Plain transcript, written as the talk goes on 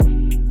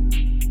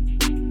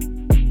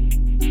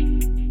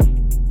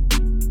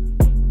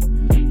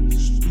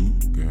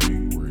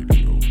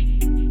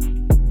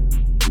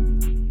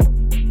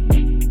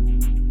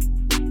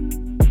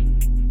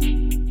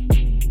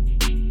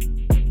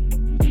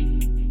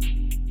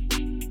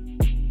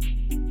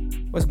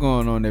What's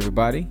going on,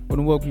 everybody? I want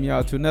to welcome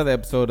y'all to another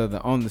episode of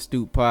the On the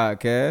Stoop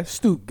podcast.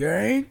 Stoop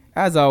gang.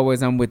 As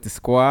always, I'm with the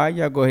squad.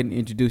 Y'all go ahead and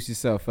introduce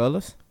yourself,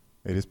 fellas.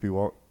 Hey, this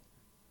P-Walk.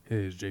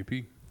 Hey, it's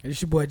JP. It's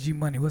your boy G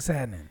Money. What's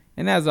happening?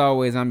 And as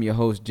always, I'm your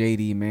host,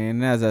 JD, man.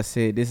 And as I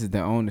said, this is the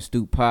On the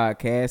Stoop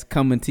podcast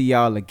coming to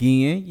y'all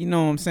again. You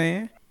know what I'm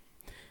saying?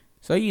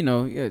 So, you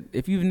know,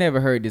 if you've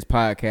never heard this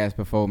podcast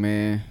before,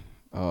 man,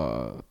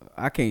 I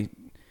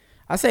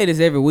say this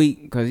every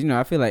week because, you know,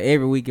 I feel like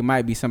every week it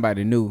might be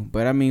somebody new.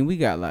 But, I mean, we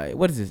got like,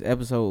 what is this,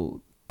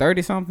 episode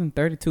 30-something,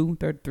 32,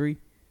 33,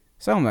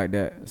 something like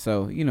that.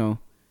 So, you know,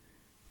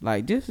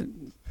 like just at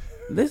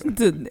least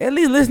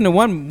listen to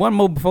one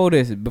more before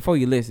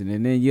you listen,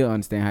 and then you'll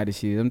understand how this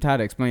shit is. I'm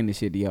tired of explaining this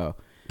shit to y'all.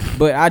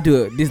 But I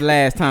do it this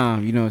last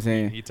time, you know what I'm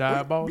saying? You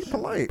tired, boss? Be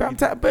polite.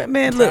 But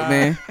man, look,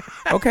 man,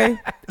 okay?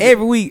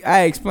 Every week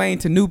I explain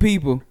to new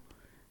people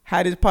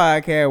how this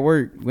podcast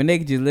work when they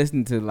can just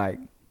listen to like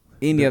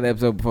any other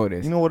episode before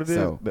this. You know what it is?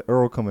 So, The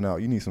Earl coming out.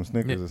 You need some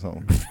Snickers or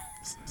something.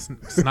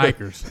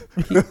 Snikers.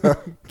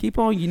 keep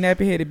on, you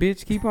nappy-headed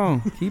bitch. Keep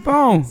on. Keep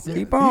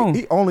on.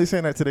 He only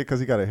saying that today because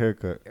he got a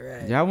haircut.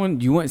 Right.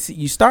 Y'all see,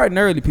 you starting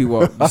early,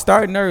 people. You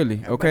starting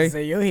early, okay?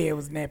 Say your head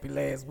was nappy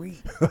last week.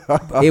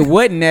 It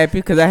wasn't nappy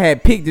because I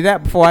had picked it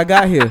out before I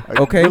got here,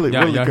 okay? Really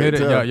Y'all hear couldn't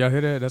that? tell. Y'all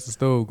hear that? That's the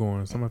stove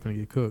going. Somebody finna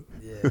get cooked.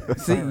 Yeah.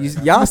 See,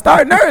 y'all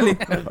starting early,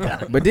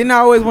 but then I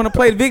always want to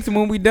play the victim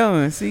when we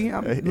done. See,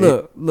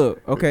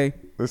 look, okay.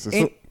 Listen,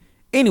 An-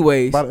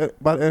 anyways, by the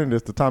end of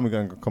this, the Tommy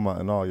gun gonna come out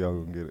and all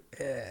y'all gonna get it.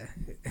 Yeah.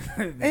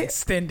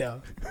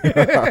 Extendo.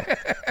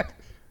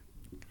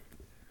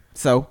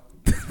 so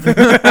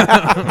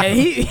And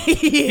he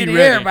hit ready.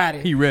 everybody.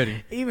 He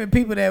ready. Even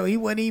people that he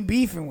wasn't even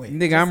beefing with.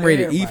 nigga, Just I'm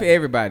ready to eat everybody. for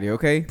everybody,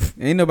 okay?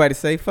 Ain't nobody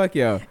say fuck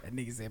y'all. That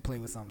nigga said play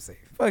with something safe.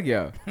 Fuck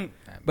y'all.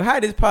 But how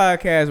this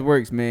podcast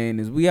works, man,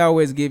 is we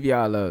always give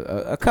y'all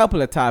a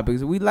couple of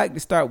topics. We like to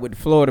start with the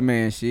Florida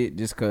man shit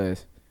just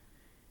because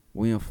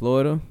we in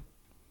Florida.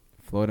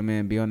 Florida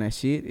man be on that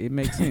shit. It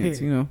makes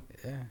sense, you know.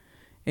 Yeah.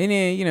 And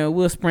then, you know,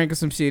 we'll sprinkle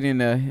some shit in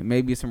there.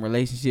 Maybe some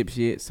relationship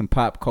shit, some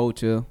pop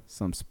culture,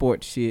 some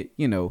sports shit,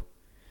 you know.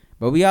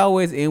 But we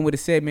always end with a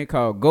segment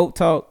called GOAT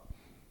Talk.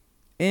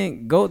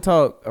 And GOAT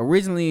Talk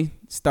originally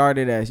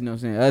started as, you know what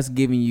I'm saying, us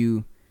giving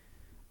you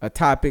a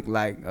topic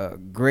like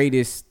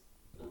greatest,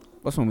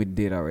 what's one we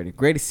did already?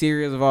 Greatest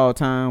cereals of all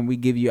time. We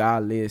give you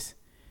our list.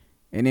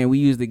 And then we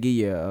usually give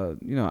you,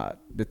 you know,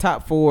 the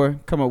top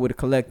 4, come up with a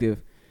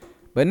collective.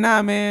 But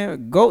nah,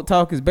 man, GOAT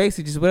Talk is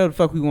basically just whatever the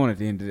fuck we want at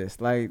the end of this.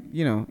 Like,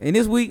 you know, and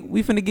this week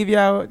we finna give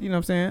y'all, you know what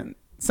I'm saying,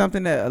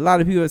 something that a lot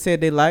of people have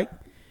said they like.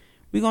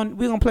 We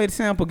gonna play the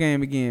sample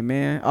game again,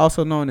 man,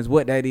 also known as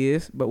what that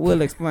is. But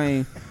we'll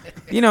explain,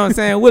 you know what I'm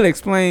saying, we'll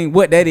explain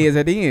what that is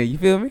at the end. You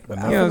feel me? I You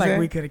know feel what I'm like saying?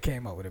 we could have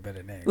came up with a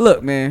better name.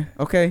 Look, man,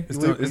 okay? It's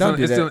still,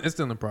 it's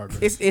still in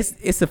progress.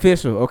 It's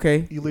official,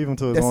 okay? You leave him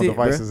to his That's own it,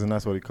 devices, and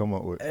that's what he come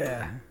up with.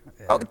 Yeah.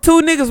 Oh,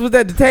 2 niggas was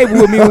at the table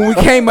with me when we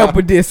came up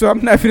with this, so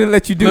I'm not finna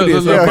let you do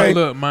this, okay?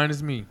 Look,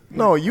 minus me.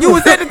 No, You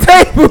was at the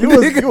table,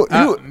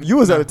 nigga. You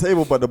was at the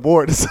table, but the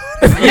board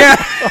decided. Yeah,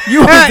 You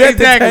was at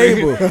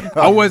exactly. the table.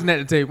 I wasn't at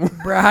the table.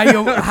 Bro, how You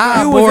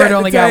our was board at the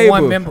only got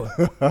one table. member?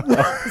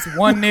 It's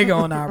one nigga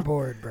on our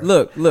board, bro.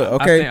 Look,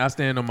 okay? I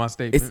stand on my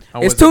statement.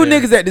 It's 2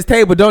 niggas at this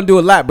table don't do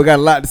a lot but got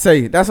a lot to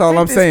say. That's all Ain't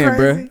I'm this saying,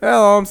 bro. crazy? That's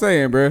all I'm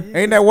saying, bro.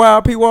 Ain't that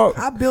wild, P-Walk?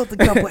 I built a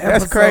couple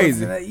That's episodes.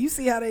 crazy. And, you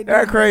see how they do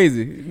That's it?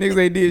 crazy. Niggas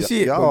ain't did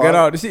shit, but y'all got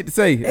are- all the shit to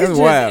say. That's It's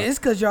wild. It's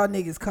because y'all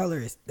niggas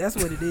colorist. That's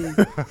what it is.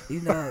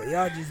 You know,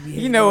 y'all just be.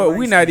 You know what?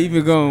 We're not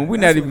even going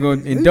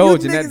to You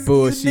indulge in niggas- that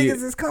bullshit. You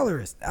niggas is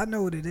colorist. I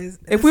know what it is.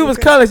 If we was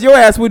colors, your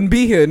ass wouldn't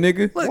be here,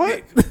 nigga. Look,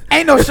 What?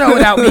 ain't no show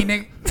without me,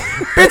 nigga.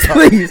 Bitch,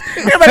 please.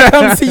 Everybody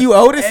come to see you,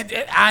 Otis.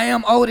 And I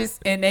am Otis,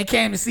 and they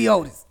came to see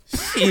Otis.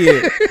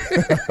 Shit.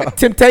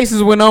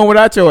 Temptations went on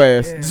without your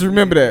ass. Just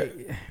remember that.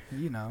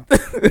 You know,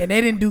 and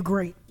they didn't do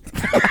great.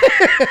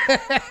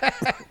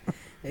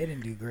 They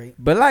didn't do great.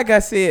 But like I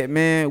said,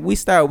 man, we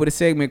start with a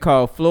segment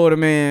called Florida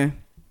Man.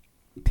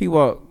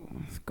 T-Walk,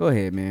 go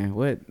ahead, man.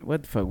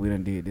 What the fuck we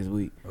done did this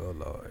week? Oh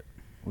Lord.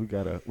 We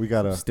got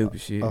a Stupid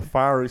shit. a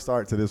fiery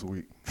start to this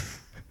week.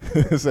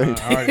 Say,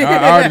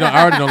 I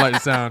already don't like the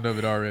sound of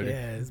it already.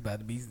 Yeah, it's about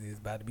to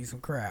be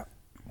some crap.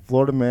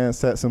 Florida man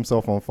sets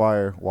himself on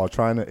fire while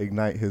trying to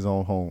ignite his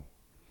own home.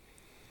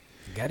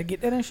 Got to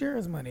get that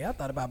insurance money. I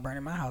thought about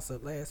burning my house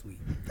up last week.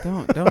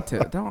 Don't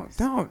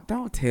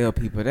tell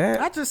people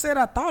that. I just said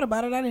I thought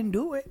about it. I didn't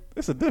do it.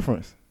 It's a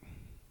difference.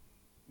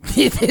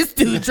 This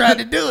dude tried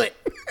to do it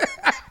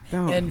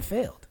Don't. and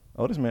failed.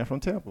 Oh, this man from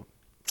Tampa.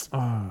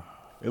 Ah.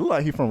 It looked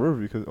like he from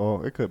Riverview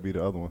because it could be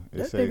the other one. It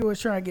That say, nigga was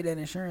trying to get that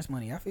insurance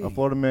money. I feel a you.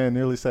 Florida man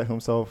nearly set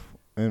himself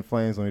in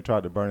flames when he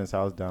tried to burn his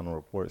house down, a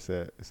report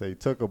said. It said he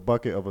took a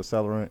bucket of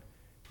accelerant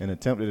and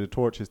attempted to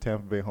torch his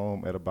Tampa Bay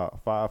home at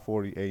about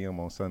 5:40 a.m.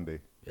 on Sunday.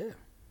 Yeah,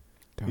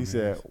 He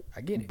said,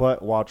 I get it.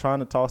 but while trying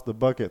to toss the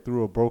bucket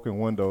through a broken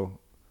window,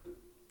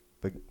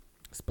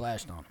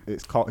 Splashed on him.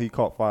 he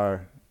caught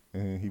fire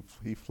and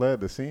he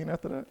fled the scene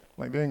after that.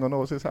 Like they ain't gonna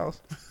know it's his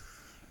house.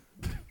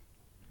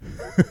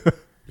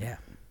 Yeah.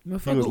 He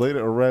was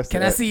later arrested.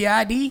 Can I see your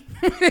ID?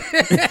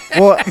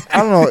 Well, I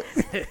don't know.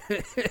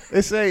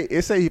 It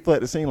say he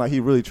fled the scene like he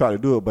really tried to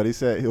do it, but he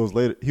said he was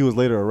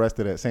later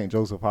arrested at St.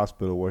 Joseph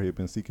Hospital where he had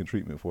been seeking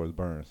treatment for his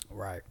burns.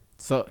 Right.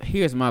 So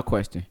here's my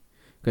question,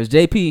 because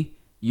JP,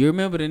 you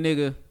remember the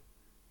nigga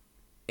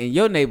in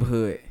your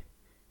neighborhood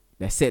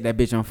that set that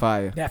bitch on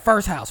fire? That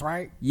first house,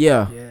 right?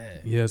 Yeah. Yeah.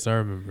 Yes, I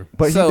remember.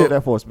 But So- he did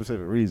that for a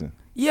specific reason.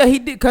 Yeah, he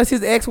did, because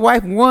his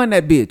ex-wife won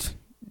that bitch.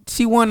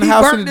 She won the He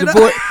house in burnt the it up.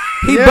 divorce.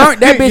 He Yeah. burnt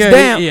that bitch Yeah,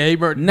 down. he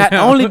burnt it Not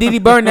down. only did he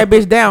burn that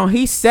bitch down,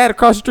 he sat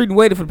across the street and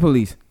waited for the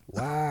police.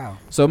 Wow.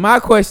 So my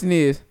question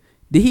is,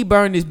 did he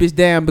burn this bitch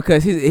down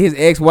because his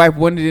ex-wife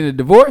wanted in a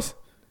divorce?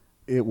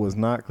 It was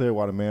not clear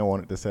why the man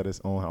wanted to set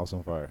his own house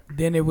on fire.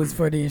 Then it was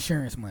for the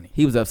insurance money.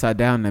 He was upside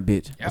down in that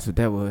bitch. That's what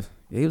that was.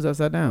 Yeah, he was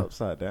upside down.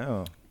 Upside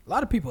down. A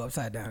lot of people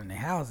upside down in their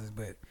houses,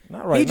 but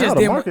Not right He now. just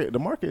The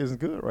didn't market isn't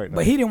good right now.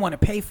 he didn't want to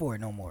pay for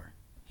it no more.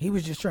 He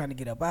was just trying to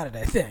get up out of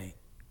that thing.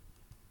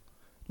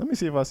 Let me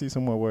see if I see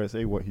somewhere where it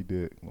say what he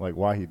did, like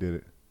why he did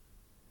it.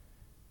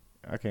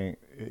 I can't.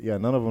 Yeah,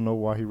 none of them know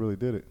why he really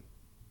did it.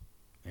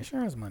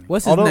 Insurance money.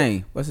 What's his Although-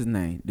 name? What's his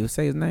name? Do it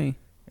say his name?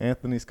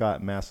 Anthony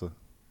Scott Massa.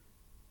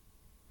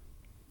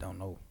 Don't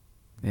know.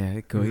 Yeah,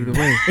 it could go either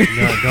way.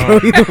 No, Go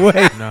don't. either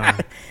way. No.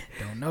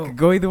 Don't know. Could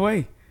go either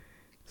way.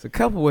 It's a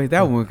couple ways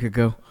that one could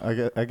go.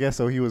 I guess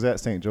so. He was at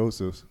St.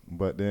 Joseph's,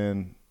 but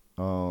then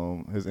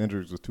his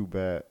injuries was too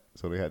bad,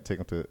 so they had to take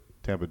him to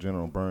Tampa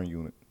General Burn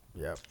Unit.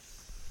 Yep.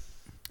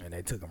 And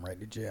they took him right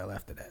to jail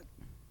after that.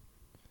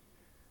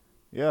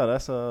 Yeah,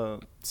 that's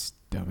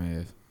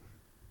Dumbass.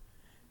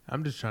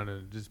 I'm just trying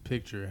to just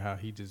picture how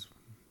he just.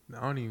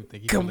 I don't even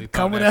think he Come, really thought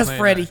come with that us, plan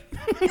Freddie.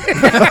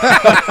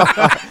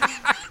 out.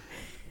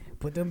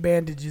 Put them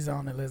bandages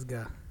on and let's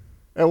go.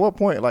 at what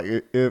point, like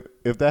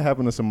if that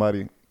happened to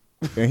somebody,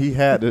 and he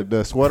had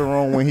the sweater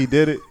on when he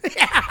did it,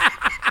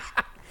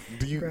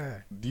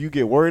 Right. do you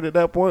get worried at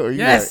that point? Or you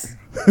Yes.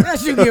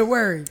 Yes, you get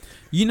worried.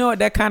 You know what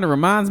that kind of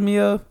reminds me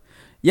of?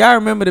 Y'all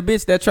remember the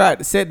bitch that tried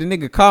to set the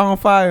nigga car on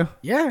fire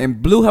Yeah.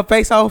 and blew her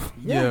face off?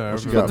 Yeah, I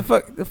She remember.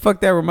 got- The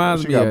fuck that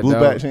reminds she me got of, blue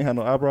dog. back. She ain't had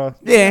no eyebrows.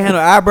 Yeah, ain't had no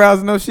eyebrows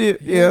and no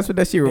shit. Yeah, that's what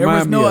that shit There was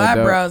reminds me no of. dog.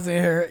 eyebrows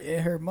in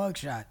her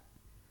mugshot.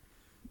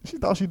 She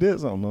thought she did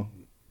something though.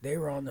 They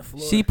were on the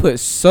floor. She put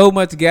so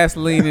much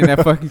gasoline in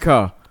that fucking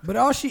car. but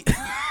all she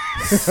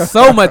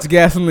So much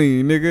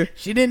gasoline, nigga.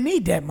 she didn't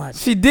need that much.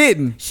 She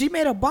didn't. She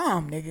made a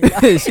bomb,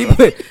 nigga. She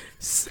put,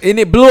 and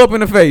it blew up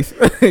in her face.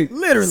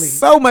 Literally.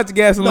 So much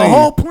gasoline. The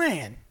whole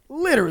plan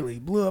literally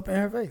blew up in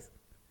her face.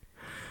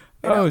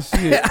 Oh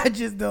shit. I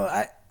just don't.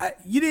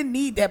 You didn't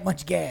need that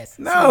much gas.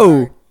 No.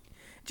 sweetheart.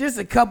 Just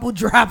a couple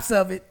drops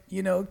of it.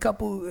 You know, a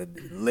couple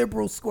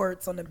liberal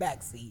squirts on the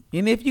back seat.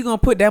 And if you gonna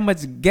put that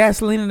much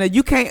gasoline in there,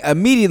 you can't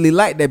immediately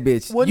light that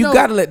bitch. Well, you no.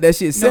 gotta let that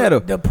shit No, settle.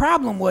 the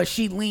problem was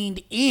she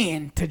leaned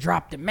in to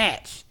drop the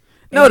match.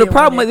 No, And the then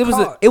problem when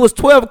was it was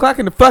 12 o'clock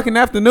in the fucking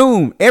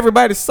afternoon.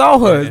 Everybody saw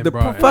her. Yeah, it the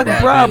brought- it fucking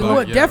brought problem. daylight.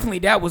 Well, Yeah. definitely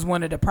that was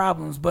one of the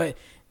problems. But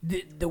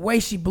the way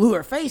she blew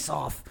her face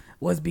off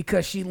was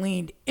because she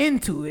leaned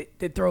into it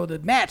to throw the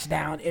match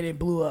down, and it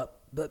blew up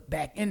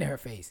back into her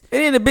face.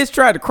 And then the bitch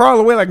tried to crawl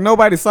away like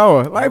nobody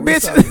saw her. Like, we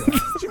bitch. saw you.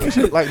 She mean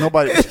she like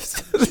nobody.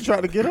 She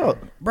tried to get up.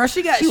 Bro,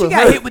 she got was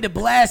got hurt. hit with the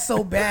blast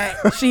so bad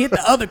she hit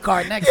the other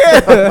car next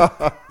to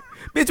her.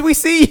 Bitch, we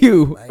see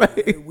you.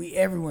 Like,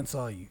 everyone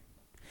saw you,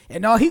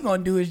 and all he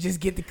gonna do is just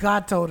get the car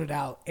totaled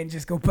out and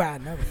just go buy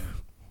another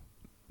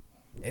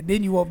one, and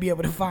then you won't be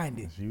able to find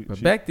it.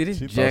 But back to this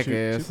thought she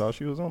jackass. thought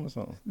she was on to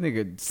something.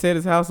 Nigga set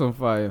his house on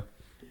fire.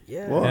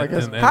 Yeah, Well, I And-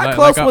 guess and How like-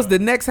 close like I- was the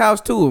next house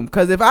to him?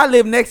 Because if I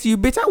live next to you,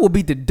 bitch, I will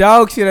beat the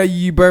dog shit out of you.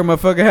 You burn my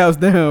fucking house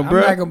down, I'm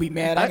bro. not gonna be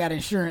mad. I got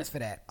insurance for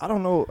that. I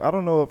don't know. I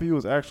don't know if he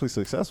was actually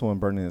successful in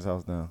burning his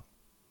house down.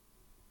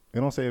 It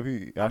don't say if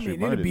he I actually mean,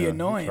 burned it'd it be down. He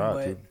annoying, tried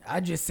but to. I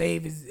just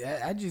save his.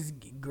 I just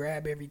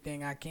grab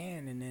everything I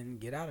can and then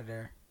get out of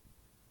there.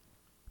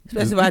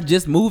 Especially if I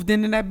just moved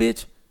into that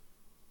bitch,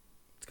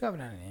 It's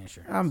covered under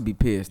insurance. I'm gonna be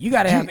pissed. You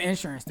gotta have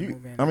insurance to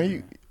move in. I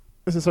mean,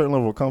 it's a certain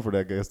level of comfort,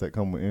 I guess, that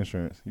come with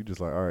insurance. You just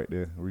like, all right,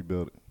 there,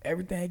 rebuild it.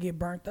 everything get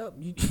burnt up.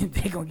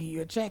 They gonna give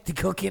you a check to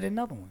go get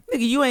another one.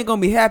 Nigga, you ain't gonna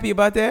be happy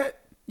about that.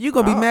 You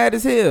gonna be mad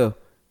as hell.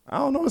 I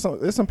don't know.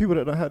 There's some people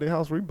that done had their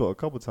house rebuilt a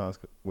couple times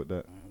with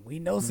that. We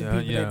know some Yeah,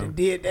 people yeah. that done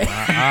did that.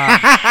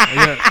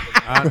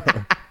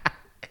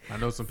 I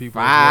know some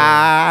people. As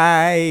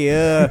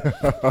Fire.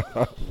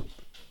 well.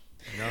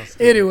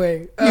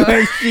 Anyway, You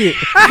ain't shit.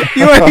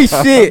 You ain't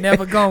shit.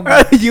 never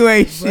gonna be. You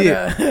ain't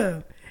But,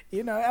 shit.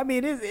 you know, I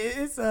mean,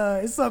 it's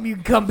something you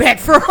can come back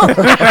from.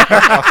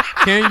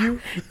 Can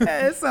you?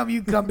 It's something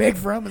you can come back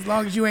from as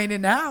long as you ain't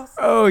in the house.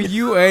 Oh,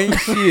 you ain't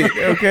shit.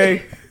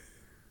 Okay.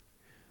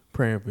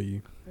 Praying for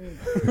you.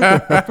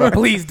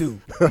 Please do.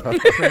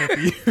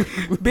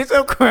 Bitch,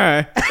 I'm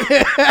crying.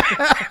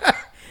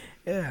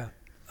 Yeah.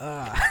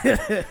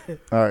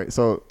 All right,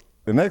 so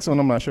the next one,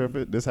 I'm not sure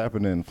if this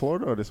happened in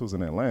Florida or this was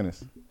in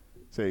Atlantis.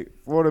 Say,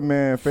 Florida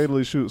man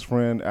fatally shoots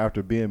friend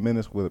after being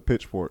menaced with a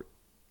pitchfork.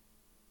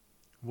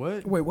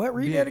 What? Wait, what?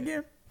 Read that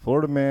again.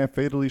 Florida man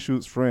fatally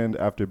shoots friend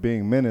after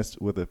being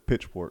menaced with a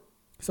pitchfork.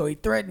 So he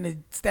threatened to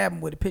stab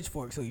him with a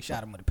pitchfork, so he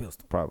shot him with a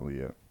pistol. Probably,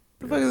 yeah.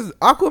 The fuck is this?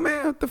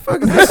 Aquaman? What the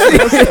fuck is this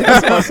shit?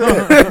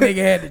 Nigga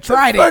had to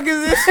try What the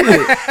that. fuck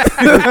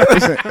is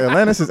this shit? Listen,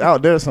 Atlantis is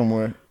out there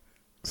somewhere.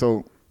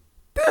 So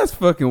That's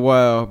fucking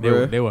wild,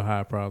 bro. They were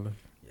high, probably.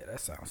 Yeah, that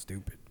sounds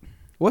stupid.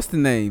 What's the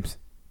names?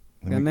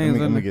 Got let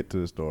names on me there? get to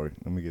the story.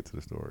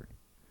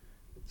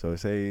 So they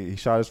say he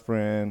shot his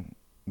friend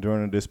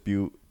during a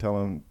dispute,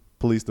 telling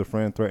police the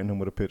friend threatened him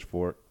with a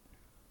pitchfork.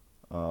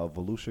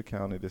 Volusia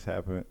County, this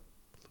happened.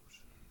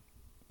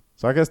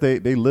 So I guess they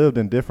lived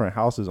in different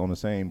houses on the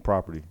same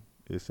property.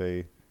 They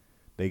say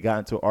they got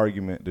into an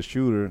argument. The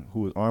shooter,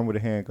 who was armed with a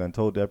handgun,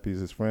 told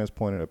deputies his friends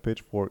pointed a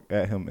pitchfork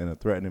at him in a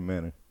threatening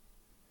manner.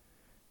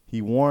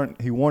 He warned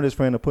his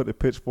friend to put the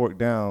pitchfork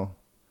down,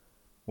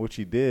 which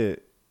he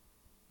did,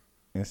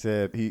 and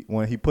said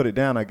when he put it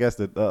down, I guess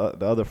the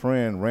other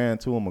friend ran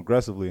to him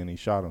aggressively and he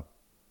shot him.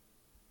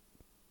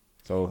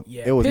 So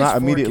Yeah, it was not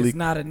pitchfork immediately. is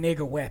not a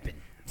nigga weapon.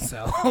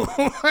 So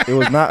It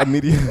was not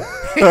immediate.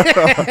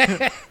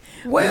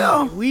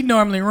 Well, we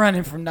normally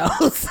running from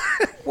those.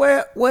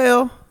 well,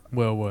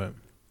 Well, what?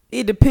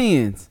 it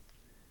depends.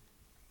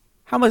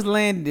 How much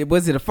land?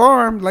 Was it a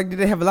farm? Like, did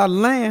they have a lot of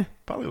land?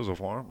 Probably was a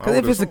farm. Because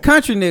if it's a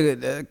country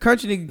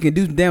nigga can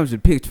do some damage with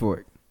a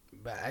pitchfork.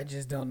 But I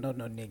just don't know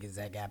no niggas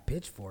that got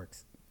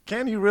pitchforks.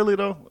 Can you really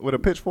though with a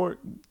pitchfork?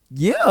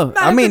 Yeah, if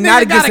I mean, the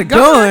not nigga got against a a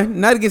gun,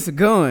 not against a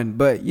gun,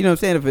 but you know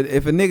what I'm saying.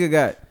 If a nigga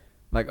got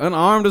like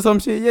unarmed or some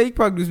shit, yeah, he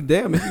probably do some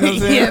damage. You know what I'm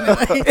saying? Yeah,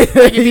 like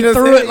if You he know what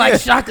I'm threw it saying? like Yeah.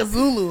 Shaka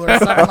Zulu or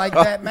something like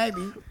that,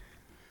 maybe.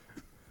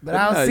 But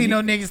I don't nah, see you-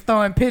 no niggas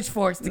throwing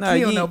pitchforks to Nah,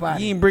 kill you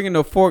nobody. ain't bringing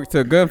no fork to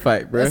a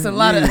gunfight, bro. That's a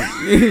lot of-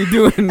 you ain't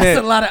doing that. That's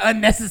a lot of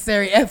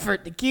unnecessary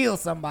effort to kill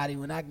somebody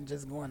when I can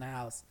just go in the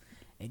house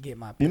and get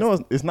my pistol. You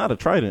know, it's not a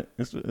trident.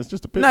 It's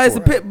just a pitchfork. No, it's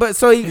a pit. But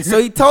so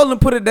he told him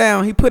to put it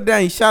down. He put it down.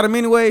 He shot him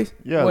anyways.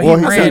 Yeah, Well, well,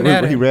 he he ran said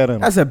at he him. ran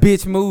him. That's a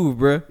bitch move,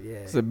 bro. Yeah.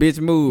 It's a bitch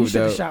You move,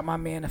 should have though. shot my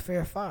man a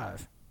fair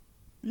 5.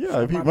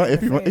 Yeah, if my man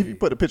if he fade.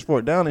 put the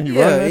pitchfork down and he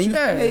Yeah, run at you,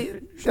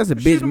 that's a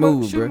bitch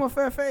move, Shoot him bro. a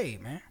fair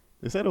fade, man.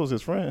 they said it was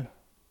his friend.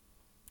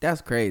 That's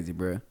crazy,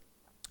 bro.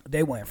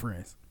 They weren't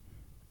friends.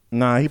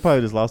 Nah, he probably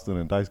just lost in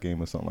a dice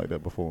game or something like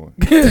that before.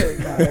 Nah,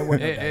 they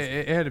weren't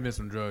It had to be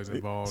some drugs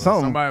involved.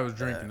 Something. Somebody was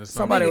drinking or something.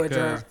 Somebody was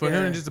because drunk, For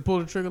him yeah. just to pull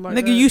the trigger like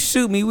Nigga, that. you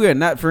shoot me, we are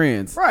not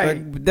friends. Right.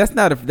 Like, that's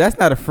not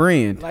a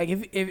friend. Like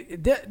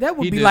if that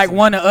would He be did like some-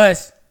 one of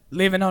us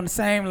living on the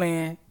same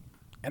land,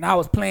 and I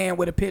was playing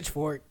with a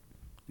pitchfork,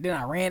 then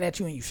I ran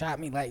at you and you shot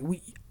me. Like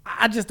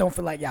I just don't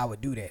feel like y'all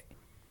would do that.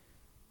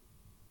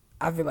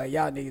 I feel like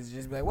y'all niggas would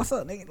just be like, "What's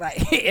up, nigga?"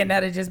 Like, and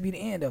that'd just be the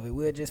end of it.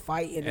 We'll just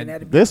fight, and then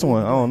that'd be This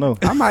one, I don't know.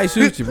 I might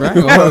shoot you, bro. I ain't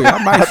gonna hold you.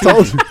 I might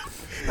shoot you.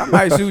 I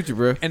might shoot you,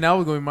 bro. And that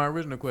was going to be my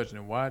original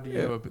question. Why do you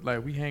Yeah. have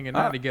like we hanging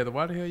out together?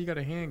 Why the hell you got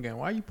a handgun?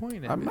 Why are you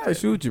pointing at I me? might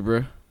shoot you,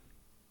 bro.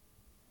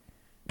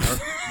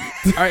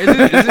 All right,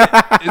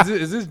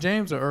 is this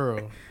James or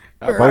Earl?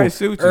 I might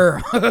shoot you.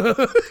 Earl.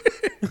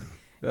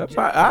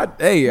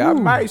 I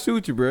might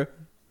shoot you, bro.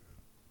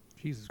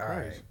 Jesus All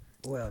Christ. right.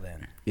 Well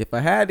then, If I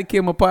had to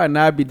kill my partner,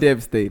 I'd be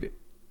devastated.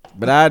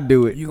 But I'd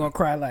do it. you gonna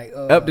cry like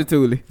Up to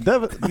Thule.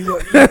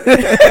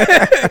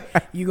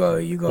 you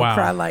gonna Wow.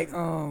 cry like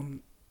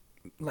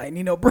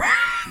Nino Brown.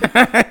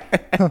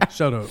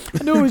 Shut up.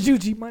 I knew it was you,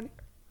 G Money.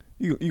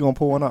 You gonna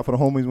pull one out for the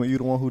homies when you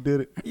the one who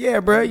did it? Yeah,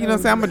 bro. You know what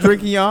I'm saying? I'm a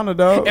drinking your honor,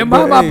 dog. And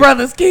But, my hey,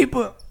 brother's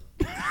keeper.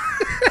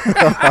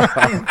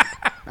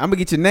 I'm gonna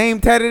get your name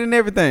tatted and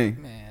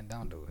everything. Man,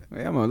 don't do it.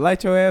 Hey, I'm gonna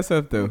light your ass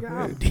up, though.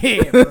 I'm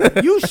dead,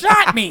 bro. You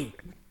shot me.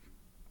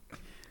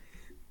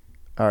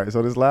 All right,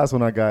 so this last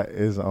one I got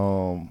is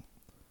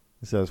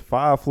it says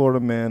 5 Florida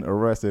men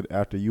arrested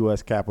after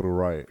U.S. Capitol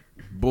riot.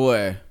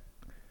 Boy.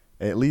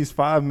 At least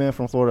 5 men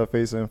from Florida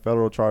facing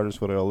federal charges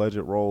for their alleged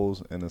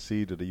roles in the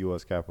siege of the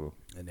U.S. Capitol.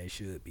 And they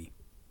should be.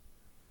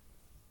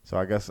 So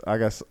I guess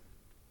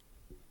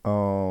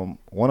one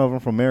of them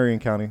from Marion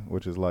County,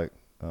 which is like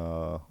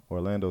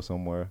Orlando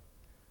somewhere.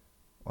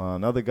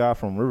 Another guy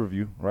from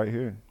Riverview, right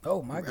here.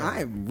 Oh my I god.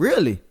 ain't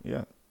really.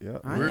 Yeah.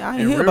 I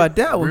ain't hear about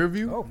that one.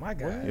 Rearview? Oh my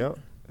god. Yep.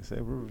 They say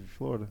Riverview,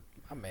 Florida.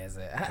 My man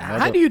said,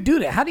 how do you do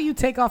that? How do you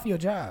take off your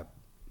job?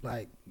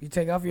 Like you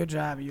take off your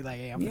job and you like,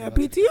 hey, I'm Yeah,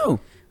 gonna PTO.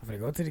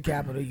 go to the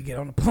Capitol. You get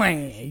on the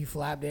plane and you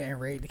fly up there and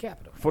raid the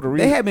Capitol. For the They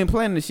reason, had been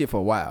planning this shit for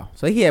a while.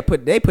 So they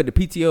put the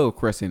PTO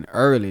request in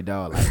early,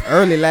 dog. Like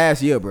early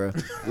last year, bro.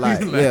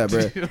 Like, yeah,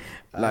 bro.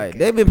 Like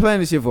they've been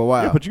planning this shit for a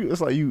while. yeah, but it's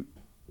like you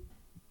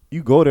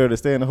go there to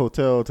stay in the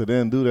hotel to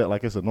then do that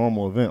like it's a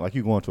normal event, like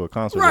you going to a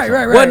concert. or Right, something.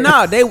 right, right.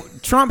 Well, no,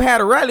 Trump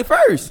had a rally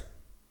first.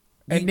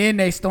 And then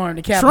they stormed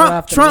the Capitol.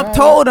 after Trump the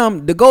told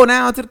them to go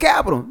down to the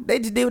Capitol. They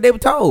just did what they were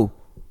told.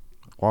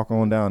 Walk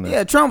on down there.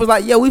 Yeah, Trump was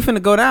like, "Yeah, we finna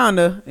go down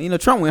there."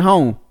 And, Trump went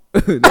home.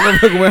 That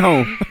motherfucker went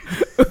home.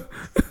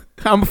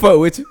 I'ma fuck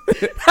with you.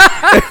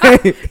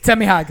 Tell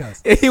me how it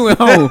goes. He went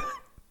home.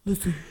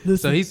 Listen,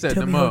 So he set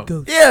tell them me how up. it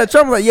goes. Yeah,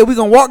 Trump was like, "Yeah, we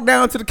gonna walk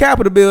down to the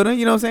Capitol building."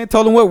 You know what I'm saying?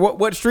 Told him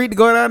what street to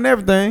go down and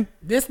everything.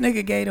 This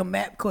nigga gave him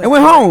MapQuest. And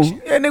went home.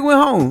 directions. Yeah, nigga went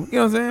home. You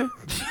know what I'm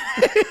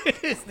saying?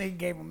 This nigga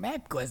gave him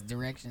MapQuest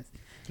directions.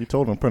 He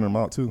told him to print them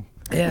out too.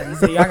 Yeah, he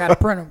said y'all gotta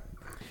print them.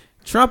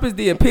 Trump is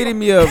the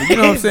epitome of, you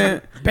know what I'm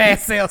saying? Bad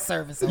sales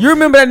service. You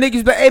remember that nigga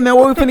was like, hey man,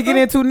 what we finna get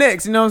into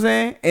next? You know what I'm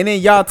saying? And then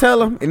y'all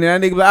tell him, and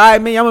then that nigga be like, all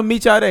right man, I'm gonna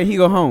meet y'all there. And he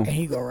go home. And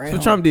he go right That's what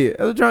home. Trump did.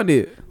 That's what Trump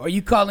did. Or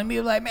you calling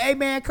me like, hey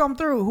man, come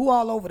through. Who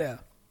all over there?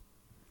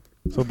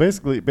 So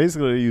basically,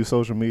 they use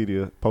social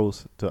media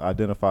posts to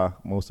identify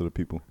most of the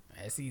people.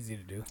 That's easy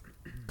to do.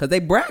 Cause they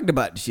bragged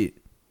about the shit.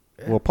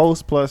 Well,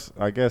 posts plus,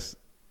 I guess,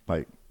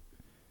 like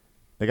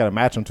they got to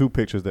match them 2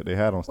 pictures that they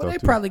had on Well, stuff they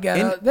too. probably got.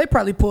 And- They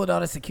probably pulled all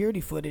the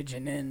security footage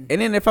and then.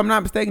 And then if I'm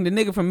not mistaken, the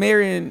nigga from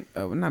Marion,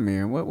 not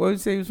Marion, what did you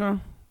say he was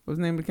from? What's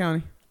the name of the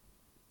county?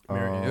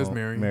 Marion. It was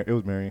Marion. It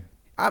was Marion.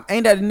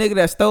 Ain't that the nigga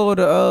that stole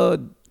the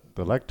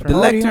lectern.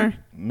 lectern?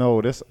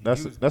 No, that's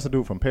a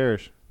dude from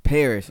Parrish.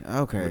 Parish.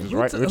 Okay. Which is Who,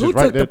 right- took- which who is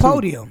right took there, the too.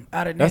 podium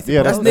out of That's- Nancy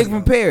yeah, That's that's nigga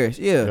from Parish.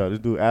 Yeah. Yeah, this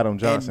dude Adam And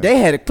Johnson. they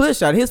had a clear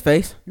shot of his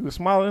face. He was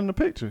smiling in the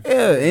picture.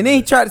 Yeah. And then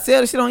he tried to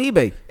sell the shit on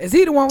eBay. Is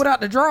he the one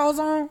without the drawers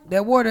on?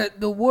 That wore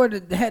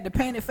that had the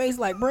painted face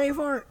like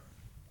Braveheart?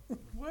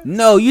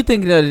 No, you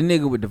thinking of the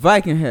nigga with the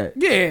Viking hat.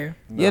 Yeah.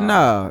 Yeah,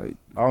 nah.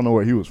 I don't know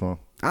where he was from.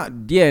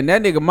 Yeah, and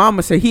that nigga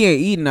mama said he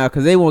ain't eating now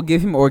because they won't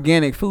give him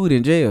organic food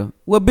in jail.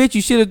 Well, bitch,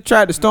 you should have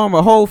tried to storm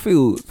a Whole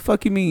Foods.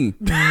 Fuck you mean?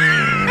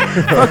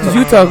 Fuck is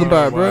you talking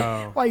about, bro?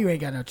 Wow. Why you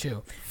ain't got no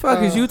chill?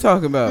 Fuck is you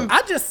talking about?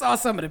 I just saw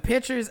some of the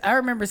pictures. I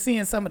remember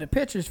seeing some of the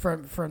pictures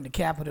from the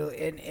Capitol,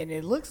 and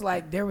it looks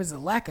like there was a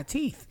lack of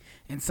teeth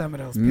in some of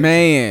those pictures.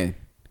 Man.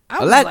 I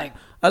A was lack,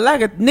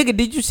 like, nigga,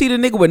 did you see the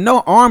nigga with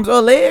no arms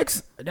or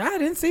legs? I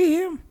didn't see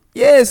him.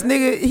 Yes,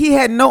 nigga, he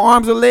had no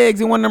arms or legs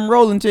in one of them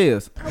rolling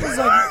chairs. I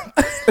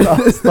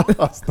was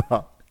like,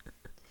 Stop.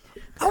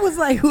 I was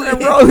like, who?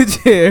 That rolling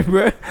chair,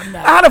 bro.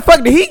 not- How the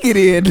fuck did he get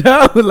in,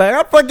 dog? Like,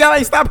 how the fuck y'all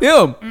ain't stop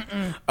him?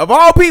 Of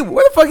all people,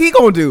 what the fuck he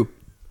gonna do?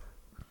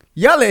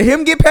 Y'all let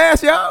him get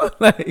past y'all?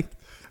 Like,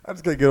 I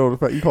just can't get over the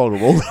fact you call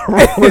it a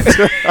roller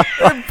chair.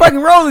 fucking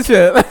rolling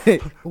chair.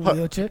 Like,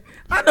 Wheelchair.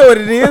 I know what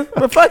it is,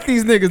 but fuck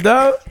these niggas,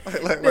 dog.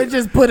 They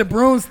just put a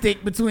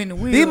broomstick between the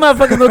wheels. These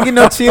motherfuckers don't get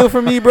no chill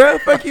from me, bro.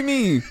 Fuck you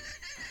mean?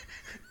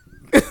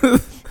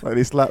 Like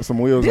they slapped some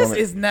wheels This on it.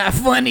 is not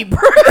funny, bro.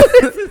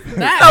 This is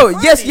not No, funny,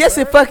 yes,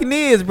 bro. it fucking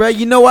is, bro.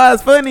 You know why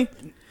it's funny?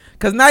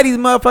 Cause now these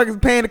motherfuckers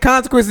paying the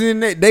consequences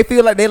and they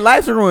feel like their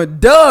lives are ruined.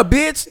 Duh,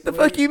 bitch. The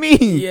fuck you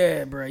mean?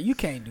 Yeah, bro, you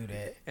can't do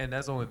that. And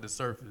that's only the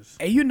surface.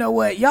 And you know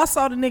what? Y'all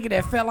saw the nigga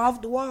that fell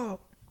off the wall.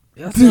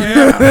 Y'all saw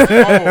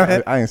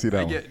Yeah. I didn't see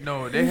that one. Yeah,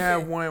 no, they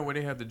have one where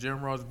they have the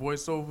Jim Ross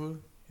voiceover.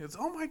 It's,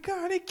 oh my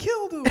God, they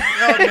killed him.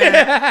 Oh,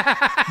 man.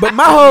 But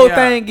my whole Yeah.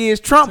 thing is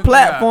Trump Took me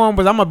out. platform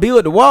was I'm gonna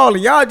build the wall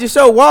and y'all just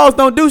show walls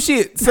don't do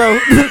shit. So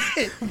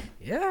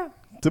Yeah.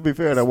 To be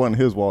fair, that wasn't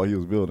his wall he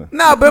was building.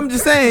 nah, but I'm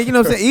just saying, you know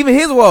what I'm saying? Even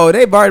his wall,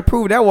 they've already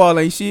proved that wall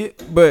ain't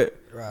shit. But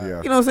Right. Yeah.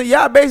 you know what I'm saying?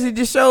 Y'all basically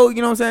just show, you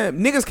know what I'm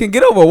saying? Niggas can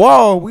get over a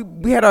wall.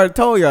 We had already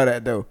told y'all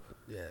that though.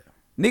 Yeah.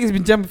 Niggas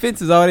been jumping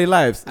fences all their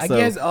lives. I So,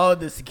 guess all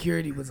the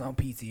security was on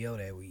PTO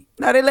that week.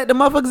 now they let the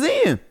motherfuckers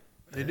in.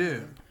 They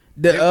did.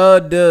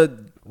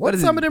 The What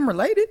is some it? of them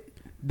related?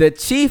 The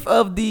chief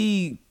of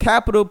the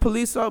Capitol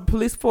Police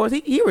Force,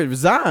 he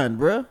resigned,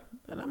 bruh.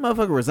 That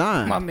motherfucker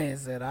resigned. My man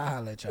said, I'll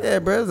holler at y'all. Yeah,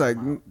 bruh. It's like,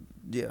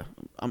 yeah,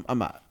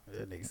 I'm out.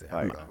 That nigga said,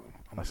 Like,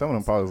 I'm like some of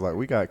them probably was like,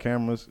 we got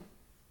cameras.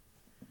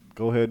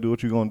 Go ahead, do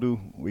what you gonna do.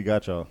 We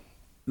got y'all.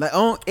 Like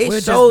on it we'll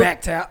just shows,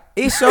 back tap.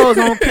 it shows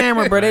on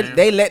camera, bro.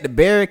 They let the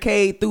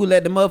barricade through,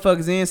 let the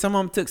motherfuckers in. Some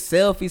of them took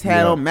selfies,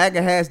 had Yeah. on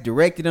MAGA hats,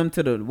 directed them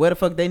to the where the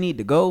fuck they need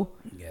to go.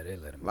 Yeah, they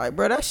let him. Like,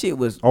 bro, that shit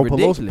was Oh,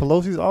 ridiculous.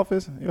 Pelosi's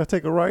office. You gotta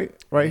take a right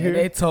here.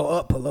 They tore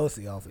up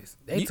Pelosi office.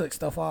 They You- took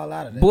stuff all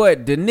out of that. Boy,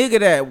 the nigga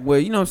that, well,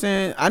 you know what I'm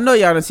saying? I know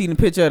y'all done seen the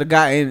picture of the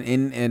guy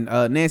in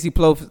Nancy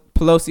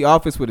Pelosi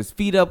office with his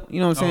feet up, you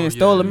know what I'm saying? Oh,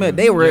 Stole yeah, him.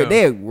 yeah.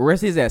 They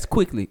arrest his ass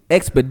quickly,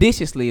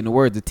 expeditiously, in the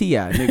words of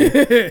T.I.,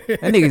 nigga.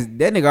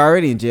 that nigga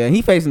already in jail.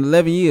 He facing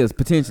 11 years,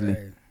 potentially.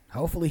 Hey,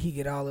 hopefully he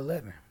get all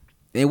 11.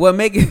 And what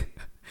make it,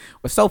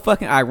 what's so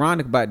fucking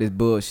ironic about this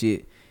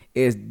bullshit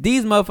is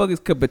these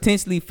motherfuckers could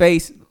potentially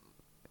face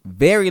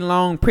very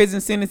long prison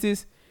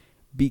sentences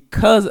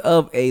because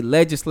of a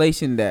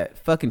legislation that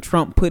fucking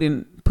Trump put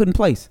in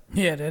place.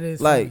 Yeah, that is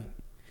Like, funny.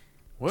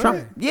 What?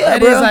 Trump, yeah,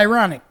 That is bro.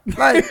 ironic.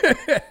 Like,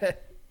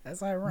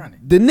 That's ironic.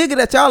 the nigga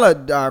that y'all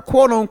are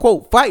quote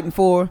unquote fighting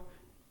for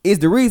is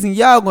the reason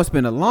y'all gonna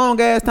spend a long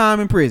ass time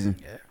in prison.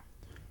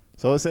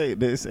 So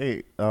they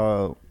say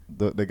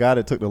the guy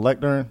that took the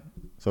lectern,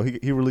 so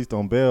he released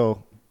on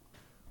bail,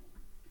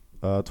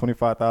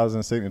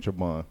 25,000 signature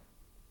bond.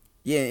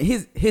 Yeah,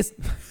 his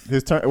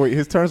His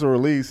terms of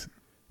release,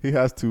 he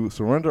has to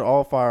surrender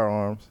all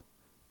firearms,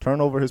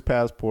 turn over his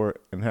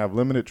passport, and have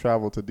limited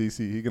travel to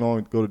D.C. He can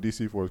only go to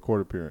D.C. for his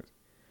court appearance.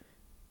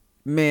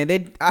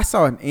 man, I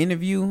saw an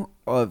interview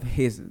of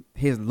his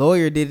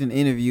lawyer did an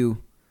interview,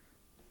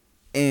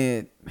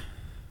 and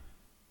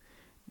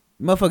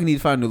motherfucker need to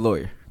find a new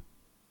lawyer.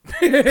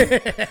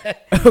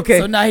 Okay,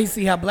 So now he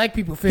see how black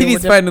people feel he needs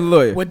with, to find a new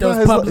lawyer. with those No,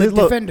 his- public his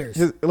look-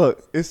 defenders.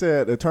 Look, it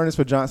said attorneys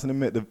for Johnson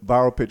admit the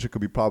viral picture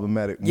could be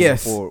problematic moving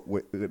Yes. forward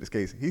with this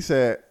case. He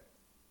said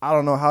I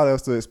don't know how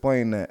else to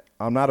explain that.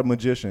 I'm not a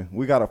magician.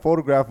 We got a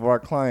photograph of our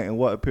client and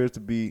what appears to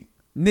be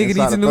Nigga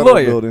inside needs a the new federal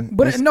lawyer. building.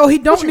 But It's- no, he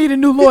don't need a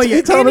new lawyer.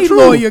 he telling Any the truth.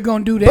 lawyer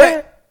gonna do that.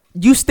 But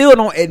you still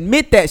don't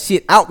admit that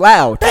shit out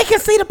loud. They can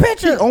see the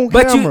picture. on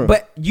But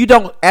camera. you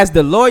don't, as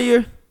the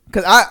lawyer,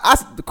 because I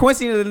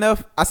coincidentally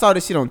enough, I saw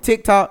this shit on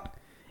TikTok,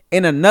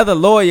 and another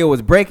lawyer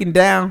was breaking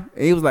down,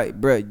 and he was like,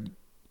 "Bruh,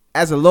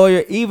 as a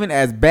lawyer, even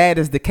as bad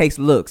as the case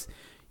looks,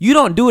 you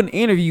don't do an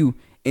interview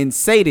and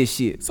say this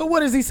shit. So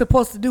what is he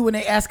supposed to do when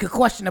they ask a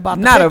question about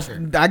the Not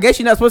picture? I guess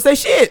you're not supposed to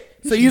say shit.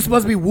 So you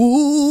supposed to be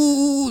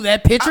woo?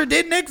 That picture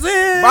didn't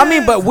exist. I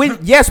mean, but when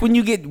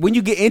you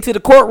get into the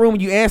courtroom,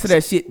 you answer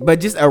that shit.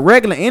 But just a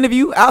regular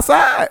interview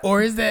outside,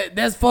 or is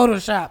that's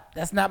Photoshop?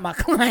 That's not my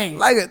claim.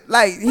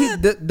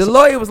 the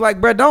lawyer was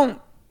like, "Bro, don't."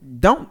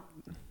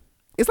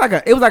 It's like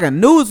it was like a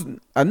news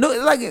a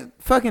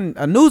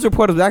news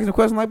reporter was asking a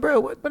question like,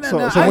 "Bro, what?" But So-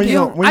 no, so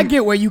I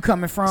get where you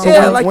coming from.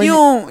 Yeah, when- like when you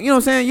don't, you know what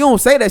I'm saying? You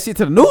don't say that shit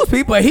to the news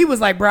people. But he was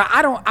like, bro,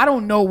 I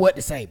don't know what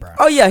to say, bro.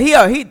 Oh yeah, he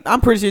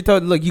I'm pretty sure he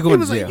told, look, you He going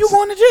was to jail. like, you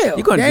going to jail?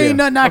 You going to There jail. ain't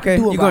nothing I can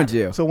do You about going it. to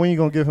jail. So when you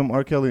gonna give him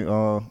R.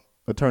 Kelly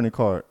attorney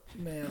card?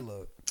 Man,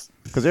 look,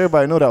 Because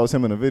everybody know that was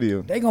him in the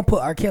video. they gonna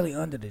put R. Kelly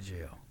under the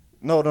jail.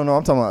 No.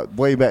 I'm talking about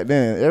way back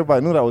then.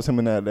 Everybody knew that was him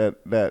in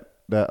that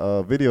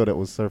video that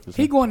was surfacing.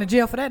 He going to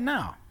jail for that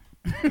now.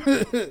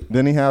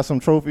 Then he has some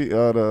trophy,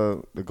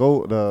 the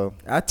gold, the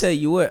I tell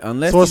you what,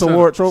 unless Source these,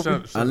 Award trophy.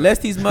 unless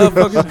these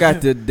motherfuckers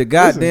got the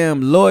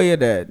goddamn lawyer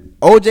that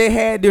OJ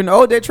had during the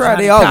OJ trial,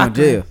 Johnny they all in Cochran.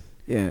 jail.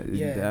 Yeah,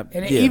 Yeah,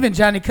 and yeah. even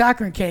Johnny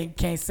Cochran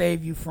can't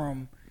save you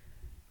from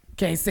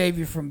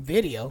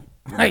video.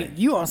 Like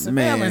you on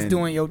surveillance Man.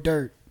 doing your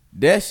dirt.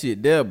 that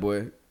shit there,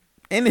 boy.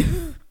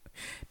 And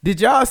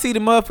did y'all see the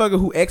motherfucker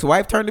who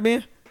ex-wife turned him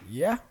in?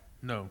 Yeah.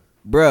 No.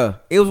 Bruh,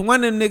 it was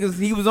one of them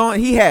niggas.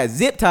 He had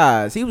zip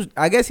ties.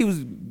 I guess he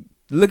was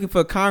looking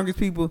for Congress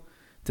people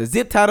to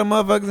zip tie them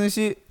motherfuckers and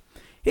shit.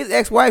 His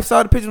ex-wife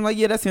saw the picture and was like,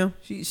 yeah, that's him.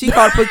 She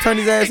called the police, turned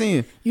his ass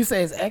in. You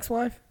say his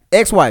ex-wife?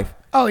 Ex-wife.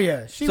 Oh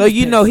yeah. She So was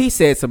you know pissed. he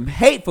said some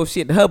hateful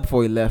shit to her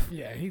before he left.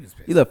 Yeah, he was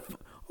pissed. He left.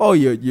 Oh,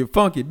 you're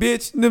funky,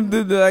 bitch.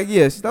 Like,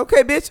 yeah, she's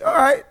okay, bitch. All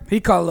right, He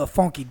called her a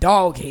funky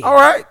dog head. all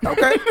right,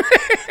 okay.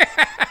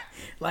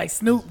 Like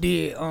Snoop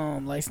did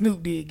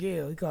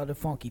Gail. He called her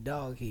funky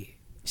dog head.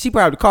 She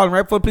probably called him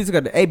right before the police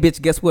got the, hey, bitch,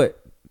 guess what?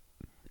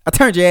 I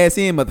turned your ass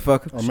in,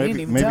 motherfucker. or She maybe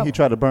didn't even tell he him.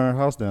 tried to burn her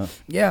house down.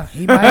 Yeah,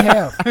 he might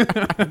have.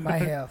 He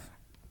might have.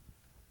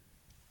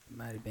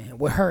 Might have been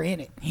with her in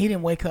it. He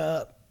didn't wake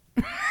her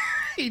up.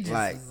 He just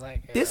Like, was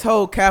like this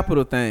whole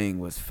Capitol thing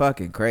was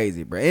fucking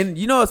crazy, bro. And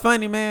you know what's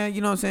funny, man?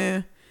 You know what I'm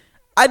saying?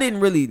 I didn't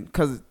really,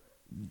 cause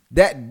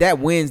that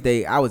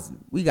Wednesday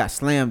we got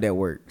slammed at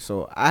work,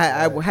 so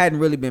I hadn't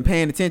really been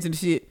paying attention to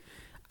shit.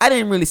 I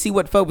didn't really see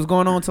what the fuck was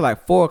going on till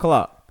like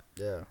 4:00.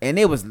 Yeah. And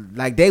it was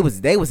like they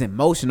was in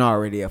motion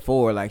already at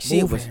 4. Like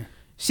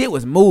shit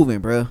was moving,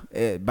 bro.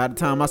 By the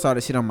time I saw the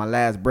shit on my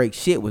last break,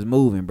 shit was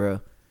moving, bro.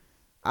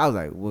 I was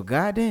like, well,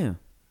 goddamn.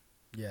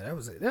 Yeah, that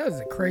was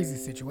a crazy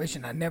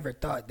situation. I never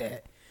thought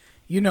that,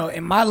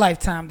 in my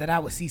lifetime that I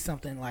would see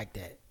something like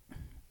that.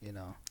 And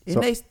So-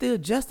 they still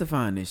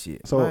justifying this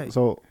shit. So Like,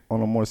 so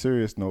on a more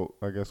serious note,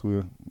 I guess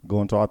we'll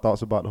go into our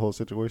thoughts about the whole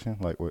situation.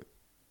 Like what?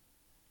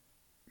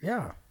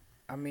 Yeah.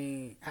 I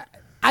mean,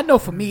 I know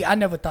for me, I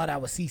never thought I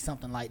would see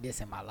something like this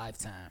in my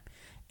lifetime.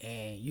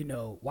 And,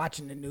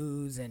 watching the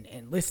news and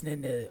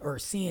listening to or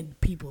seeing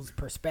people's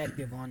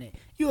perspective on it,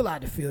 you're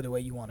allowed to feel the way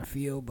you want to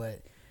feel.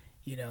 But,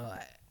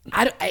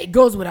 it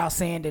goes without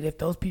saying that if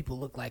those people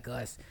look like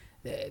us,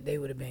 they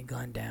would have been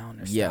gunned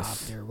down or Yes.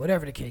 stopped or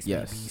whatever the case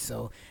Yes. may be.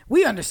 So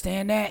we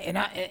understand that.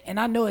 And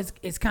I know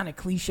it's kind of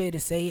cliche to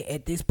say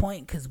at this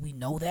point because we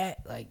know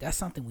that. Like, that's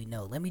something we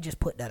know. Let me just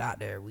put that out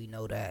there. We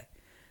know that.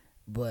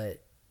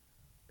 But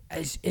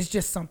it's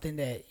just something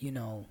that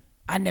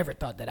I never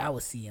thought that I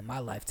would see in my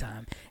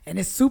lifetime, and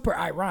it's super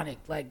ironic.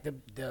 Like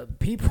the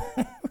people,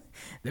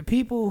 the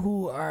people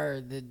who are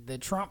the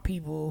Trump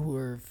people who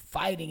are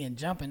fighting and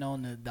jumping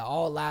on the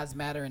All Lives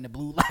Matter and the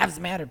Blue Lives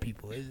Matter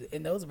people,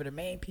 and those were the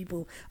main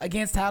people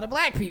against the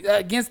black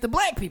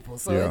people.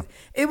 So Yeah.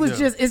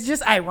 it's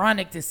just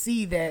ironic to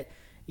see that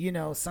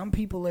some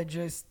people are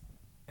just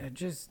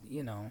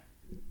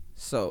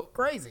so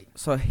crazy.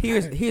 So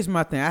here's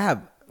my thing. I have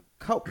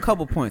a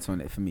couple points on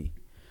it for me.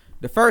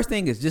 The first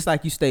thing is just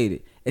like you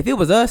stated. If it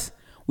was us,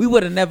 we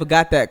would have never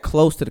got that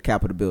close to the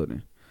Capitol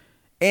building.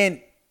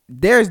 And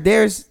there's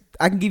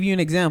I can give you an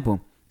example.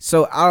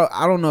 So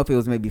I don't know if it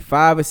was maybe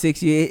 5 or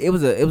 6 years. It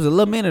was a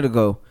little minute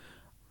ago.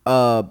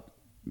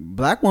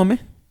 Black woman,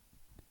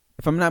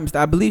 if I'm not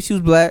mistaken, I believe she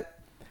was black.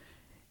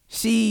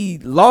 She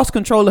lost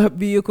control of her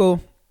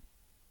vehicle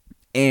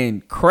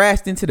and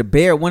crashed into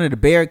one of the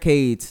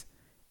barricades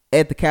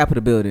at the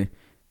Capitol building.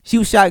 She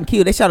was shot and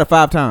killed. They shot her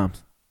 5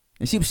 times,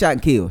 and she was shot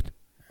and killed.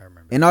 I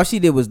remember. And all she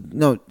did was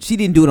she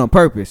didn't do it on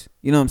purpose.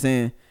 You know what I'm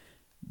saying?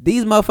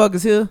 These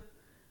motherfuckers here,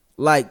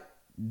 like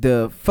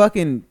the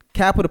fucking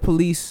Capitol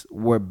Police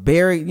were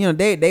buried.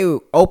 They were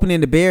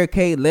opening the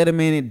barricade, let them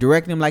in it,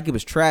 directing them like it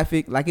was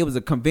traffic, like it was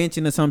a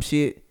convention or some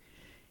shit.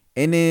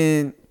 And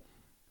then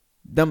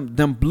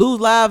them Blue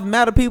Lives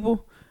Matter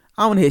people,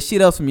 I want to hear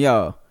shit else from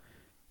y'all.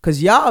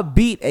 Cause y'all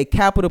beat a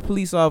Capitol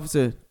police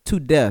officer to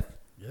death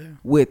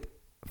with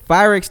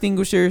fire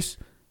extinguishers,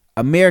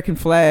 American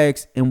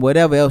flags, and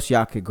whatever else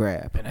y'all could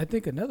grab. And I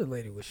think another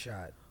lady was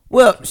shot.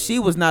 Well, she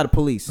was not a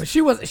police. But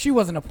she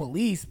wasn't a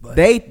police, but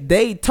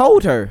They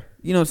told her,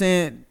 you know what I'm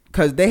saying?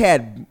 Cause they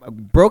had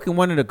broken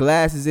one of the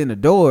glasses in the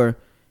door,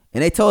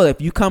 and they told her, if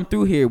you come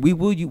through here, we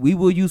will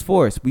use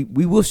force.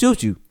 We will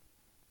shoot you.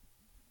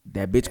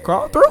 That bitch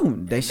crawled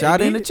through. They shot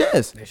her in the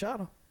chest. They shot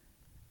her.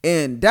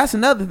 And that's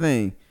another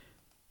thing.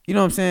 You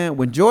know what I'm saying?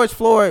 When George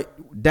Floyd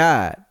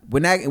died,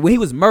 when he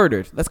was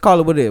murdered, let's call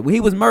it what it is. When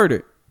he was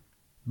murdered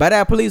by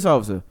that police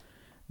officer,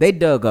 they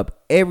dug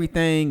up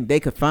everything they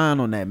could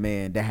find on that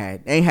man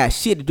that ain't had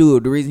shit to do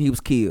with the reason he was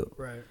killed.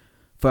 Right.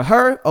 For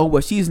her,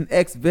 she's an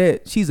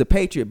ex-vet. She's a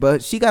patriot,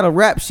 but she got a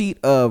rap sheet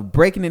of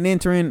breaking and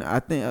entering. I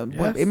think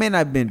it may not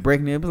have been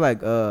breaking it. It was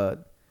like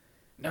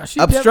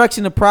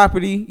obstruction of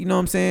property. You know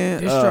what I'm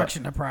saying?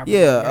 Destruction of property.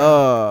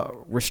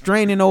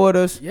 Restraining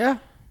orders. Yeah.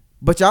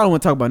 But y'all don't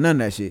want to talk about none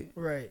of that shit.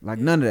 Right. Like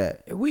none of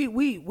that.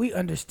 We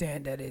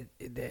understand that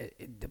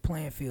the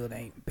playing field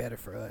ain't better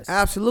for us.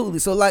 Absolutely.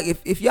 So like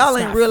if y'all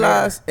ain't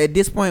realized at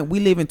this point we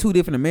live in two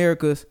different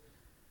Americas,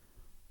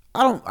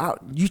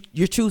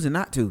 you're choosing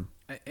not to.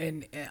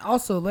 And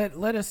also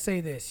let us say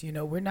this, you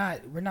know, we're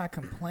not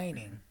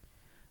complaining.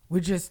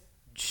 We're just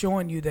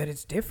showing you that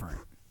it's different.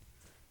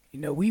 You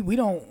know,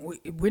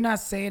 we're not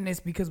saying this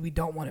because we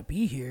don't want to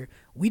be here.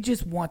 We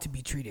just want to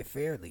be treated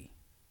fairly.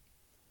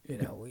 You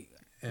know,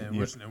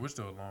 we're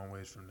still a long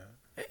ways from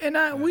that. And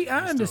I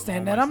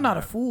understand that. I'm not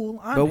a fool.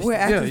 But we're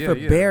asking for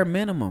bare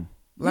minimum.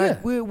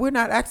 Like we're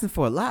not asking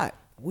for a lot.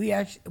 We're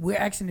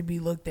asking to be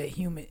looked at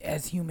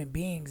as human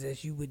beings,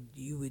 as you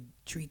would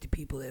treat the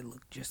people that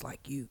look just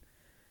like you.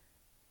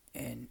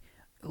 And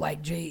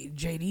like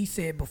JD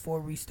said before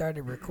we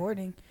started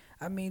recording,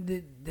 I mean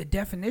the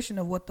definition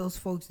of what those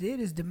folks did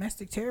is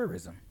domestic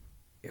terrorism,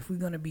 if we're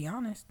gonna be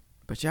honest.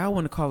 But y'all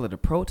want to call it a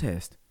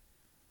protest.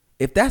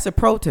 If that's a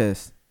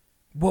protest,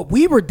 what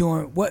we were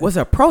doing was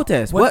a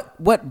protest.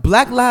 What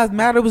Black Lives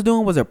Matter was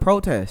doing was a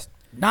protest.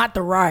 Not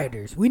the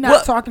rioters. We're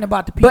not talking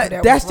about the people that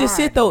But that's were just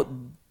rioting. it though.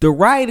 The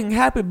rioting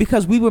happened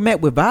because we were met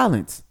with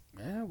violence.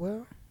 Yeah,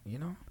 well, you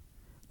know.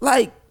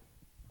 Like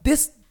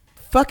this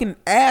fucking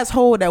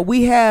asshole that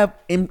we have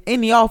in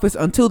the office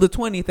until the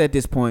 20th at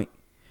this point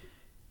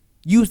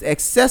used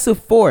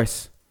excessive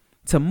force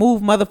to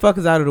move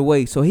motherfuckers out of the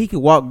way so he could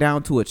walk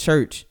down to a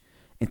church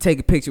and take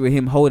a picture with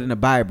him holding a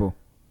Bible.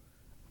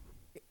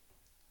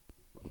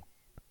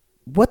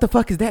 What the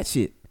fuck is that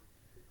shit?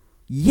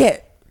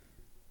 Yet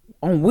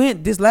on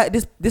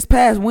this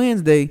past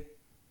Wednesday,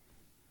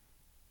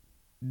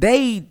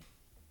 they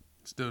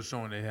still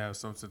showing they have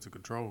some sense of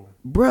control.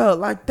 Bruh,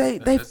 like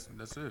that's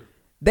it.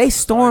 They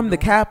stormed the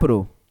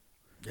Capitol.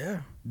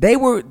 Yeah. They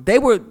were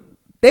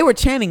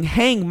chanting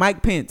 "Hang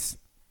Mike Pence,"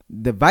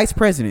 the vice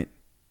president.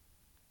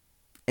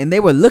 And they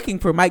were looking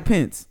for Mike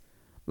Pence.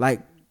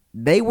 Like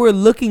they were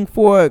looking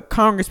for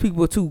Congress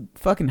people to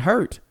fucking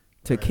hurt,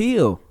 to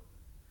kill.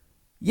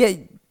 Yeah.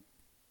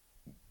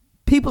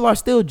 People are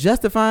still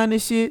justifying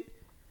this shit.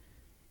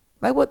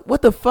 Like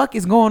what the fuck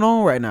is going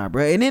on right now,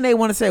 bro? And then they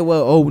want to say,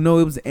 well, oh no,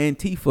 it was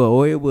Antifa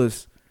or it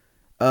was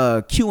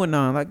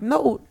QAnon. Like,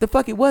 no, the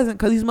fuck it wasn't,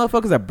 because these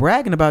motherfuckers are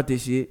bragging about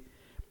this shit.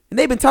 And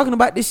they've been talking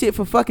about this shit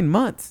for fucking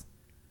months.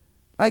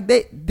 Like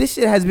this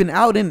shit has been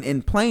out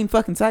in plain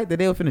fucking sight that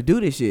they were finna do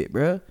this shit,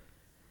 bro.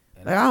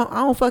 Like I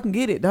don't fucking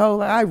get it, dog.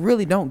 Like I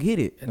really don't get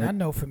it. And like, I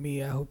know for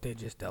me, I hope they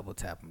just double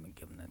tap them and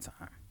give them the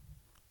time.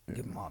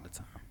 Give them all the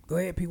time. Go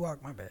ahead, P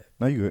Walk. My bad.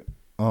 No, you good.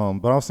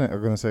 But I was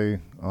gonna say,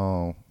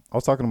 I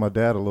was talking to my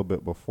dad a little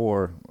bit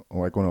before,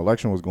 like when the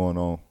election was going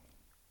on.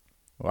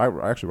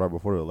 Well, actually right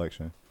before the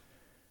election,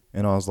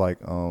 and I was like,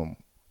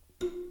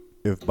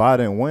 if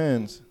Biden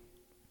wins,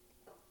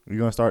 you're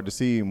gonna start to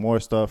see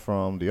more stuff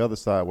from the other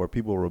side where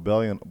people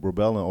rebelling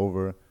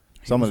over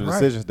some of the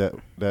decisions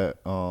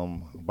that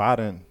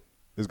Biden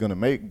is gonna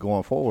make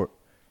going forward,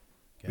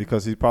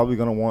 because he's probably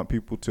gonna want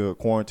people to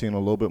quarantine a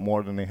little bit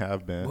more than they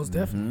have been. Most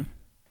definitely.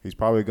 He's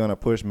probably gonna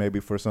push maybe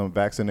for some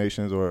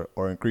vaccinations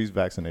or increased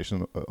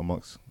vaccination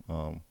amongst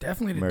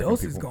definitely the American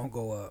dose is people. gonna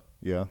go up.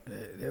 Yeah,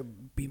 There'll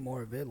be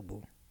more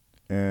available.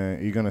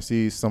 and you're gonna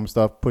see some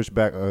stuff pushed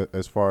back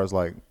as far as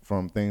like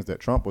from things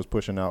that Trump was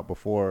pushing out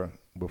before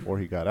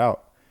he got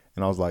out.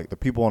 And I was like, the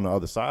people on the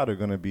other side are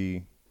gonna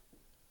be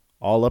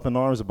all up in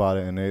arms about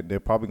it, and they're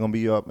probably gonna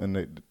be up, and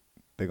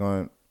they're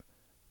gonna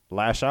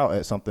lash out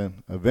at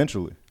something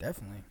eventually.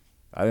 Definitely.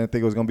 I didn't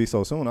think it was gonna be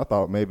so soon. I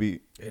thought maybe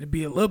It'd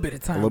be a little bit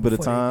of time. A little bit of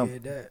before time. they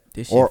did that.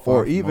 this shit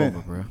or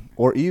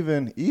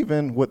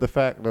even with the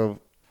fact of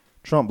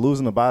Trump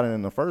losing to Biden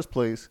in the first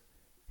place,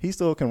 he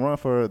still can run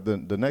for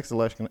the next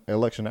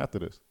election after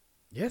this.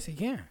 Yes, he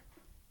can.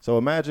 So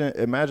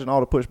imagine all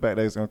the pushback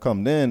that's gonna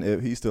come then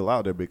if he's still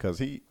out there, because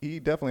he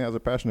definitely has a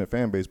passionate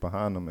fan base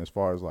behind him as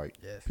far as like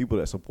people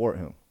that support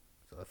him.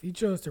 So if he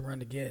chose to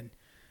run again,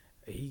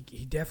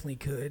 he definitely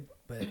could,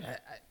 but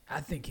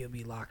I think he'll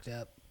be locked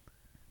up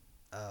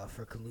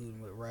for colluding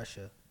with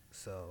Russia.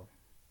 So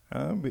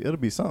It'll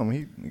be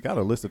something. He got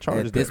a list of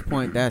charges. At this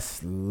point,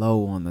 that's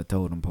low on the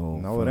totem pole.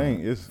 No, it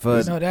ain't. It's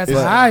no, that's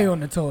high on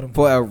the totem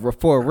pole.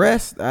 For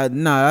arrest.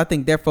 No, I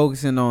think they're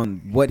focusing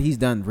on what he's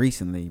done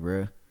recently,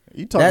 bro.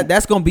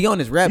 That's gonna be on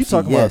his rap sheet. You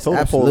talking yes, about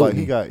a totem pole like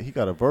he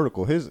got a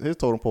vertical. His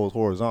totem pole is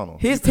horizontal.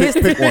 His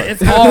pick one.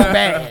 It's all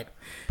bad.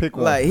 Pick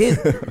one. Like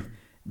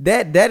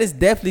that is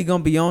definitely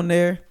gonna be on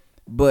there.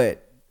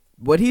 But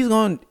what he's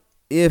going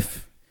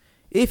if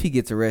he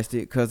gets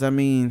arrested, because I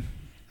mean,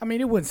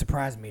 it wouldn't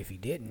surprise me if he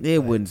didn't.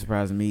 It wouldn't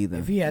surprise me either.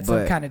 If he had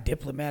some kind of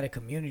diplomatic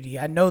immunity.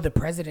 I know the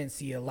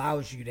presidency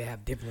allows you to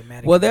have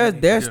diplomatic well, immunity.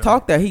 there's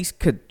talk that he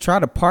could try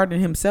to pardon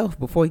himself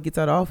before he gets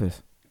out of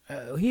office.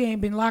 He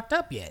ain't been locked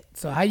up yet.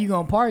 So how you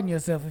gonna pardon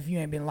yourself if you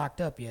ain't been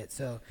locked up yet?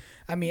 So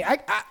I mean,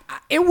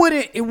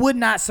 it would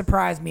not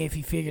surprise me if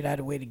he figured out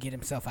a way to get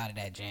himself out of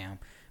that jam,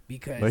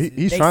 because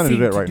he's trying to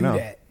do that right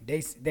now.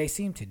 They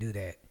seem to do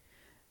that.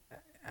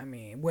 I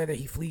mean, whether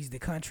he flees the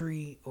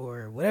country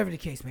or whatever the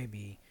case may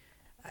be,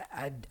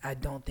 I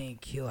don't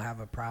think he'll have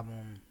a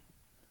problem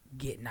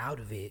getting out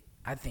of it.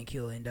 I think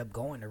he'll end up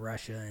going to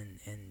Russia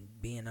and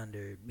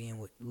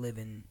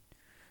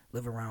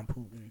live around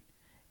Putin,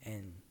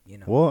 and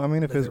well, I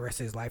mean, if live the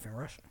rest of his life in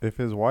Russia. If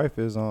his wife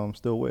is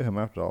still with him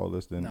after all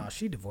this, then no,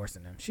 she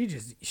divorcing him. She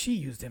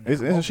used him.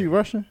 Isn't she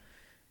Russian?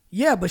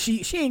 Yeah, but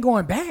she ain't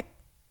going back.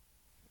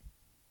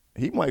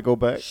 He might go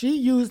back. She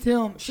used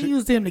him. She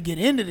used him to get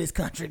into this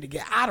country, to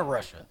get out of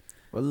Russia.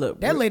 Well,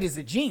 look, that lady's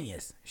a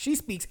genius. She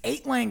speaks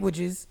 8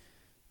 languages.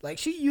 Like,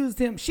 she used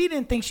him. She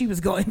didn't think she was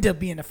going to end up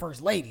being the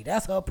first lady.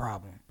 That's her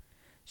problem.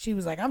 She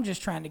was like, I'm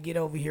just trying to get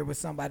over here with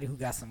somebody who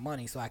got some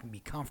money so I can be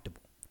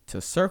comfortable.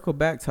 To circle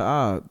back to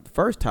our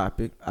first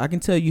topic, I can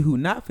tell you who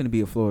not finna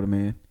be a Florida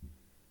man.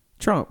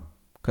 Trump.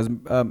 Because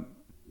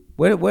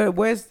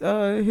where's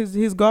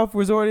his golf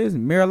resort is?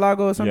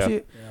 Mar-a-Lago or some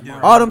shit?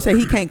 Yeah, all them say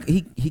he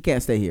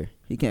can't stay here.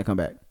 He can't come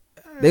back.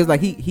 They was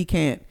like, he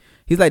can't.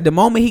 He's like, the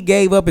moment he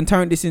gave up and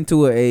turned this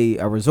into a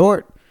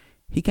resort,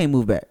 he can't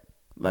move back.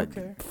 Like,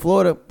 okay.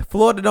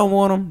 Florida don't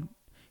want him.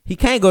 He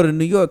can't go to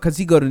New York, because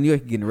he go to New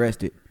York, he getting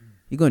arrested.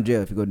 He going to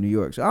jail if he go to New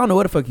York. So I don't know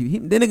what the fuck that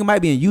nigga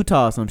might be in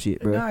Utah or some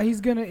shit, bro. Nah,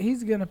 he's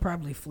gonna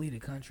probably flee the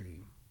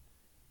country.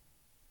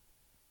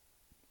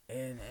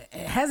 And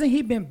hasn't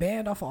he been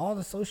banned off of all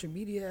the social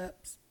media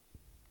apps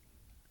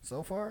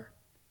so far?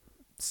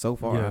 So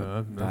far,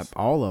 yeah,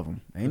 all of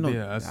them. Ain't no.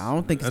 Yeah, I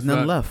don't think there's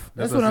none left.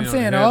 That's what I'm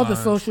saying. All the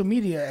social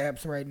media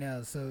apps right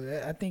now.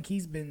 So I think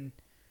he's been.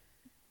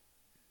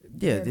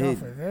 Yeah,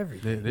 off of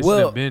everything. They should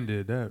have been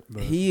did that.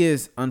 But. He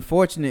is,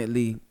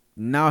 unfortunately,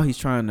 now he's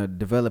trying to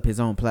develop his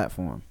own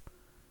platform,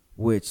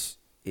 which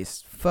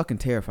is fucking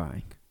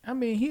terrifying. I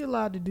mean, he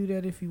allowed to do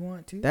that if he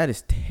want to. That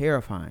is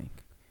terrifying.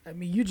 I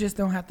mean, you just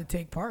don't have to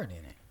take part in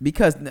it.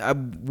 Because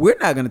we're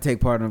not going to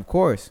take part in it, of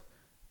course.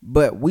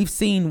 But we've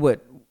seen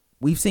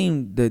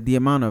the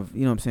amount of,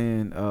 you know what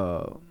I'm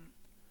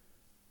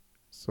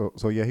saying?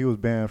 So yeah, he was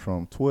banned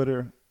from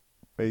Twitter,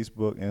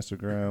 Facebook,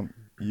 Instagram,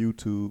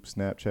 YouTube,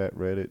 Snapchat,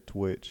 Reddit,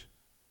 Twitch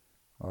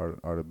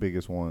are the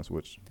biggest ones.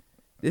 Which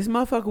this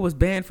motherfucker was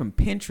banned from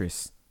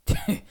Pinterest.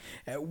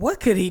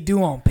 What could he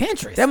do on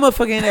Pinterest? That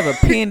motherfucker ain't ever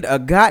pinned a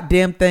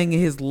goddamn thing in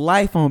his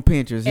life on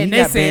Pinterest. And he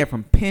got banned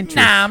from Pinterest.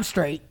 Nah, I'm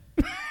straight.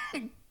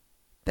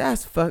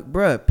 That's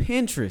bruh,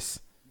 Pinterest.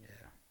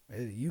 Yeah,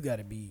 you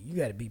gotta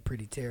be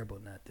pretty terrible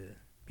not to.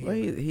 Well,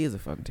 he is a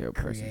fucking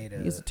terrible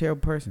person. He's a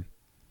terrible person.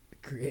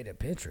 Create a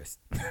Pinterest.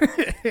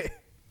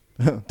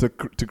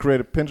 to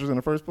create a Pinterest in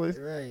the first place?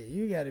 Right.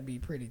 You gotta be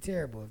pretty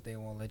terrible if they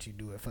won't let you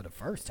do it for the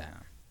first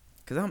time.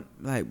 Cause I'm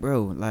like,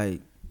 bro,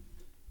 like.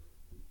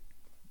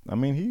 I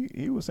mean,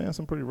 he was saying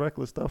some pretty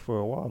reckless stuff for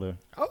a while there.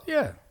 Oh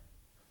yeah.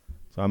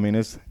 So I mean,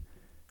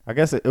 I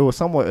guess it was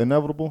somewhat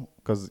inevitable,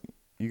 because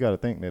you got to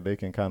think that they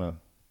can kind of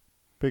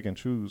pick and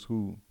choose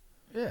who.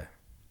 Yeah.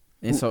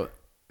 And so,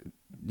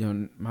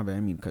 my bad. I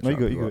mean, cut you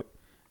off. You good.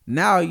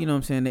 Now, you know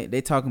what I'm saying?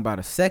 They talking about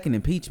a second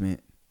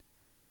impeachment,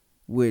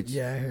 which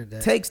I heard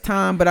that. Takes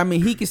time, but I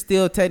mean, he can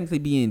still technically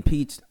be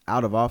impeached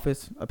out of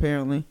office,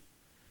 apparently.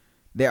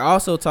 They're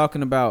also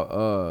talking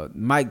about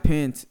Mike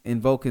Pence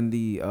invoking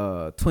the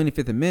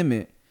 25th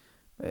Amendment.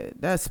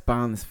 That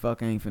spineless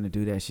fuck ain't finna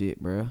do that shit,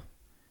 bro.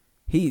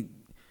 He,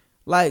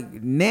 like,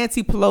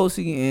 Nancy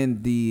Pelosi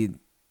and the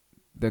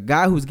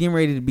guy who's getting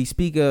ready to be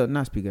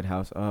not Speaker of the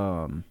House.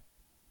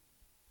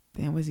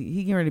 Was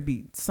he getting ready to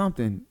be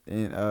something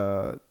in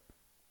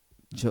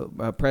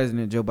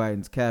President Joe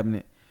Biden's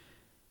cabinet?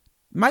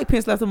 Mike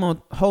Pence left him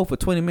on hold for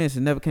 20 minutes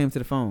and never came to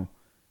the phone.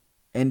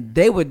 And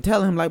they would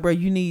tell him, like, bro,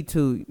 you need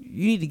to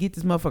get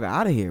this motherfucker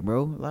out of here,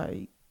 bro.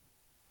 Like,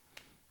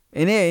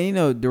 and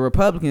then, the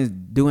Republicans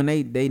doing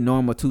they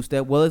normal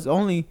 2-step. Well, it's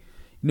only,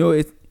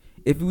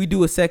 if we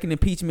do a second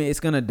impeachment, it's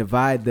gonna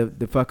divide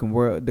the fucking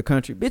world, the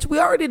country. Bitch, we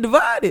already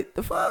divided.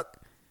 The fuck?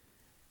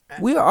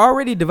 We are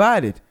already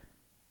divided.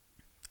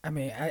 I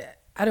mean,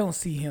 I don't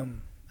see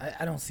him.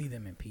 I don't see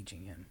them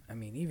impeaching him. I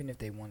mean, even if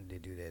they wanted to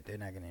do that, they're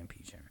not gonna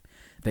impeach him.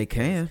 They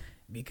can.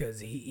 Because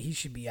he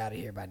should be out of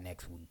here by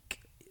next week.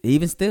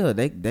 Even still,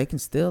 they can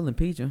still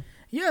impeach him.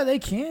 Yeah, they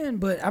can,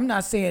 but I'm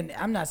not saying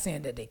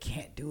that they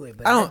can't do it.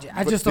 But I don't-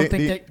 I just don't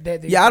think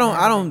that. Yeah, I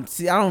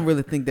don't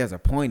really think there's a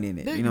point in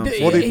it. You know what I'm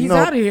saying? Well, he's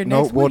outta here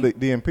next Well, week.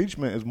 the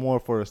impeachment is more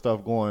for the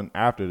stuff going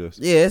after this.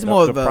 Yeah, it's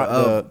more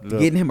of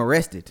getting him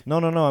arrested. No.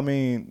 I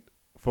mean,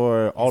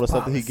 for all the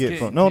stuff that he get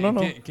from. No. All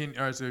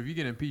right, so if you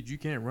get impeached, you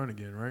can't run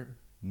again, right?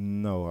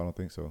 No, I don't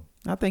think so.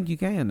 I think you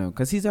can though,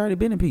 because he's already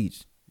been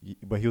impeached.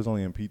 But he was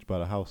only impeached by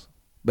the House.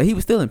 But he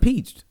was still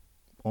impeached.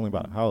 Only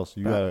by the House.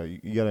 You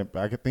gotta.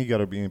 I think you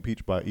gotta be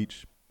impeached by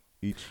each.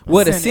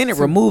 Well, the Senate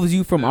removes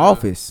you from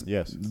office.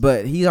 Yes.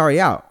 But he's already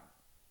out.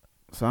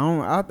 So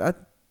I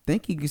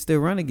think he can still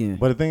run again.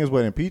 But the thing is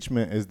with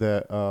impeachment is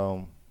that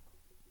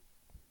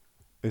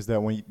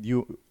when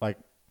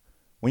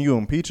you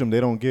impeach them, they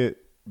don't get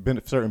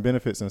certain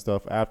benefits and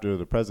stuff after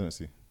the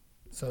presidency.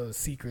 So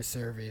Secret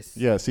Service.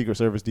 Yeah, Secret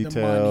Service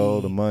detail,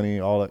 the money,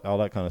 all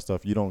that kind of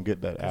stuff. You don't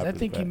get that after. I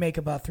think you make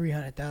about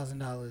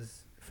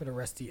 $300,000 for the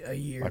rest of a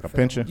year, like a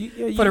pension.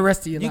 For the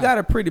rest of your life. You got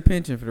a pretty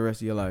pension for the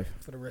rest of your life.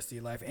 For the rest of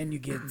your life, and you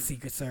get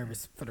Secret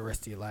Service for the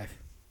rest of your life.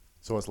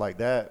 So it's like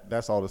that.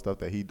 That's all the stuff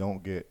that he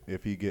don't get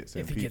if he gets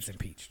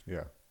impeached.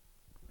 Yeah.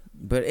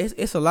 But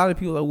it's a lot of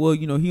people like, well,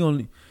 you know,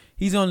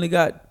 he's only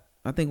got,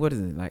 I think, what is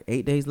it, like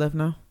 8 days left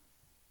now?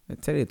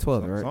 Today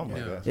 12, right? Something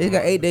like that. He's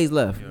got 8 days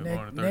left.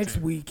 Yeah, Next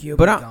week he'll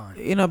be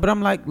gone. But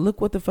I'm like,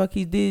 look what the fuck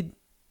he did.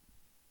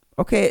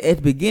 Okay, at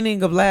the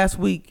beginning of last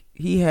week,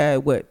 he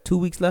had 2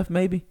 weeks left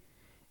maybe,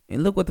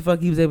 and look what the fuck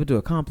he was able to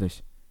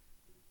accomplish.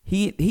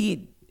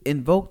 He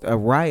invoked a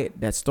riot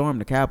that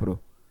stormed the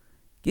Capitol.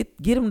 Get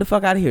him the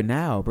fuck out of here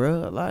now,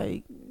 bro.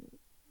 Like,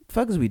 the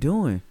fuck is we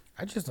doing?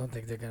 I just don't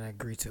think they're gonna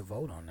agree to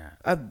vote on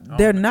that.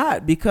 They're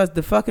not, because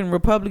the fucking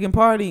Republican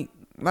Party.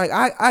 Like,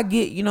 I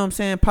get, you know what I'm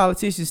saying,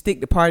 politicians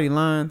stick to party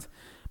lines,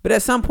 but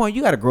at some point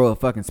you got to grow a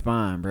fucking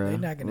spine, bro. They're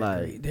not gonna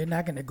agree. They're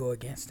not gonna go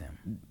against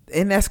him.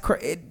 And that's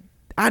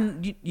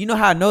you know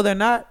how I know they're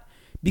not?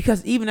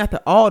 Because even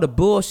after all the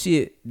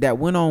bullshit that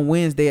went on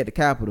Wednesday at the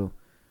Capitol,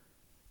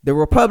 the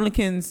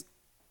Republicans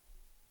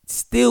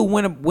still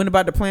went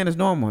about the plan as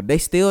normal. They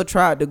still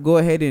tried to go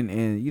ahead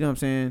and you know what I'm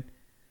saying,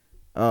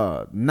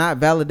 not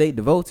validate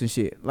the votes and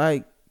shit.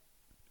 Like,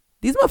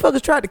 these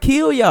motherfuckers tried to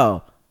kill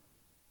y'all.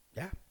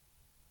 Yeah.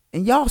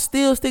 And y'all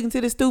still sticking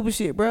to this stupid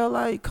shit, bro.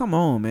 Like, come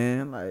on,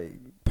 man. Like,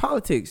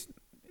 politics,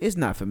 it's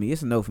not for me.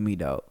 It's a no for me,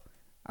 dog.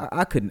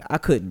 I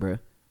couldn't, bro.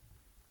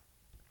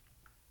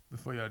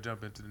 Before y'all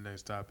jump into the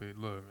next topic,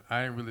 look,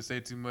 I didn't really say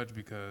too much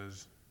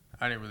because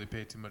I didn't really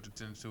pay too much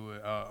attention to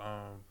it.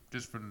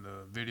 Just from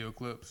the video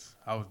clips,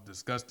 I was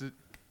disgusted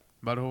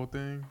by the whole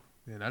thing,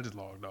 and I just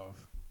logged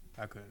off.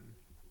 I couldn't.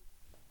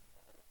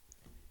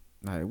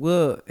 Like,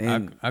 well,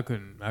 and I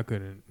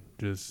couldn't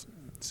just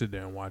sit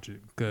there and watch it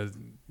because,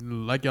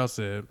 like y'all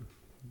said,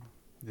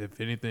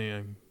 if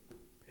anything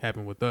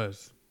happened with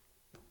us,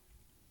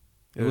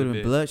 it would have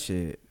been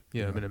bloodshed.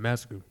 Yeah, it'd been a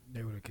massacre.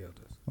 They would have killed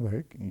us.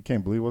 Like, you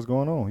can't believe what's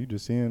going on. You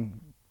just seeing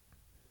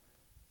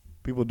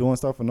people doing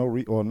stuff for no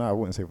reason. Or, I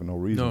wouldn't say for no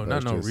reason. No,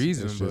 not no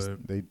reason,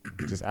 but they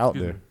just out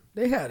there.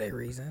 They have their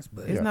reasons,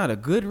 but it's not a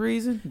good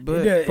reason.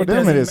 But for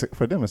them, it is.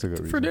 For them, it's a good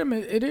reason. For them,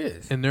 it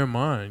is. In their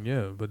mind,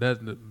 yeah. But that's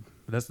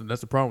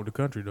the problem with the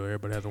country, though.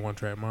 Everybody has a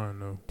one-track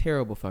mind, though.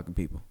 Terrible fucking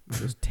people.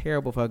 Just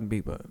terrible fucking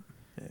people.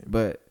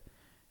 But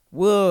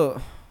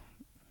well.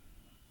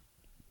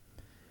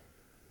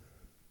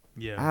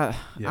 Yeah.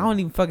 I don't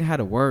even fucking have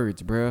the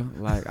words, bro.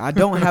 Like, I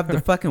don't have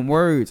the fucking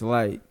words.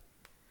 Like,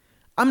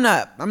 I'm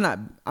not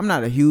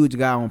a huge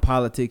guy on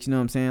politics, you know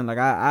what I'm saying? Like,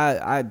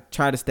 I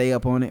try to stay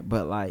up on it,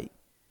 but like,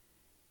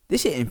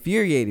 this shit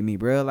infuriated me,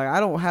 bro. Like, I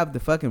don't have the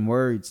fucking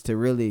words to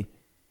really,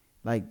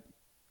 like,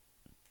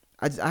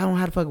 I don't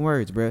have the fucking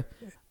words, bro.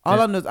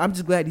 All I know is I'm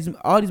just glad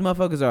all these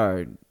motherfuckers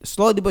are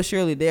slowly but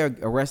surely they're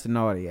arresting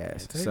all the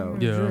ass. So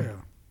yeah.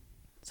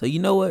 So you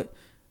know what?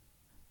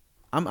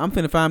 I'm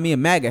finna find me a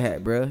MAGA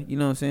hat, bro. You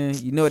know what I'm saying?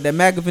 You know what that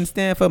MAGA finna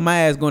stand for? My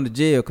ass going to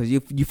jail, because you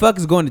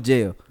fuckers going to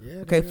jail. Yeah,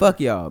 okay, fuck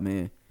y'all,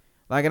 man.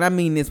 Like, and I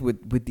mean this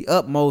with the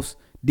utmost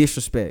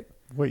disrespect.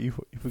 Wait, you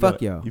forgot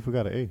fuck y'all. You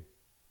forgot an A.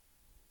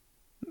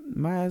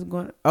 My ass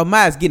going. Oh,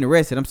 my ass getting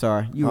arrested. I'm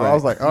sorry. You right. I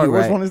was like, all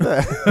right, which one is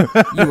that?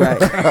 You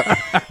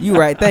right. You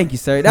right. Thank you,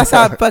 sir. That's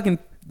how fucking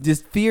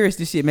just furious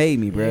this shit made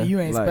me, bro. Yeah, you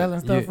ain't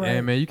spelling stuff right.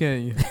 Hey, man, you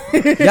can't.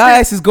 Y'all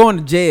ass is going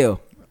to jail.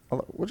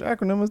 Which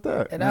acronym is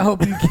that? And I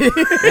hope you get.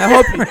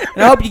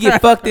 I hope you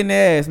get fucked in the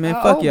ass, man.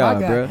 Fuck y'all,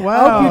 bro.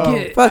 Wow. I hope you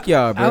get. Fuck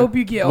y'all, bro. I hope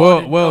you get.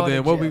 Well,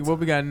 then what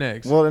we got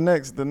next? Well, the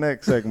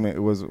next segment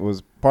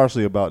was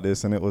partially about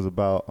this, and it was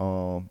about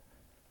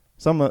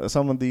some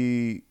of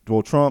the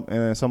Trump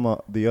and some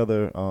of the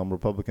other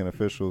Republican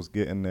officials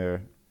getting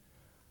their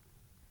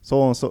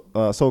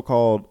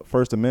so-called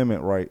First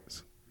Amendment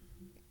rights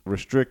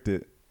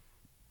restricted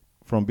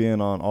from being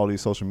on all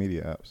these social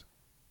media apps.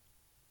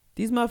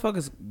 These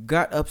motherfuckers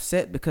got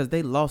upset because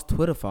they lost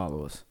Twitter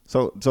followers.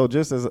 So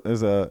just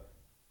as a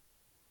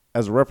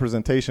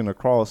representation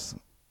across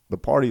the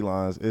party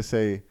lines, it's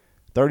a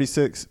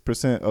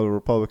 36% of the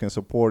Republicans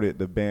supported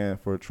the ban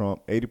for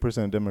Trump,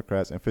 80%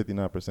 Democrats, and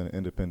 59%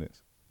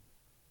 independents.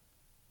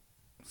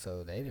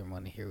 so they didn't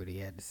want to hear what he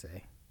had to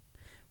say.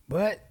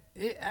 But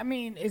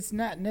it's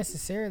not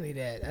necessarily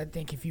that. I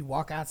think if you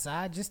walk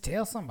outside, just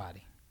tell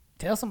somebody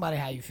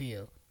how you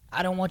feel.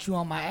 I don't want you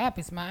on my app.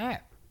 It's my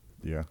app.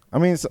 Yeah. I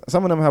mean,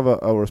 some of them have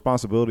a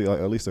responsibility, like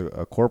at least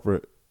a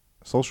corporate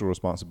social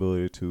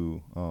responsibility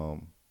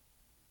to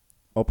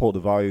uphold the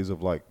values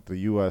of like the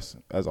U.S.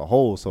 as a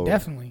whole. So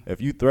definitely, if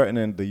you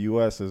threatening the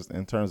U.S.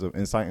 in terms of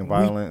inciting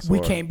violence, we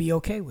can't be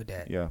okay with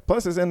that. Yeah.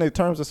 Plus, it's in the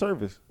terms of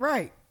service.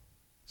 Right.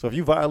 So if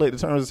you violate the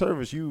terms of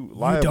service, you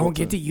don't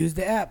get to use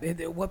the app.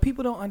 What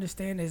people don't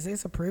understand is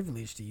it's a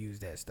privilege to use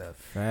that stuff.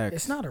 Facts.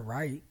 It's not a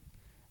right.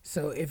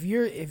 So if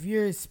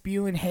you're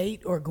spewing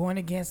hate or going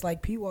against,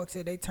 like P-Walk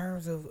said, their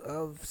terms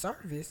of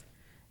service,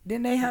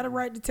 then they had a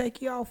right to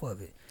take you off of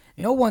it.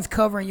 No one's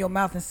covering your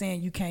mouth and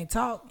saying you can't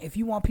talk. If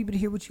you want people to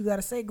hear what you got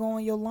to say, go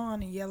on your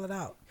lawn and yell it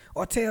out.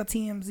 Or tell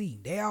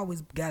TMZ. They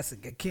always got a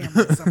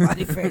camera in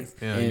somebody's face.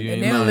 Yeah,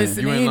 and they don't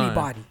listen to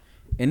anybody.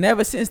 And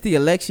ever since the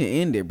election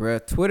ended,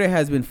 bruh, Twitter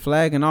has been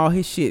flagging all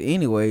his shit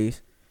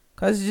anyways.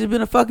 Because it's just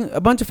been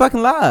a bunch of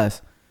fucking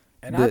lies.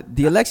 And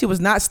the election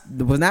was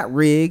not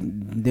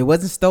rigged. It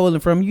wasn't stolen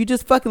from you. You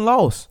just fucking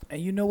lost.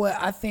 And you know what?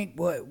 I think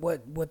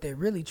what they're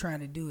really trying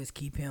to do is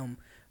keep him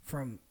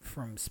from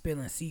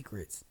spilling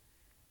secrets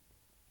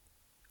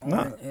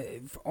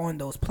on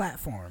those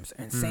platforms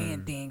and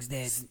saying things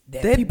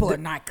that people are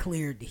not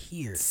cleared to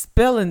hear.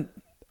 Spelling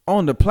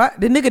on the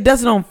nigga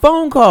does it on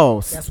phone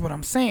calls. That's what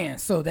I'm saying.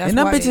 So that's and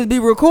them why bitches be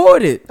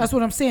recorded. That's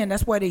what I'm saying.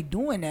 That's why they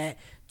doing that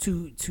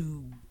to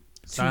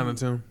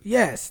silence him.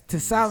 Yes, to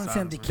silence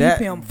him, to keep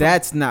him.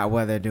 That's not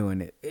why they're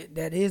doing it.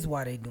 That is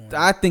why they doing it.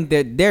 I think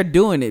that they're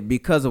doing it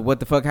because of what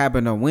the fuck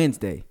happened on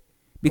Wednesday.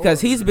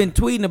 Because he's been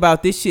tweeting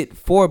about this shit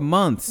for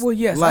months. Well,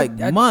 yes,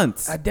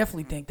 months. I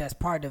definitely think that's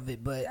part of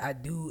it, but I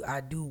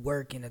do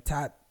work in a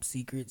top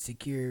secret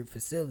secured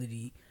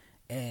facility,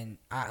 and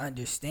I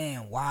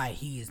understand why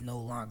he is no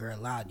longer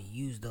allowed to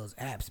use those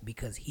apps,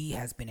 because he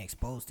has been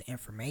exposed to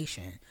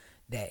information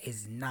that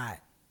is not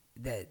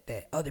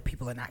that other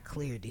people are not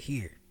cleared to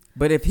hear.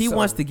 But if he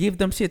wants to give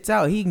them shits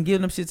out, he can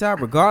give them shits out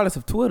regardless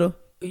of Twitter.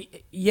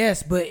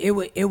 Yes, but it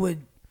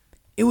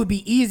would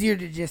be easier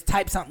to just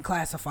type something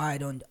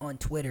classified on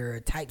Twitter or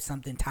type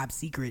something top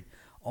secret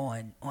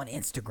on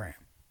Instagram.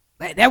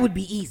 Like, that would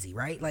be easy,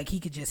 right? Like, he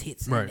could just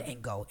hit send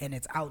and go, and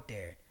it's out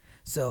there.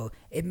 So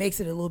it makes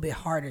it a little bit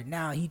harder.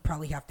 Now he'd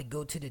probably have to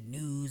go to the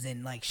news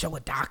and like show a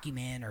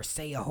document or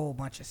say a whole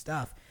bunch of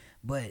stuff.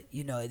 But,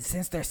 you know,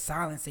 since they're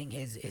silencing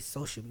his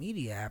social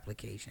media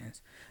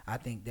applications, I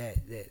think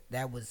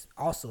that was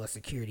also a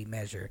security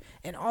measure.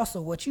 And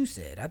also what you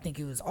said. I think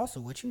it was also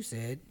what you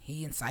said.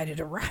 He incited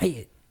a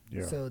riot.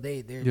 Yeah. So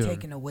they're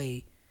taking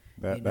away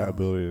that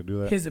ability to do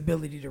that. His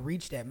ability to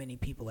reach that many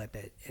people at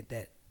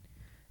that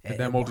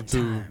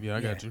multitude. Yeah,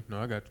 I got you. No,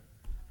 I got you.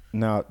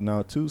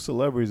 Now, two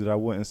celebrities that I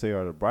wouldn't say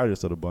are the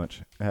brightest of the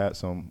bunch had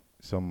some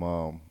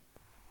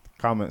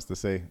comments to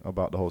say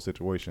about the whole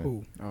situation.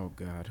 Ooh. Oh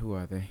God, who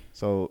are they?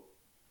 So,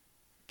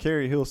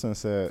 Carrie Hilson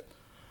said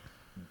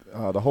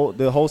the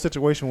whole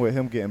situation with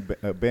him getting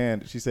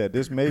banned. She said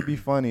this may be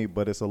funny,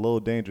 but it's a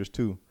little dangerous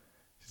too.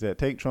 She said,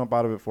 take Trump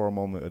out of it for a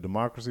moment. A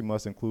democracy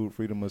must include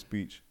freedom of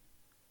speech.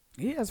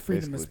 He has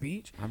freedom of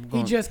speech.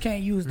 He just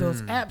can't use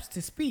those apps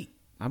to speak.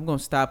 I'm going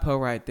to stop her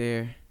right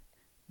there.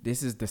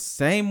 This is the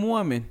same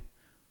woman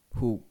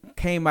who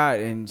came out,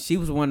 and she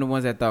was one of the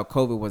ones that thought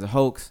COVID was a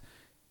hoax.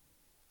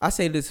 I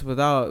say this with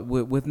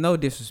no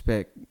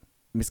disrespect,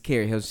 Miss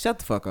Carrie Hills. Shut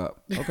the fuck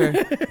up,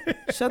 okay?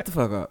 Shut the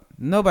fuck up.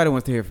 Nobody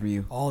wants to hear from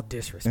you. All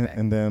disrespect.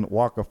 And then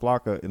Waka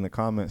Flocka in the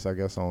comments, I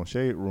guess, on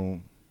Shade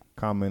Room,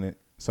 commented,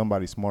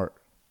 somebody smart.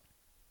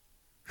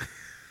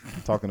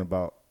 Talking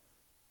about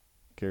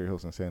Carrie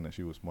Hilson saying that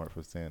she was smart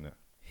for saying that.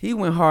 He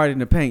went hard in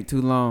the paint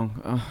too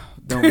long.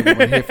 Don't really want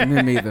to hear from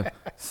him either.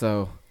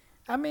 So,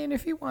 I mean,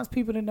 if he wants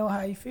people to know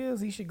how he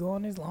feels, he should go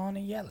on his lawn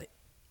and yell it.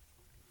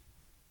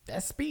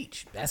 That's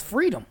speech. That's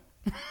freedom.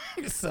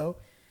 So,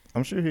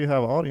 I'm sure he'll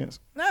have an audience.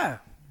 Nah.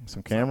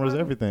 Some cameras,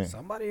 everything.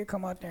 Somebody will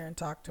come out there and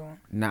talk to him.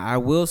 Now, I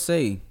will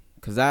say,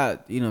 because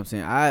you know what I'm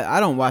saying, I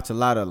don't watch a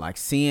lot of like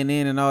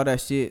CNN and all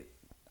that shit.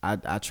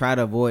 I try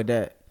to avoid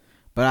that.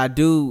 But I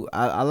do.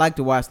 I like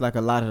to watch like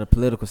a lot of the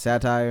political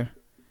satire.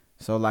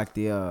 So like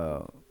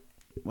the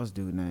what's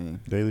dude's name?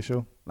 Daily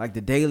Show. Like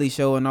the Daily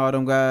Show and all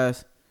them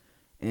guys.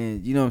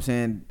 And you know what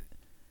I'm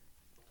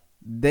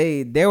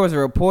saying. There was a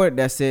report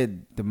that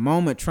said the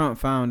moment Trump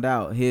found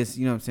out you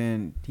know what I'm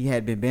saying, he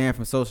had been banned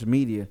from social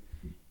media,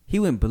 he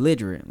went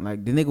belligerent.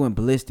 Like the nigga went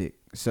ballistic.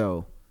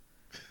 So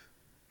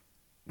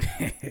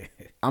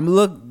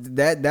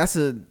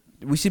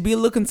we should be a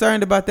little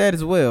concerned about that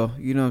as well.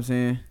 You know what I'm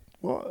saying.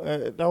 Well,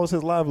 that was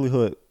his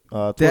livelihood.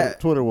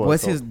 Twitter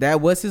was.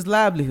 That was his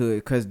livelihood,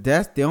 because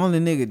that's the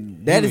only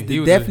nigga. That is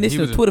the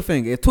definition of Twitter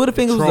finger. If Twitter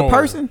finger was a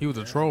person, he was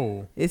a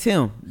troll. It's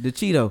him, the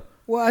Cheeto.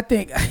 Well, I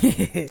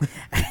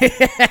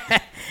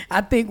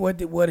think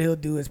what he'll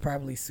do is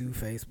probably sue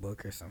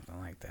Facebook or something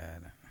like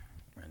that,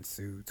 and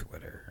sue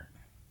Twitter.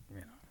 You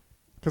know.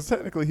 Because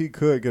technically he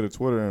could get a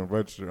Twitter and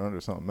register under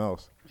something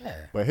else. Yeah.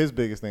 But his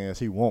biggest thing is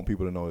he want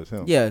people to know it's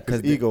him. Yeah,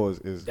 because 'cause ego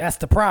is That's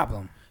the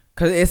problem.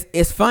 Cause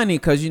it's funny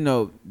because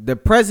the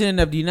president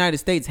of the United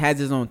States has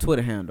his own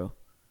Twitter handle,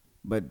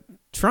 but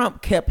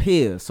Trump kept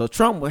his. So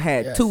Trump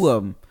had Yes. two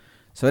of them.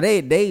 So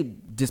they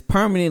just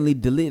permanently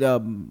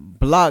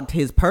blocked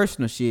his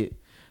personal shit.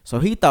 So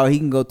he thought he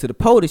can go to the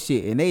POTUS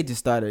shit, and they just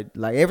started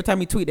like every time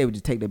he tweet, they would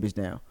just take that bitch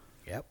down.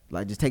 Yep.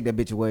 Like just take that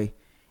bitch away,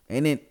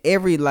 and then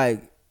every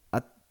I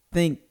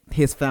think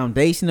his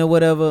foundation or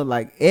whatever,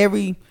 like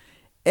every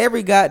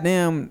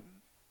goddamn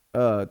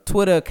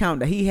Twitter account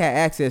that he had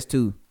access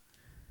to,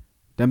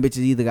 them bitches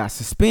either got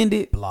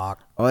suspended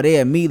Blocked. or they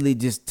immediately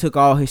just took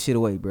all his shit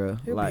away, bro.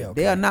 He'll be Like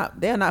okay.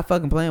 they are not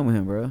fucking playing with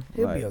him, bro.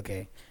 He'll Like, be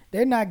okay.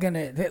 They're not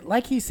gonna,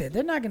 like he said,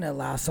 they're not gonna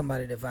allow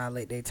somebody to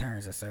violate their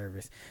terms of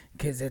service,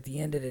 because at the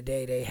end of the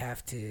day, they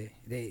have to,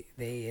 they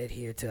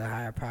adhere to a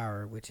higher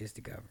power, which is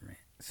the government.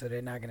 So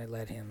they're not gonna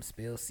let him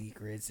spill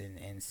secrets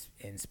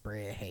and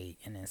spread hate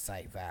and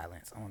incite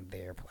violence on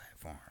their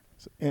platform.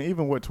 and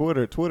even with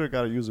Twitter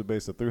got a user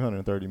base of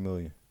 330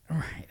 million.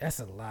 Right, that's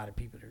a lot of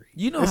people to read.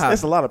 you know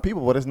It's a lot of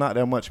people, but it's not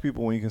that much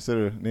people when you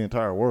consider the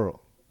entire world.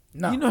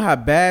 No, you know how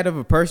bad of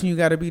a person you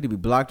got to be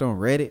blocked on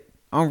Reddit.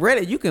 On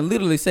Reddit, you can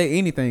literally say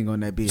anything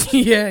on that bitch.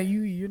 yeah,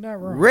 you're not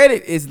wrong.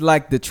 Reddit is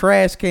like the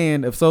trash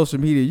can of social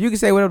media. You can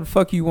say whatever the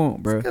fuck you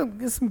want, bro.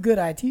 Get some good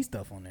IT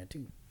stuff on there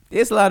too.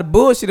 It's a lot of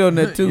bullshit on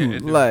there too. Yeah, it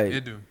do. Like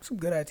It do. Some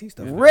good IT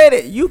stuff.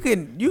 Reddit, you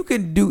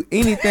can do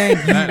anything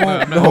you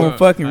want No, on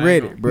fucking I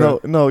ain't Reddit, bro.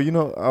 No, you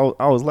know,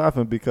 I was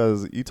laughing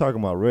because you talking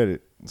about Reddit.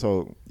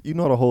 So you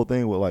know the whole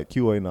thing with like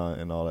QAnon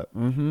and all that.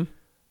 Mm-hmm.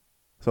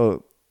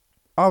 So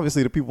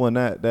obviously the people in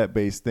that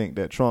base think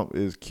that Trump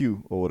is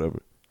Q or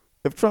whatever.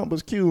 If Trump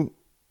was Q,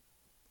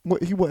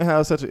 he wouldn't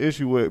have such an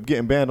issue with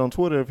getting banned on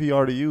Twitter if he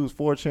already used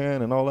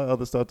 4chan and all that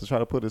other stuff to try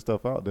to put his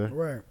stuff out there.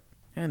 Right.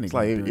 It's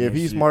like if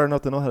he's smart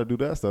enough to know how to do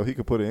that stuff, he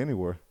could put it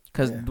anywhere.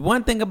 Because Yeah.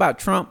 one thing about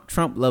Trump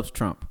loves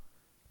Trump.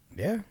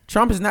 Yeah.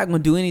 Trump is not going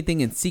to do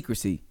anything in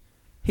secrecy.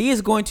 He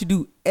is going to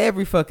do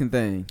every fucking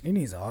thing. He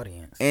needs an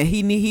audience. And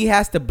he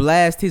has to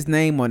blast his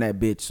name on that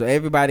bitch so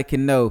everybody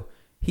can know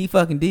he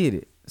fucking did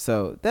it.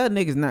 So that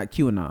nigga's not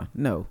QAnon.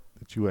 No.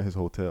 That you at his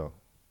hotel.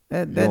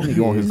 That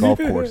You on nigga his is, golf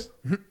course.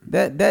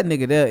 that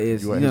nigga there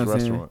is, You you at know his what I'm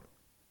saying? restaurant.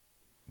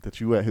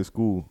 That you at his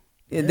school.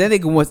 Yeah, that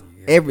nigga wants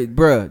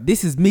bruh,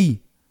 this is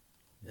me.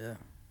 Yeah.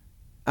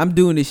 I'm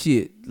doing this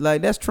shit.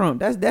 Like that's Trump.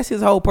 That's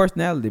his whole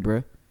personality,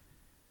 bruh.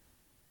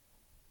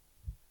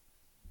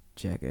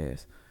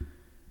 Jackass.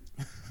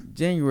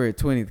 January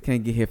 20th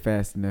can't get here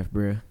fast enough,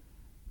 bruh.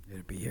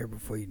 It'll be here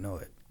before you know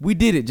it. We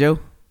did it, Joe.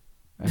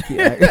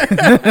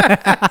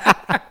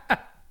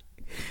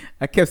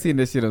 I kept seeing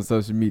that shit on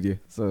social media.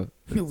 So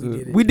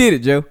we did it,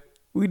 Joe.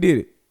 We did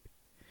it.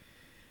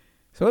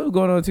 So what's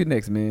going on to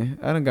next, man?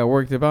 I done got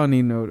worked up. I don't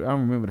even know. I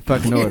don't remember the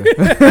fucking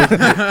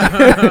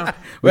order.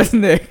 What's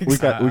next? We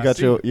got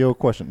see. your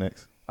question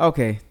next.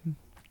 Okay.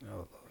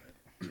 Oh,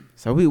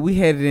 So we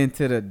headed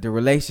into the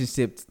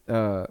relationship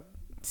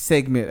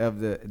segment of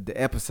the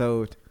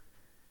episode.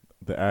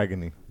 The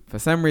agony. For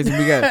some reason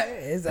we got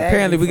It's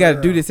apparently we got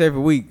to do this every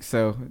week.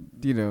 So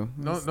you know,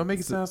 Don't make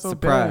it sound so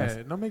surprise.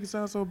 bad. Don't make it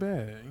sound so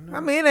bad. You know?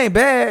 I mean, it ain't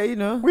bad, you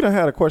know. We done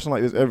had a question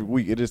like this every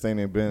week. It just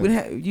ain't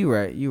been. You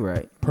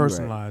right.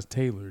 Personalized,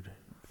 tailored.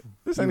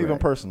 This ain't You even right.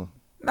 personal.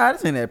 Nah,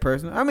 this ain't that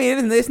personal. I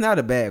mean, it's not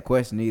a bad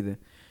question either.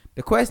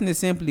 The question is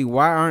simply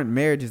why aren't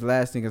marriages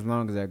lasting as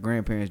long as our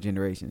grandparents'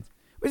 generations?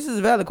 Which is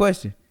a valid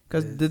question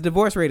because Yes. the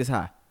divorce rate is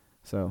high.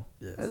 So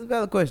Yes. that's a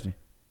valid question.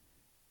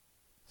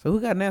 So who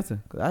got an answer?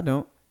 Because I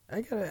don't. I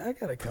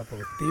got a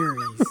couple of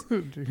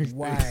theories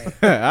why.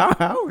 I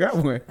don't got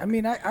one. I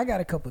mean, I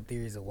got a couple of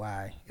theories of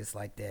why it's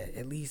like that.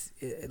 At least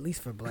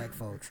for black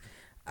folks,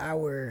 I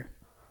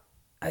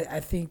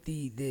think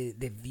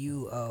the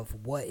view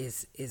of what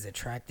is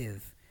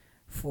attractive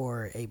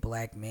for a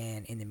black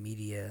man in the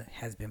media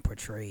has been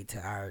portrayed to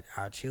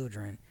our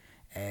children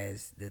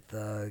as the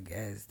thug,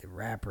 as the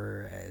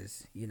rapper,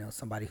 as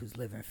somebody who's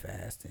living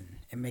fast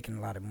and making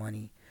a lot of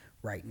money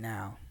right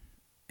now.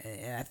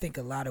 And I think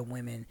a lot of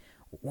women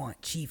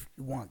want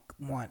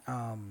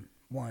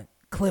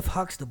Cliff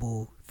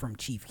Huxtable from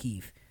Chief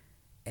Keef,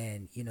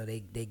 and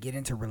they get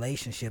into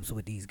relationships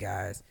with these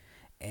guys,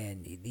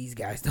 and these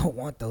guys don't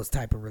want those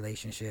type of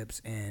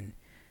relationships, and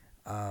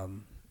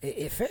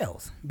it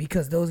fails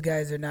because those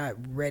guys are not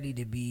ready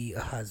to be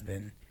a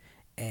husband,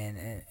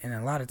 and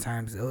a lot of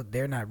times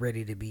they're not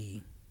ready to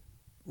be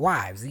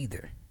wives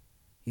either.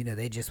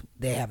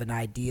 They have an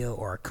idea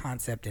or a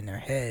concept in their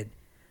head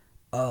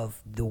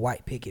of the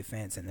white picket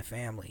fence and the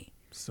family.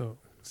 So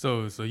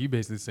you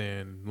basically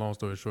saying, long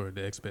story short,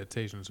 the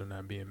expectations are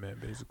not being met,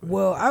 basically.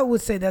 Well, I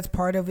would say that's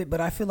part of it, but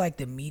I feel like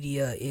the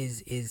media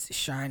is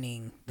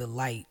shining the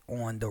light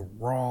on the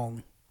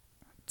wrong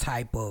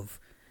type of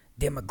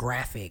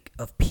demographic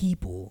of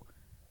people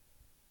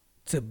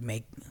to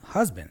make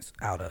husbands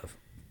out of.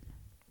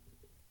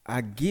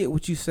 I get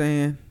what you're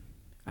saying.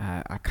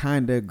 I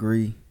kind of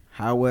agree.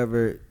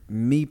 However,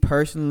 me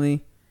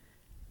personally,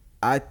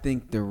 I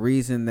think the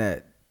reason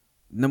that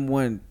number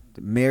one,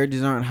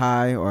 marriages aren't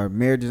high or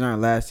marriages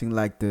aren't lasting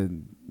like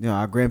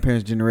our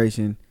grandparents'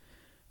 generation.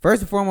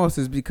 First and foremost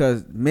is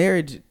because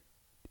marriage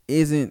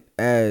isn't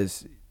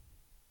as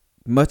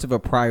much of a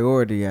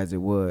priority as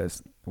it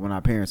was when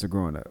our parents were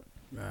growing up.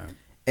 Right.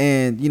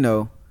 And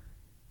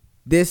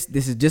this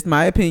is just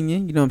my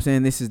opinion. You know what I'm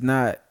saying? This is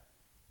not.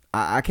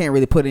 I can't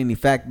really put any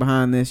fact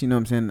behind this. You know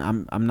what I'm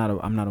saying? I'm not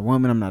a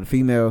woman. I'm not a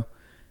female.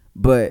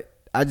 But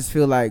I just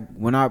feel like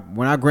when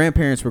our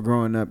grandparents were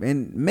growing up,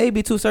 and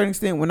maybe to a certain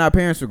extent when our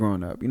parents were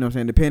growing up, you know what I'm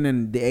saying? Depending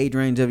on the age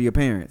range of your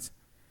parents.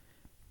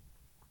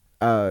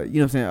 You know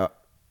what I'm saying?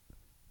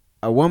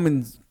 A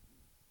woman's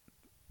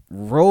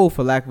role,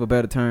 for lack of a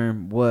better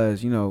term,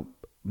 was,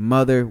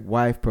 mother,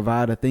 wife,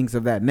 provider, things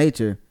of that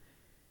nature.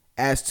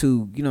 As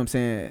to, you know what I'm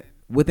saying,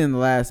 within the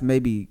last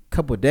maybe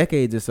couple of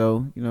decades or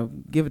so,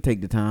 give or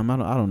take the time, I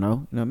don't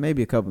know,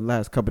 maybe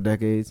last couple of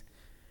decades,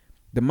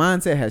 the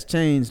mindset has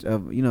changed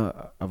of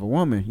a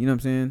woman. You know what I'm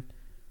saying?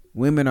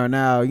 Women are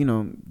now,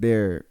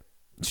 they're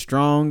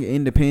strong,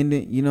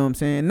 independent. You know what I'm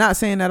saying? Not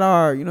saying that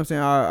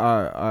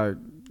our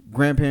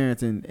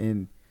grandparents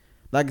and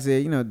like I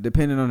said,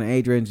 depending on the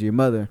age range of your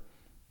mother,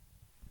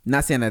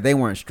 not saying that they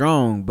weren't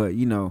strong, but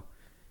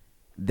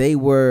they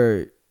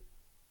were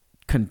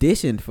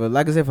conditioned, for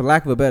like I said, for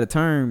lack of a better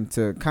term,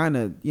 to kind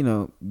of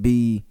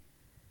be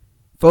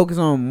focused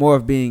on more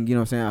of being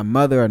a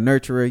mother, a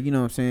nurturer. You know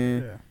what I'm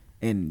saying? Yeah.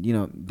 And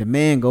the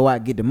man go out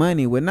and get the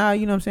money. Well, now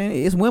you know what I'm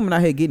saying, it's women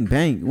out here getting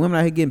banked, women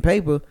out here getting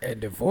paper. And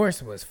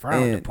divorce was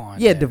frowned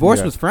upon. Yeah,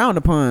 divorce was frowned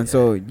upon.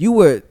 So you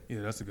would.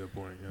 Yeah, that's a good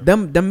point. Yeah.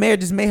 Them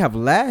marriages may have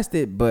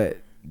lasted, but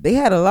they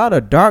had a lot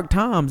of dark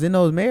times in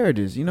those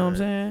marriages. You know what I'm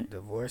saying?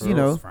 Divorce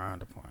was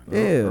frowned upon.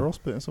 Yeah. Earl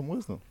spitting some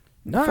wisdom.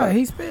 No,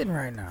 he's spitting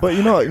right now. But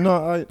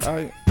I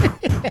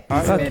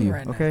fuck you.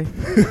 right now. Okay.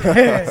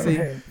 See,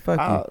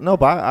 fuck you. No,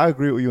 but I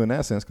agree with you in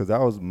that sense, because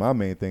that was my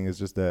main thing. Is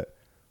just that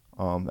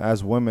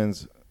as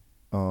women's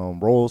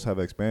roles have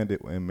expanded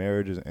in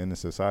marriages and in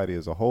society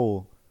as a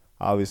whole,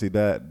 obviously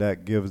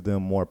that gives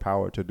them more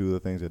power to do the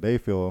things that they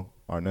feel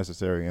are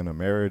necessary in a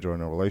marriage or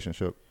in a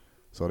relationship.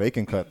 So they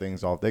can cut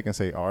things off. They can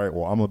say, all right,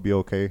 well, I'm going to be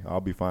okay. I'll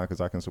be fine because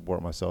I can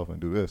support myself and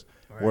do this.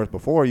 Right. Whereas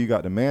before, you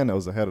got the man that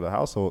was the head of the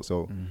household.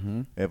 So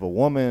if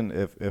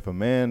a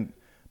man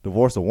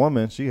divorced a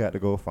woman, she had to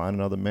go find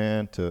another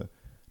man to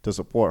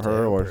support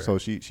her, or so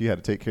she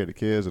had to take care of the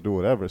kids or do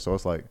whatever. So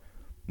it's like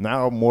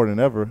now more than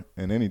ever,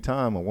 and any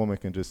time, a woman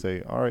can just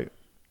say, all right.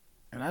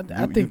 And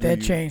I think that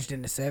changed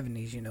in the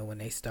 70s, when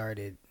they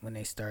started,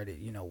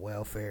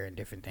 welfare and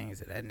different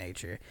things of that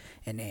nature,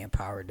 and they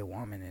empowered the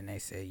woman, and they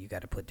said you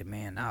got to put the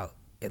man out,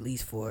 at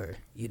least for,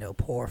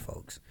 poor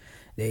folks.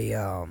 They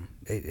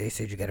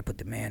said you got to put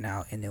the man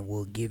out, and then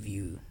we'll give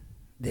you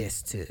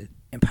this to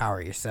empower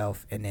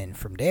yourself, and then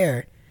from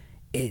there,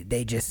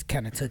 they just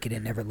kind of took it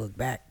and never looked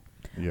back.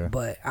 Yeah.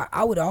 But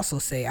I would also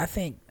say, I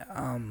think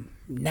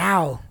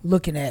now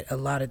looking at a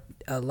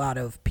lot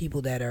of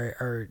people that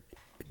are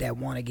that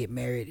want to get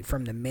married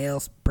from the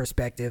male's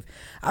perspective,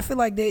 I feel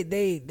like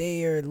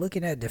they are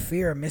looking at the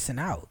fear of missing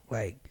out.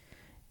 Like,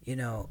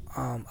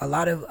 a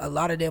lot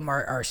of them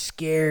are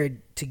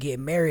scared to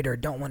get married or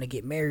don't want to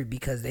get married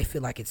because they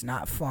feel like it's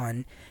not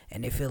fun,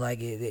 and they feel like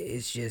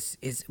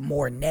it's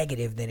more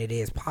negative than it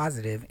is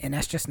positive, and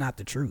that's just not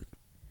the truth.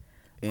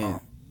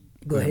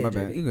 Go ahead. My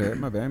bad. You go ahead.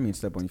 My bad. I mean,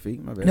 step on your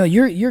feet. My bad. No,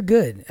 you're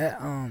good.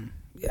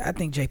 I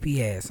think JP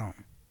has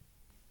something.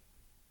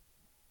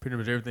 Pretty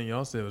much everything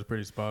y'all said was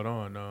pretty spot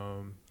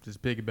on.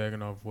 Just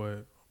piggybacking off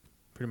what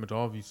pretty much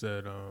all of you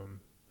said.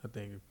 I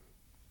think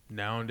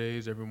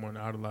nowadays everyone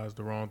idolizes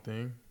the wrong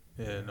thing,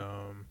 and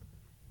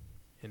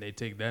they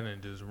take that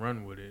and just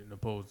run with it,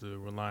 opposed to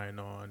relying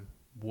on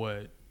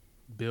what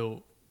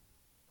built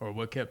or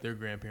what kept their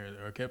grandparents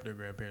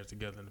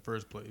together in the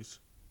first place.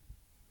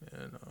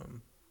 And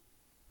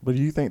but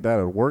do you think that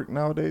would work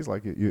nowadays?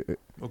 Like okay,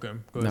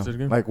 go ahead, say it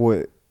again. Like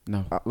what?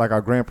 No, like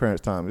our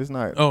grandparents' time. It's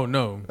not. Oh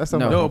no, that's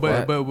no.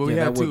 But we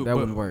had that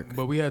wouldn't work.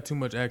 But we had too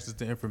much access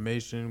to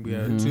information. We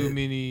had too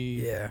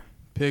many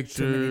pictures.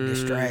 Too many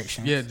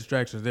distractions. Yeah,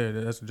 distractions.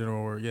 That's the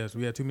general word. Yes,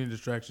 we had too many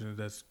distractions.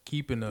 That's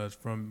keeping us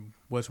from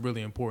what's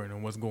really important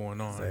and what's going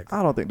on. Exactly.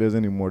 I don't think there's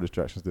any more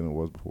distractions than it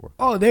was before.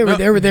 Oh, they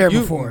were there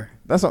before.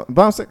 That's what,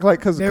 but I'm saying, like,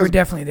 because they were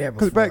definitely there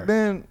before.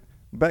 Because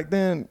back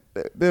then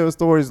there were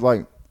stories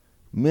like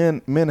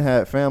men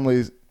had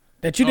families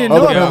that you didn't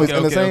know about.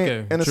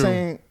 In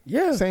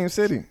the same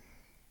city.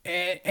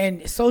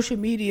 And social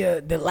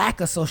media, the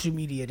lack of social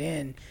media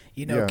then,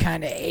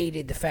 kind of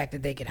aided the fact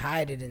that they could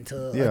hide it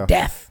until a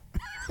death.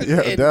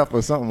 A death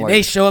or something like that.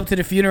 They show up to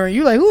the funeral and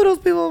you're like, who are those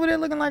people over there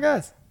looking like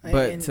us?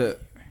 But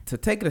to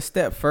take it a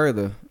step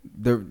further,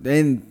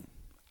 and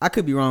I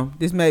could be wrong.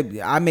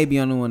 I may be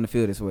the only one to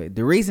feel this way.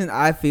 The reason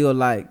I feel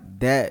like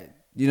that,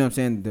 you know what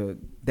I'm saying,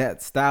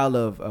 that style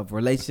of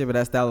relationship or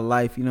that style of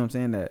life, you know what I'm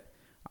saying, that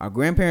our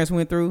grandparents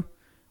went through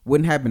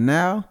wouldn't happen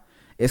now,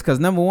 is because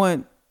number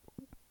one,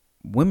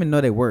 women know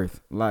their worth.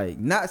 Like,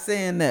 not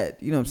saying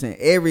that, you know what I'm saying,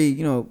 every,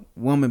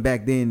 woman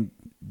back then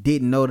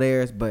didn't know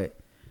theirs, but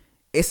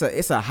it's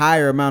a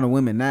higher amount of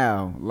women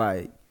now.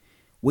 Like,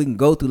 we can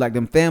go through, like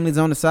them families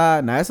on the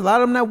side. Now, it's a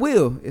lot of them that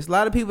will. It's a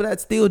lot of people that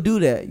still do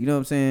that. You know what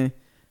I'm saying?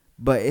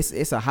 But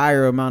it's a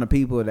higher amount of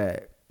people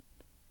that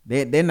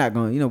they're not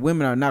going to, you know,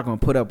 women are not going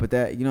to put up with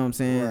that. You know what I'm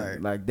saying?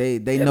 Right. Like they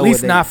At know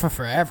least what not for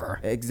forever.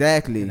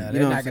 exactly. You know, You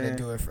they're know not what I'm going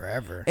to saying? do it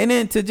forever. And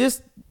then to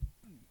just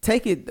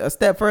take it a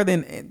step further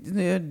and you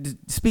know,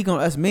 speak on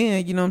us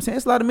men, you know what I'm saying?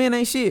 It's a lot of men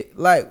ain't shit.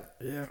 Like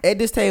at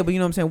this table, you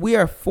know what I'm saying? We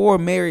are 4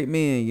 married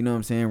men, you know what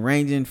I'm saying?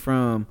 Ranging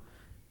from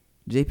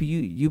JP,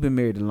 you've been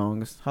married the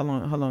longest. How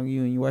long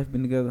you and your wife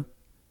been together?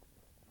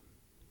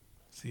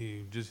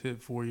 See, just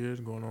hit 4 years,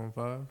 going on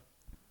 5.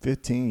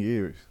 15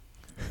 years.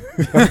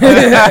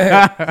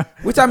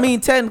 Which I mean,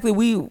 technically,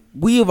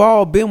 we have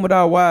all been with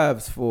our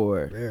wives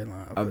for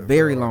a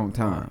very long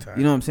time.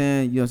 You know what I'm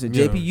saying? You know what I'm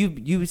saying? Yeah.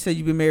 JP, you said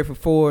you've been married for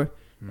 4,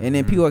 and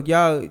then people like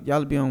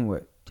y'all be on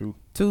what?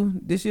 2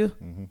 this year.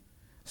 Mm-hmm.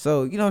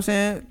 So you know what I'm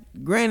saying?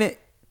 Granted,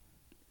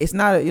 it's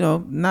not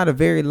not a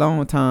very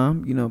long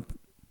time, you know,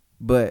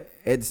 but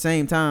at the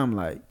same time,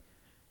 like,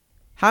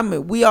 how many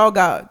we all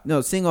got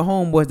single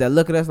homeboys that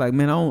look at us like,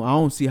 man, I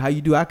don't see how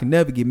you do. I can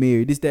never get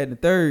married. This, that, and the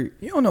third.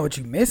 You don't know what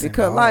you missing.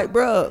 Because dog. like,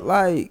 bro,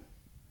 like,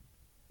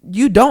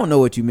 you don't know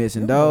what you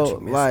missing, You don't know what dog.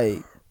 you missing.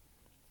 Like,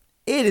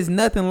 it is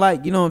nothing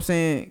like, you know what I'm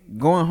saying,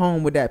 going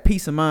home with that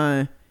peace of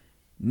mind,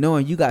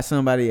 knowing you got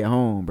somebody at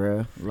home,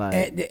 bro.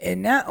 Like,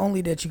 and not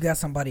only that you got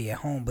somebody at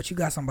home, but you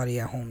got somebody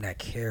at home that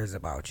cares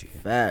about you.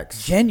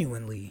 facts,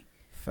 Genuinely.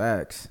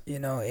 facts. You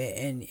know,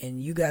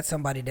 and you got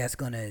somebody that's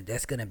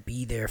gonna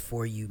be there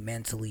for you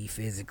mentally,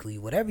 physically,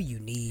 whatever you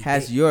need.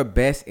 Has your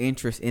best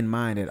interest in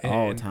mind at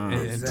all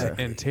times.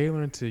 Exactly. And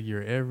tailoring to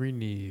your every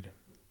need.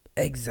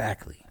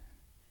 Exactly.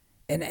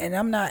 And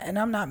I'm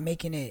not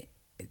making it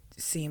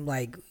seem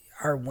like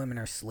our women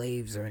are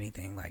slaves or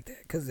anything like that,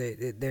 because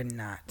they're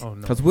not. Oh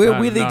no, Because we're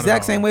the not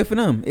exact at same all. way for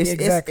them. It's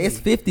Exactly. it's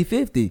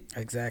 50-50.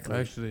 Exactly.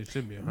 Actually, it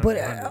should be 100.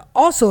 But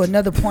also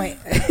another point.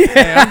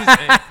 hey, I'm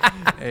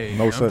just, hey,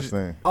 No I'm such just-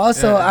 thing.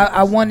 Also, Yeah,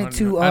 I it's wanted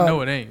to. 100. I know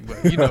it ain't,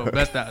 but you know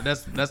that's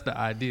the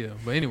idea.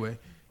 But anyway,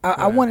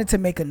 I wanted to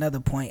make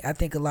another point. I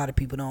think a lot of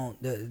people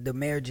don't. The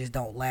marriages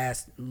don't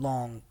last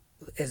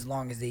as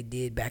long as they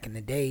did back in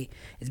the day.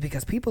 Is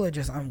because people are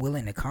just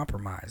unwilling to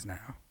compromise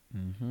now.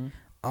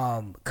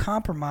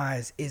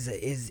 Compromise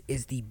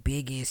is the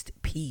biggest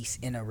piece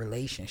in a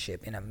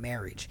relationship, in a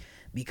marriage,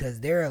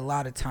 because there are a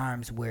lot of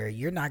times where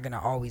you're not going to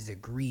always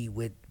agree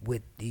with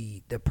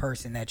the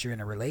person that you're in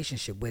a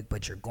relationship with,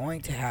 but you're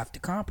going to have to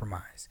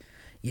compromise.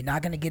 You're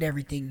not going to get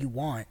everything you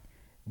want,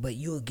 but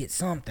you'll get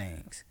some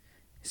things.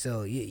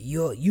 So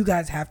you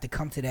guys have to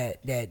come to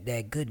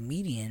that good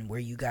median where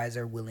you guys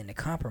are willing to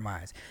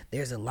compromise.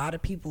 There's a lot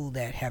of people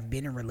that have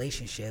been in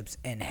relationships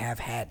and have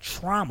had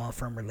trauma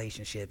from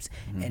relationships,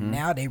 and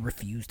now they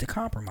refuse to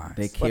compromise.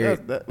 They carry,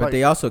 that- but like-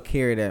 they also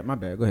carry that. My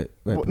bad. Go ahead.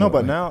 Well, no,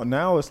 but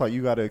now it's like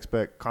you got to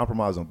expect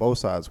compromise on both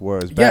sides.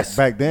 Whereas Yes.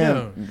 back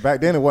then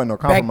it wasn't no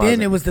compromise. Back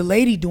then, it was the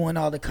lady doing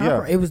all the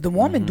Yeah. It was the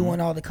woman doing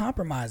all the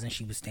compromising.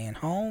 She was staying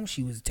home.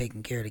 She was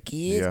taking care of the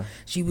kids. Yeah.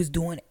 She was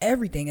doing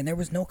everything, and there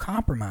was no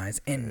compromise.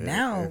 And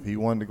now if he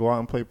wanted to go out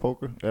and play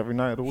poker every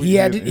night of the week,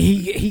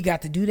 he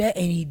got to do that,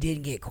 and he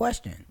didn't get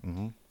questioned.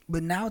 Mm-hmm.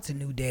 But now it's a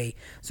new day.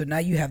 So now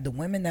you have the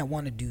women that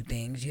want to do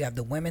things. You have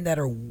the women that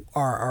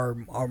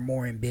are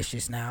more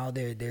ambitious now.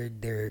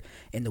 They're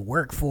in the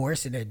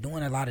workforce and they're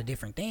doing a lot of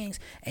different things.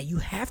 And you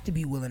have to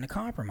be willing to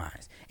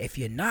compromise. If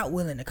you're not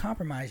willing to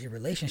compromise, your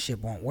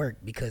relationship won't work,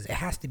 because it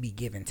has to be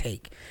give and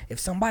take. If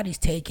somebody's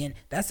taking,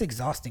 that's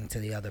exhausting to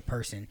the other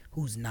person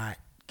who's not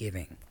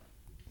giving.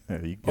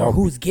 Or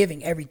who's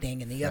giving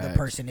everything and the other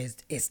person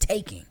is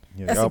taking.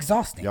 That's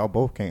exhausting. Y'all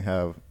both can't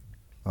have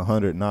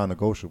 100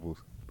 non-negotiables.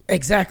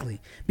 Exactly.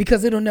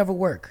 Because it'll never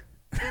work.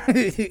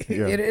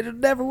 It'll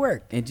never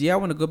work. And G, I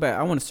want to go back.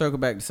 I want to circle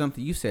back to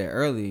something you said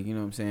earlier. You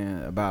know what I'm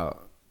saying,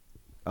 about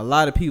a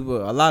lot of people,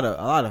 a lot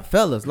of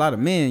fellas, a lot of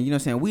men. You know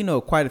what I'm saying. We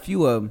know quite a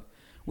few of them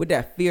with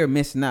that fear of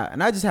missing out.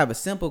 And I just have a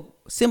simple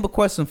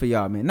question for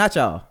y'all, man. Not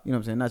y'all. You know what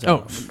I'm saying. Not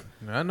y'all.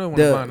 I know. You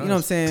know what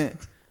I'm saying.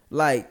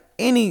 Like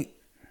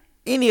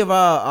any of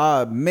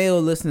our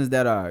male listeners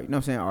that are, you know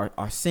what I'm saying,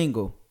 are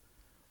single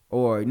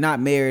or not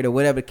married or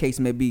whatever the case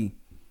may be.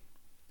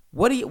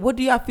 What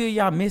do y'all feel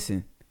y'all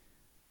missing?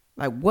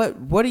 Like what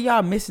are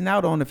y'all missing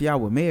out on if y'all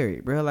were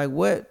married, bro? Like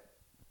what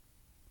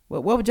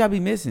would y'all be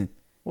missing?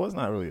 Well, it's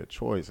not really a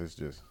choice. It's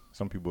just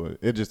some people,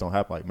 it just don't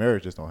happen. Like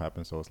marriage just don't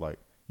happen. So it's like,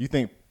 you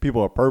think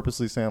people are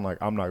purposely saying like,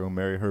 I'm not gonna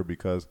marry her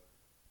because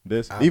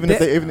this, even if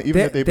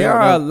they there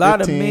are a lot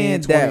 15, of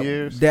men 20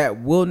 years.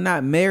 that will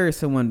not marry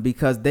someone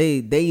because they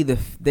either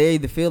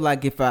feel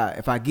like if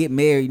I get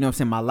married, you know what I'm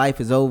saying, my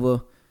life is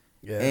over.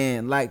 Yeah.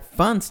 And like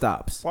fun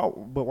stops.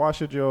 But why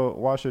should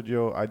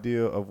your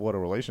idea of what a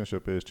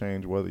relationship is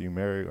change whether you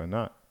marry or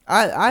not?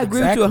 I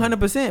agree with you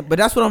 100%, but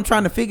that's what I'm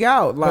trying to figure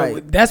out.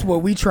 Like that's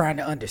what we trying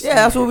to understand.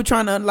 Yeah, that's what we're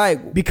trying to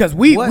like, because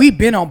we've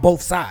been on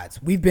both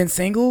sides. We've been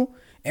single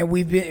and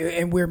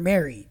we're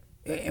married.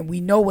 And we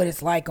know what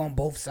it's like on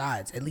both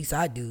sides. At least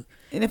I do.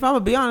 And if I'm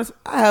gonna be honest,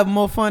 I have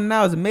more fun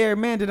now as a married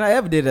man than I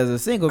ever did as a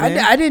single man.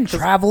 I didn't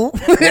travel.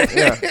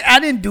 Yeah. I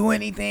didn't do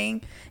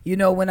anything. You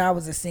know, when I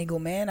was a single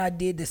man, I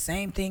did the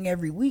same thing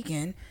every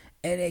weekend,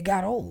 and it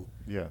got old.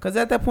 Yeah. Because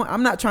at that point,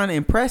 I'm not trying to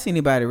impress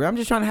anybody. I'm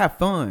just trying to have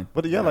fun.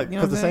 But yeah, like You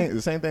know because what I'm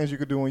the same things you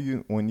could do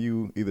when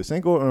you either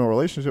single or in a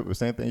relationship, the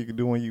same thing you could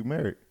do when you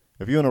married.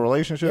 If you're in a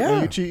relationship Yeah.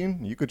 and you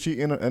cheating, you could cheat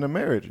in a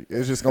marriage.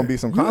 It's just gonna be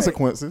some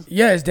consequences.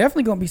 Yeah, it's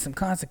definitely gonna be some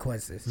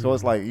consequences. So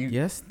it's like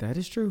Yes, that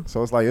is true.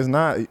 So it's like it's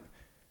not.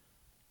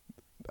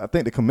 I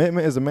think the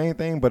commitment is the main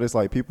thing, but it's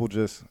like people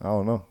just I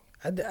don't know.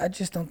 I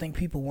just don't think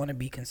people want to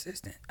be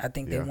consistent. I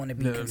think they Yeah. want to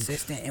be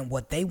consistent in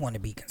what they want to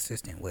be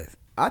consistent with.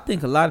 I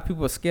think a lot of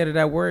people are scared of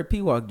that word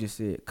P-Walk just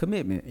said,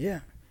 commitment.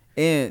 Yeah.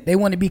 And They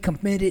want to be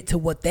committed to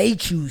what they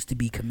choose to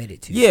be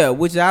committed to. yeah,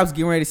 which I was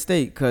getting ready to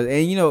state.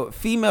 And you know,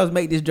 females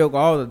make this joke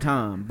all the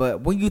time.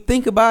 But when you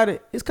think about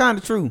it, it's kind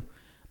of true.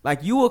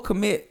 Like, you will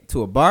commit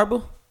to a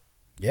barber.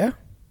 Yeah.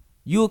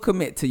 You will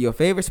commit to your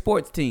favorite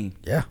sports team.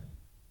 Yeah.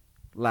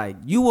 Like,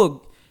 you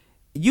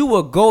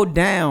will go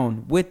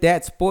down with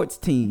that sports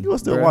team. You will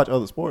still bruh. watch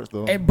other sports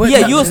though. But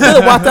Yeah, you'll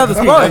still watch other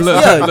sports.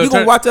 Look, Yeah, look, you gonna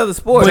turn- watch other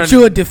sports but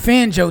you'll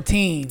defend your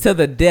team to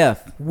the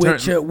death.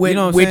 with turn- your with, you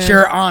know what I'm with saying?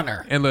 your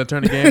honor. And let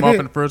turn the game off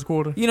in the first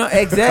quarter. You know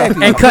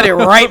exactly. And cut it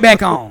right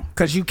back on.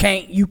 Cause you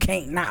can't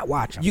not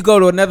watch them. You go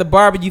to another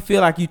barber, you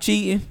feel like you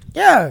cheating.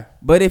 Yeah.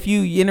 But if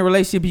you in a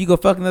relationship, you go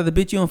fuck another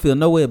bitch, you don't feel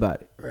no way about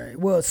it. Right.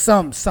 Well,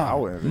 some. I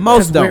wouldn't.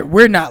 Most 'Cause don't.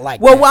 we're not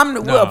like Well, that.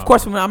 well, of No.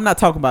 course, I'm not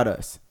talking about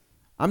us.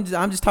 I'm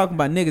just talking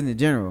about niggas in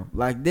general.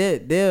 Like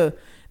they'll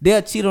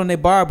cheat on their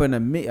barber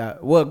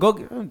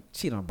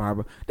cheat on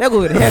barber. They'll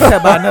go get a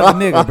haircut by another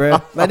nigga, bro.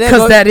 Like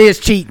Because that is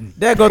cheating.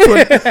 they'll go to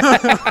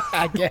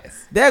I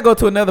guess. they'll go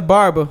to another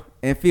barber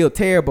and feel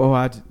terrible. Oh,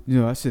 I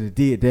should have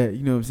did that.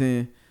 You know what I'm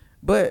saying?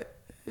 But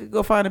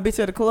go find a bitch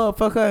at the club,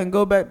 fuck her, and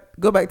go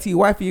back to your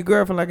wife or your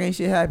girlfriend like ain't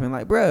shit happened.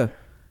 Like, bruh,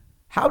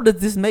 how does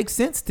this make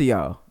sense to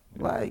y'all?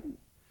 Like,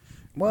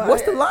 Well,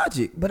 what's the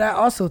logic? But I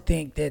also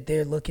think that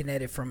they're looking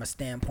at it from a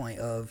standpoint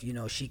of, you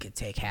know, she could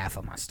take half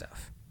of my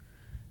stuff.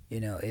 You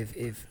know, if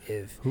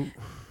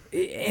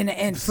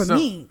and for So-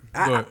 me,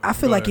 Go I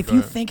feel ahead, like go if you're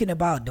ahead. thinking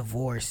about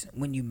divorce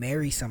when you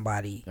marry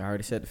somebody, I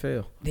already said to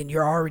fail. then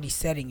you're already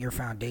setting your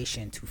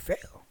foundation to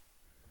fail.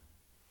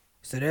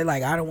 So they're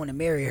like, I don't want to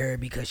marry her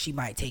because she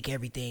might take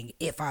everything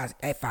if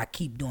I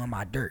keep doing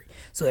my dirt.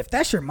 So if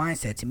that's your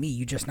mindset, to me,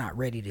 you're just not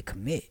ready to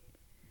commit.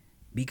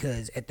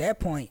 Because at that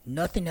point,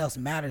 nothing else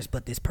matters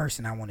but this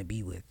person I want to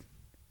be with.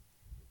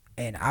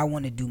 And I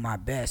want to do my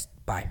best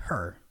by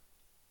her.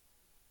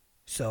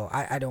 So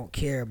I don't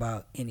care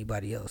about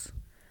anybody else.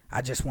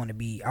 I just want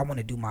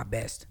to do my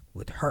best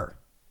with her.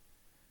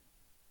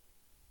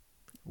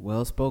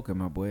 Well spoken,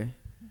 my boy.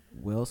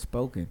 Well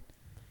spoken.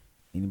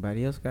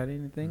 Anybody else got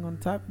anything on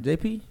the top?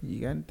 JP,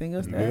 you got anything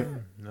else to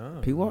add? No.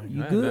 P-Walk,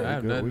 you I good?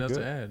 have We good, nothing we else to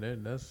good.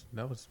 add.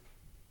 That was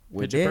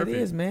Well, picture there perfect.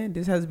 it is, man.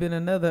 This has been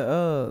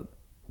another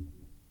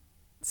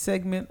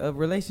segment of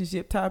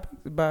relationship topics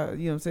about,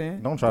 you know what I'm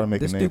saying? Don't try to make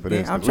The a name for stupid-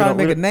 this. I'm We trying to don't-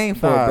 make we a name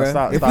for it, Nah, bro.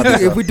 stop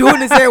If we're doing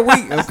this every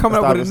week, I'm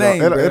coming up with a name,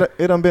 bro.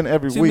 It done been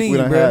every What you week mean, we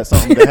done bro? had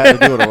something that had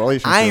to do with a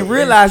relationship. I ain't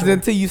realized it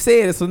until you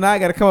said it, so now I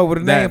got to come up with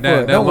a name for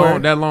it. Don't worry.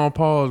 That long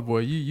pause, boy.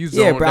 You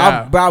Yeah, zoned bro.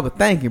 out. I was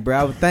thinking, bro.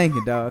 I was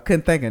thinking, dog. I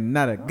couldn't think of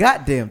not a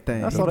goddamn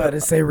thing. That's You all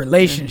better say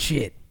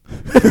relationship.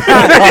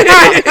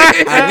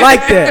 I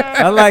like that.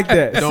 I like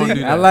that. Don't See,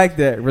 do I that. like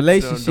that.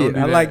 Relationship. Don't do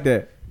I like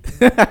that.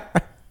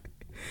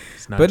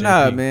 It's not But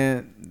nah, JP.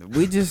 man.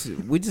 We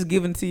just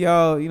giving to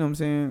y'all, you know what I'm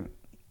saying?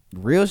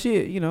 Real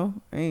shit, you know.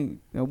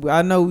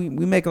 I know we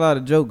make a lot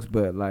of jokes,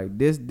 but like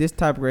this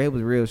type of rap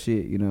was real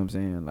shit, you know what I'm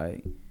saying?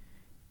 Like,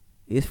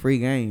 it's free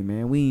game,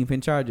 man. We ain't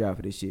finna charge y'all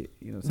for this shit.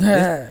 You know what I'm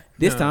saying?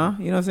 This Yeah. time,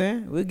 you know what I'm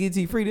saying? We'll get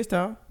to you free this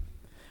time.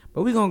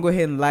 But we gonna go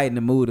ahead and lighten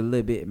the mood a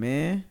little bit,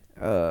 man.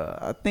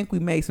 I think we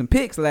made some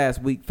picks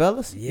last week,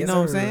 fellas. You Yes, know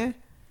what I'm sir. saying?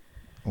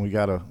 We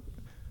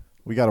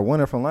got a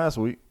winner from last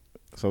week.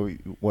 So you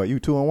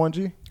 2-1,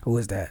 G? Who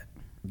is that?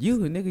 You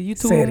nigga, you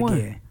 2 Say and it 1.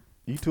 again.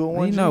 You 2-1,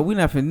 Well, you G? know, we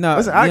not finna. No,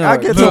 Listen, you know, I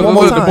get to Look, it one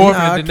more look, the time. boy Nah,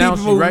 finna keep denounce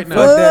it you moving. right Fuck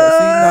now.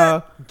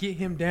 that. Get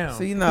him down.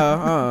 See,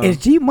 no. Is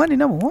G Money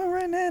 #1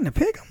 right now in the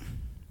pick 'em?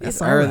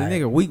 It's all early, right.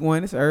 nigga. Week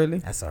 1, it's early.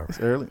 That's all right. It's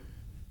early.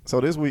 So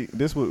this week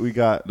we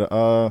got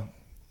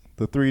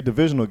the 3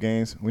 divisional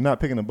games. We're not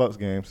picking the Bucks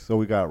games. So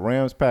we got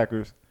Rams,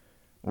 Packers,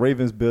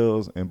 Ravens,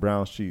 Bills, and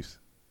Browns, Chiefs.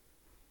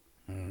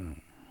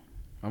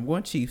 I'm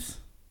going Chiefs.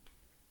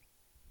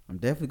 I'm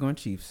definitely going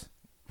Chiefs.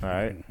 All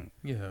right.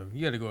 Yeah,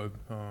 you got to go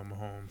with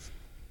Mahomes.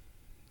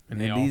 And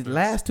the these offense.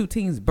 last 2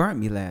 teams burnt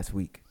me last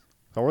week.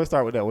 So let's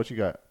start with that. What you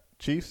got?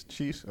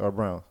 Chiefs, or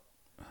Browns?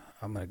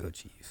 I'm gonna go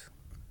Chiefs.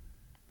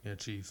 Yeah,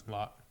 Chiefs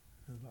lock.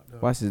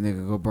 Watch this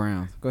nigga go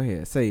Browns. Go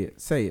ahead. Say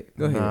it.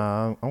 Go ahead.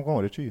 Nah, I'm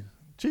going with the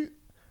Chiefs.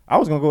 I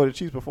was gonna go with the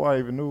Chiefs before I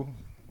even knew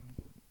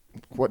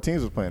what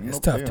teams was playing. It's No,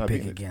 tough they're to not pick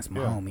beating it. against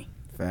my Yeah. homie.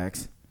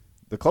 Facts.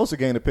 The closer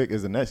game to pick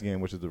is the next game,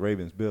 which is the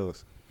Ravens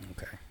Bills.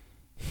 Okay.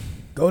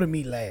 Go to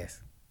me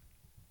last.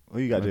 Who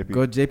you got, JP?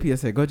 Go JP. I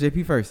said go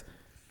JP first.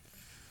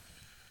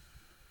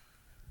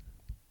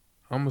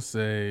 I'm gonna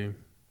say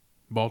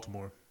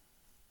Baltimore.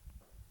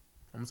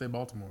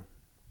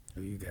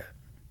 Who you got?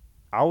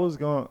 I was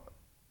going.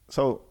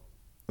 So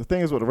the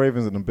thing is with the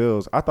Ravens and the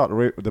Bills, I thought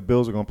the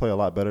Bills were going to play a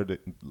lot better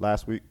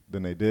last week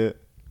than they did.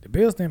 The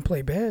Bills didn't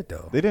play bad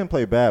though. They didn't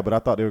play bad, but I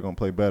thought they were going to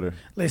play better.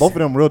 Listen, both of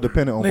them real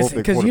dependent on both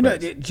their because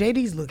quarterbacks.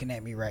 JD's looking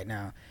at me right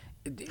now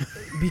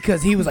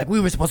because he was like,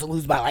 we were supposed to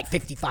lose by like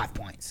 55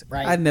 points,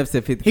 right? I never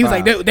said 55. He was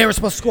like, they were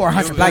supposed to score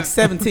 100. like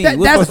 17. That-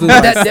 We're that's, supposed to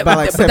lose that- by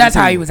like but that's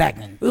how 17. he was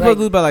acting. We're supposed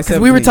to lose by like 'cause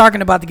we were 17.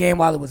 talking about the game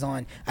while it was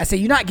on. I said,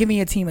 you're not giving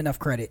your team enough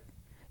credit.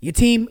 Your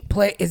team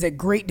is a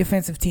great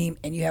defensive team,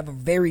 and you have a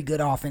very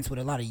good offense with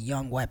a lot of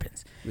young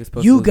weapons. We're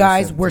supposed to You lose by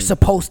guys were 17.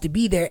 supposed to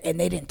be there, and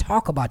they didn't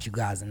talk about you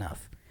guys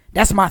enough.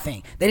 That's my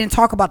thing. They didn't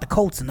talk about the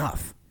Colts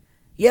enough.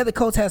 Yeah, the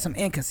Colts had some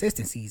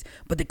inconsistencies,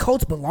 but the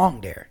Colts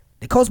belong there.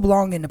 The Colts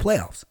belong in the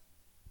playoffs.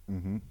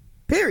 Mm-hmm.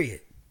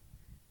 Period.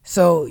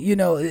 So,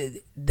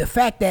 the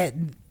fact that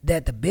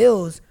the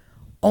Bills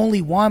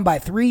only won by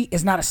 3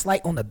 is not a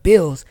slight on the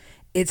Bills.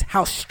 It's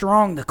how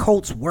strong the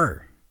Colts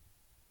were.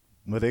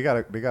 But they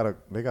got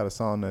a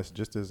song that's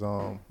just as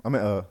a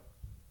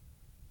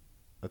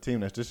team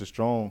that's just as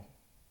strong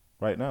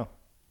right now.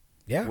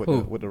 Yeah.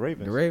 With the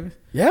Ravens. The Ravens.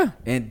 Yeah.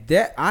 And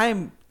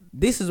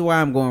this is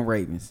why I'm going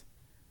Ravens.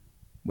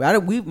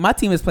 My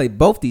team has played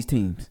both these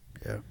teams.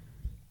 Yeah.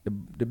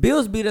 The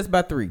Bills beat us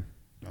by 3.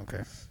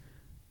 Okay.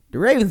 The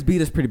Ravens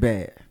beat us pretty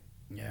bad.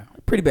 Yeah.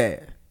 Pretty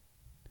bad.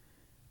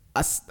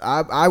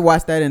 I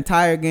watched that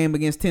entire game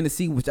against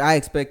Tennessee, which I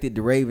expected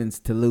the Ravens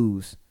to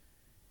lose.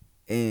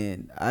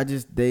 And I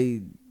just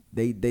they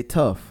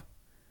tough.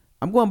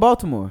 I'm going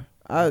Baltimore.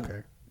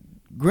 Okay.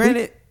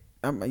 Granted,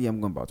 I'm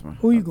going Baltimore.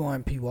 Who you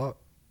going, P-Walk?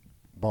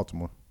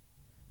 Baltimore.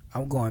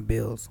 I'm going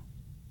Bills.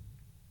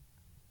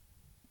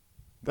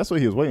 That's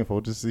what he was waiting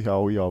for, just to see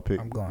how we all pick.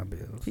 I'm going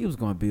Bills. He was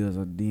going Bills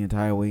the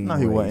entire way. No,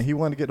 he wasn't. He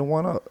wanted to get the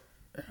one up.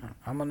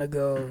 I'm gonna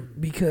go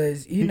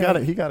because He got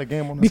a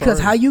game on the because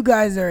side. how you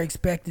guys are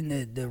expecting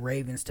the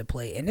Ravens to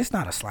play, and it's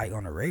not a slight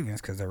on the Ravens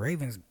because the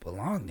Ravens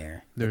belong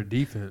there. Their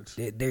defense.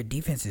 Their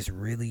defense is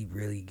really,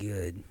 really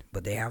good,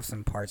 but they have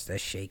some parts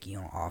that's shaky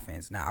on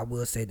offense. Now, I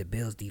will say the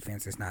Bills'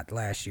 defense is not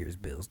last year's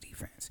Bills'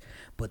 defense,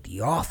 but the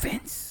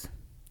offense.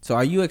 So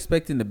are you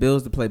expecting the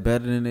Bills to play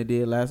better than they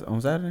did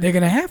on Saturday? They're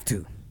gonna have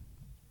to.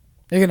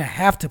 They're gonna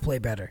have to play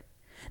better.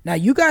 Now,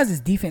 you guys'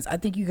 defense, I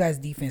think you guys'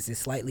 defense is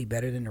slightly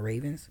better than the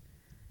Ravens.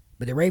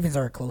 But the Ravens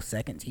are a close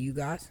second to you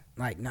guys.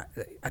 I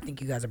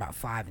think you guys are about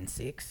 5 and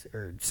 6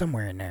 or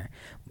somewhere in there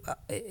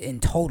in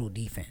total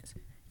defense.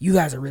 You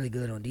guys are really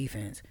good on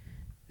defense.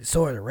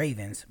 So are the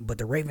Ravens, but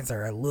the Ravens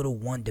are a little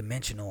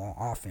one-dimensional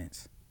on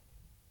offense.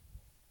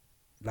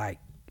 And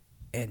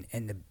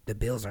the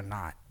Bills are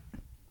not.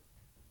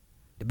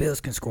 The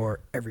Bills can score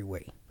every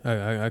way.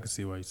 I can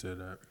see why you said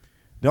that.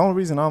 The only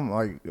reason I'm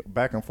like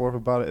back and forth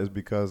about it is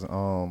because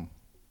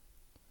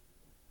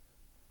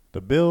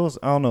the Bills,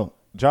 I don't know.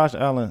 Josh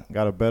Allen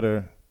got a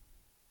better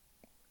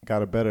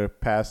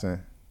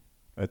passing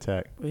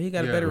attack Well, he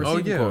got a better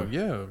receiver core.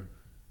 Yeah.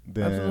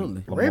 than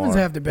Absolutely. Lamar. Ravens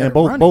have the better and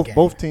both running game.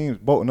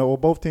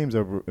 both teams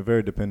are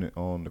very dependent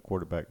on the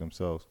quarterback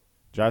themselves.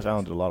 Josh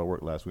Allen did a lot of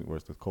work last week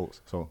versus the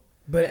Colts. So,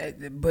 But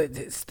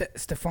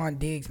Stephon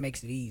Diggs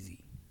makes it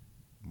easy.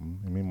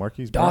 I mean,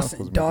 Marquise Brown's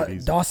supposed to make it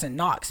easy. Dawson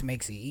Knox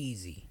makes it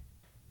easy.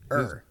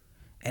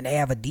 And they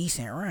have a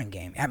decent run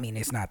game. I mean,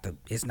 it's not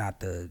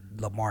the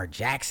Lamar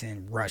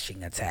Jackson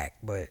rushing attack,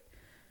 but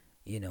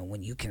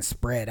when you can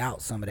spread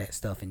out some of that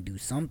stuff and do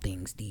some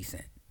things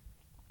decent,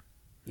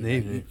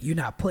 you're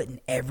not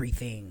putting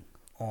everything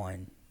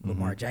on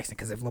Lamar Jackson.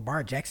 Because if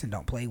Lamar Jackson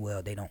don't play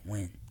well, they don't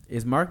win.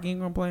 Is Mark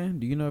Ingram playing?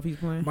 Do you know if he's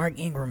playing? Mark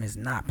Ingram is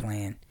not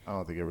playing, I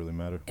don't think it really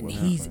matters. and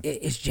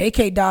it's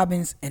J.K.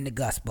 Dobbins and the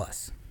Gus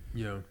Bus.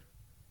 Yeah.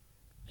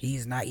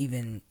 He's not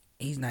even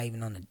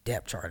on the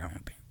depth chart. I don't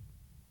think.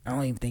 I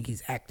don't even think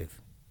he's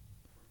active.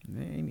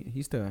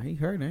 He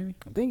hurt, ain't he?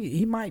 I think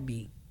he might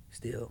be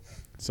still.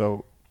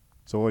 So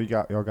what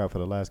y'all got for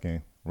the last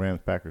game?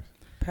 Rams Packers.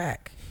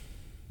 Pack.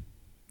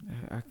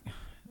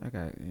 I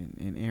got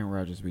in Aaron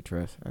Rodgers we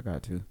trust. I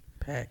got to.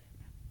 Pack.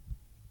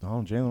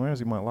 Oh, Jalen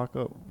Ramsey might lock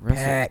up.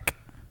 Pack.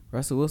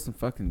 Russell Wilson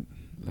fucking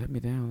let me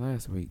down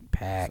last week.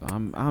 Pack.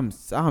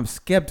 So I'm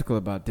skeptical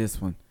about this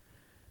one.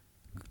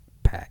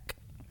 Pack.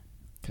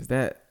 Cause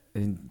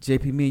and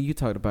JP, me and you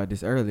talked about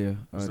this earlier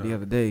the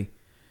other day.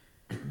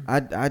 I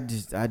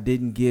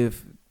didn't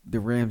give the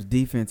Rams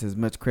defense as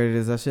much credit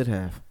as I should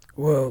have.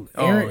 Well,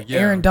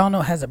 Aaron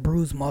Donald has a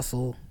bruised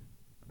muscle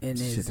in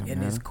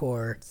his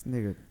core. This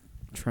nigga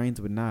trains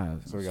with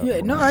knives. So I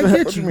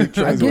get you.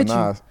 I get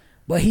you.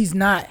 But he's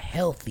not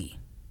healthy.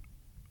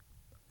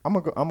 I'm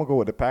gonna go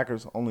with the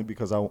Packers only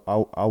because I would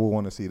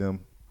want to see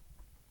them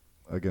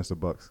against the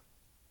Bucks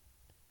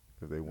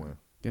if they win.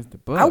 Against the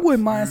Bucks. I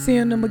wouldn't mind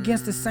seeing them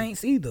against the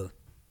Saints either.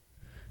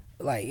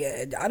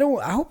 I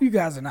hope you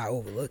guys are not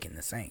overlooking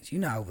the Saints.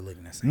 You're not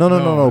overlooking the Saints. No.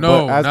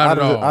 But not out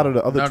of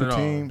the other Not two at all.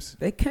 teams,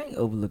 They can't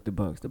overlook the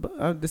Bucks.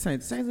 The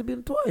Saints have beat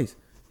them twice.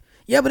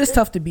 Yeah, but it's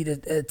tough to beat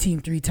a team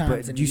 3 times.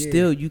 But in a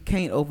year. you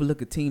can't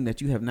overlook a team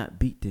that you have not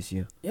beat this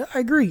year. Yeah, I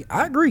agree.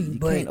 You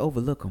But can't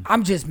overlook them.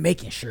 I'm just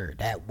making sure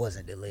that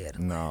wasn't the lid.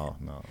 No.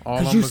 All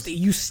Because I'm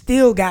you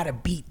still got to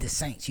beat the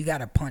Saints. You got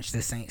to punch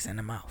the Saints in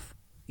the mouth.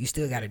 You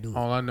still got to do it.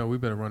 all I know, we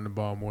better run the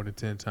ball more than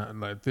 10 times,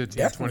 like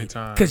 15, 20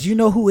 times. Because you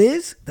know who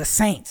is? The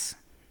Saints.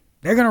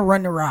 They're going to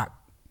run the rock.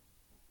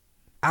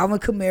 Alvin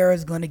Kamara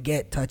is going to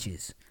get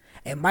touches.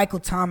 And Michael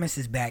Thomas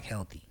is back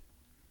healthy.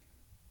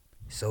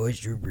 So is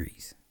Drew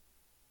Brees.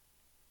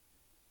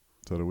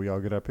 So do we all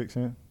get our picks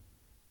in?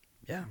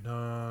 Yeah.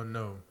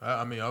 No.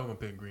 I mean, I was gonna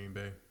pick Green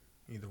Bay.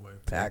 Either way,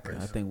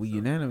 Packers. I think we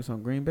unanimous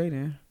on Green Bay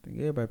then. I think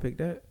everybody picked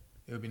that.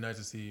 It would be nice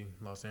to see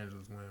Los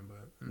Angeles win,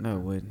 but No,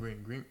 it wouldn't.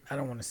 Green. I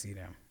don't want to see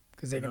them.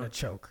 Because they're going to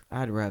choke.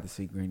 I'd rather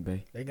see Green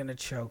Bay. They're going to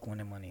choke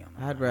winning money on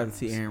the line. I'd rather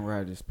see Aaron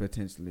Rodgers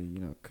potentially,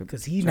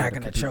 Because he's not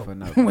going to choke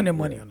another. winning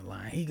money on the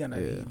line. He's not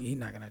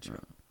going to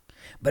choke.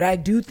 But I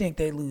do think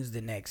they lose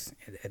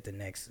at the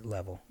next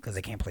level because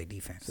they can't play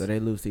defense. So they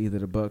lose to either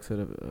the Bucks or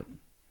the.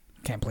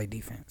 Can't play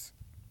defense.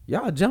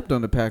 Y'all jumped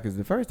on the Packers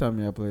the first time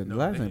y'all played. The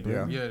last time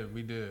yeah. Yeah,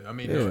 we did. I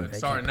mean, Yeah. no, They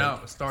starting can't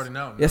out.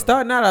 No. Yeah,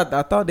 starting out,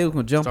 I thought they were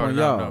gonna jump Starting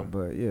on out, y'all, no.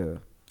 but yeah.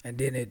 And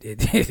then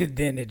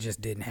it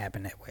just didn't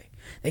happen that way.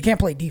 They can't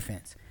play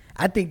defense.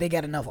 I think they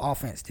got enough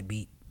offense to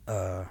beat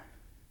the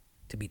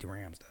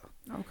Rams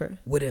though. Okay.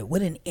 With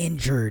an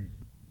injured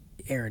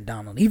Aaron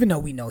Donald, even though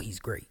we know he's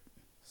great.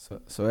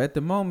 So at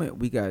the moment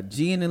we got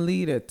G in the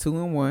lead at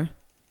 2-1.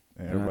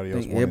 And And everybody I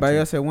else. think everybody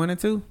else at 1 and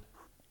 2.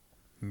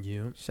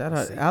 Yeah. Shout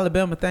out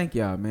Alabama, thank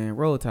y'all, man.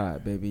 Roll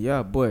Tide, baby.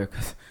 Y'all boy,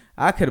 'cause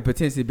I could have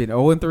potentially been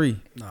 0-3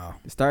 No,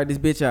 to start this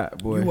bitch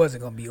out, boy. you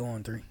wasn't gonna be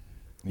 0-3.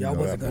 You Y'all know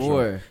wasn't that gonna.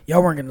 for Boy.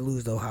 Y'all weren't gonna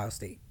lose to Ohio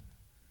State.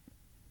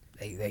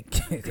 They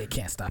they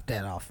can't stop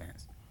that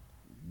offense.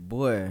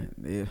 Boy,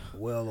 yeah.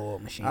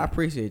 Well-oiled machine. I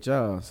appreciate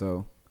y'all.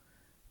 So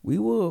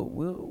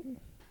we'll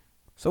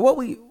So what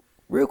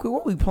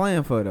we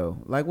playing for though?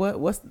 Like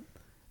what's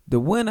the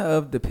winner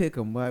of the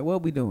pick'em? Like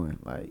what we doing?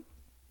 Like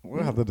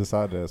We'll have to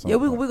decide that. At some yeah,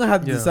 we're point. gonna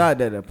have to Yeah. decide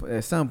that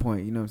at some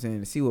point. You know what I'm saying?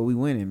 To see what we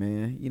winning,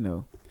 man. You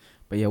know.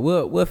 But yeah,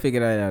 we'll figure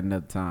that out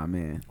another time,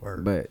 man.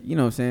 Word. But you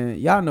know what I'm saying?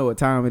 Y'all know what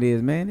time it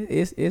is, man.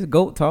 It's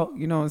GOAT talk.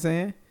 You know what I'm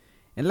saying?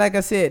 And like I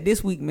said,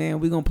 this week, man,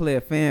 we're gonna play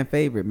a fan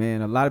favorite,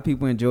 man. A lot of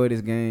people enjoy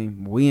this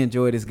game. We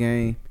enjoy this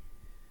game.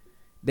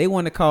 They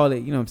want to call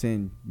it, you know what I'm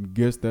saying?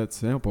 Guess that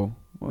sample.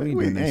 Well, We-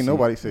 doing that ain't shit.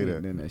 nobody say We that.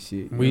 ain't doing that shit.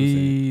 You know what I'm saying?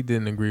 We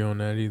didn't agree on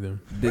that either.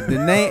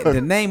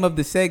 The name of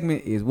the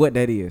segment is what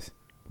that is.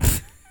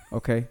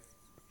 Okay,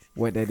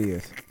 what that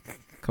is.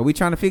 Cause we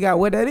trying to figure out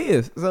what that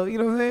is. So you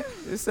know what I'm saying?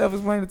 It's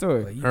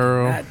self-explanatory. But you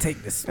Earl. cannot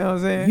take this. You know what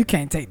I'm saying? You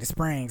can't take the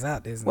springs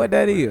out this. What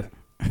that is.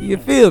 You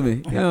feel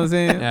me? You know what I'm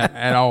saying?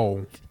 at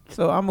all.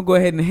 So I'm gonna go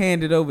ahead and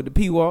hand it over to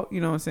P Walk. You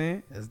know what I'm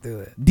saying? Let's do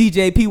it.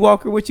 DJ P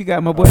Walker, what you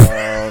got, my boy? No.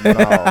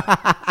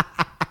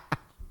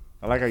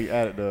 I like how you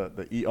added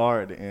the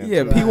ER at the end.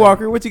 Yeah, too. P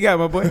Walker, what you got,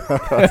 my boy?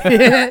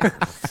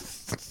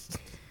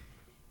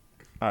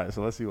 All right,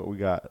 so let's see what we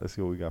got. Let's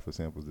see what we got for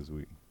samples this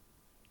week.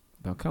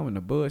 Don't come in the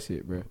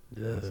bullshit, bro.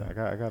 I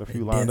got a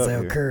few lined up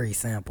Denzel here. Curry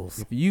samples.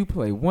 If you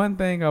play one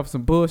thing off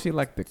some bullshit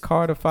like the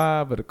Carter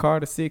 5 or the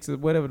Carter 6 or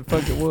whatever the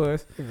fuck it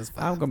was,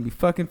 I'm gonna be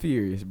fucking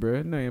furious,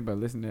 bro. No anybody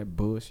listening to that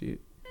bullshit.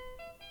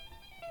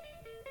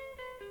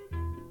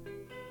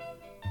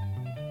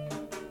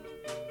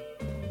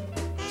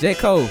 J.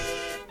 Cole.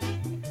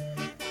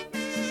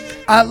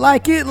 I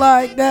like it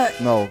like that.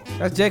 No,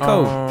 That's J.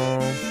 Cole.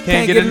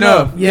 Can't get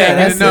enough. Yeah, Can't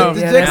that's get enough. it.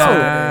 Yeah, J. that's Cole. it.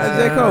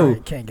 That's J. Cole.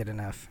 Can't get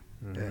enough.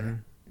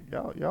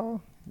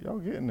 y'all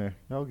getting there.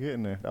 Y'all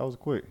getting there. That was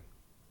quick.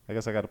 I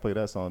guess I got to play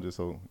that song just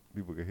so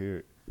people can hear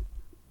it.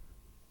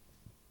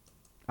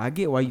 I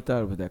get why you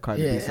thought it was that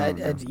Cardi Yeah, B song. I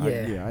though.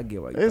 yeah. I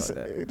get why you It's thought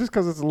that. just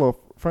because it's a little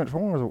French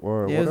horns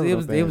or Yeah, whatever. it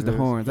was them the things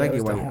horns. Yeah, I it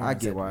get was the why. I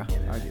horns get at why. the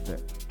beginning. I get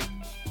that.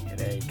 Yeah,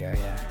 there you go.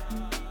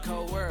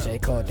 Yeah. J.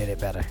 Cole did it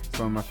better. It's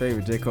one of my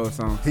favorite J. Cole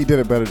songs. He did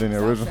it better than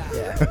the original.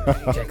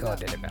 Yeah, J. Cole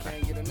did it better.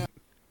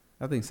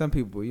 I think some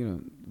people,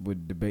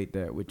 would debate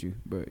that with you,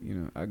 but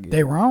I get.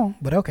 They wrong,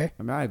 but okay.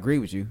 I mean, I agree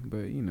with you, but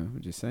I'm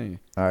just saying.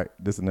 All right,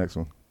 this is the next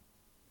one.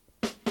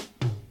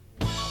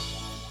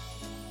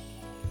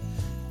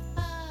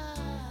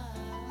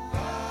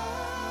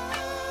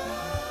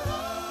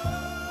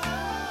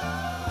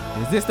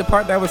 Is this the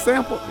part that was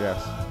sampled?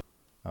 Yes,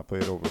 I play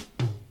it over.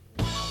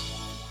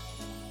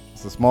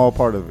 It's a small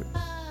part of it.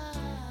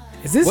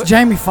 Is this What?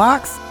 Jamie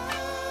Foxx?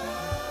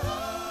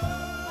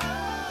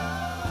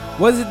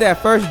 Was it that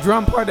first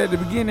drum part at the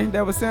beginning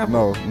that was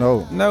sampled?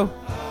 No. No.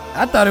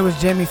 I thought it was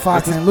Jamie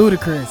Foxx and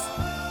Ludacris.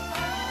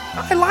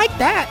 I like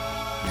that.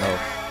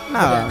 No.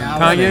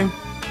 Kanye?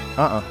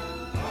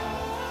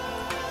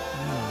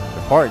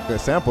 The part that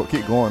sample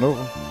keep going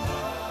over.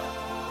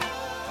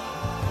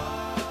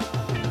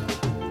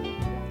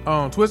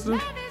 Twister?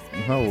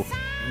 No.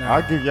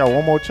 I'll give y'all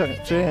one more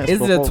chance. Is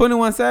it a before-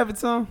 21 Savage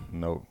song?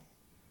 No.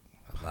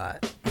 A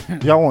lot.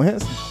 Y'all want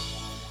hints?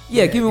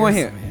 Yeah, give me one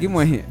give hint. us some Give me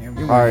one hint. hints. Give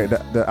me All one right,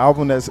 hint. the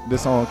album this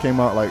song came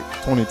out like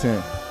 2010.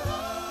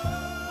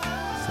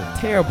 It's a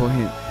terrible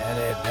hint.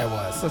 That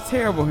was. That's a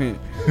terrible hint.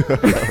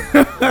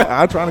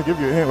 I'm trying to give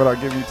you a hint without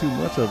giving you too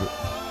much of it.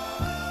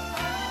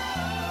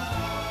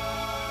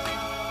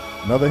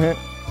 Another hint?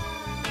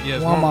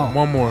 Yes, One more.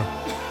 One more.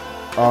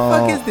 What the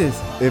fuck is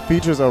this? It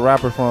features a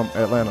rapper from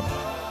Atlanta.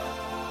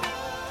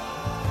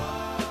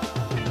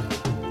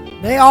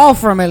 They all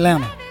from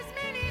Atlanta.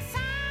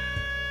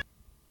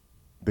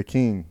 The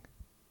King.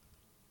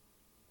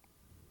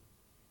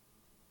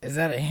 Is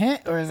that a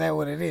hint or is that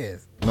what it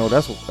is? No,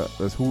 that's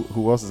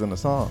who else is in the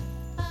song.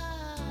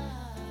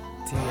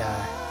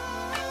 T.I.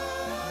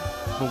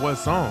 But what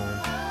song?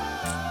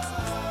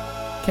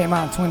 Came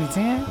out in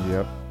 2010.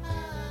 Yep.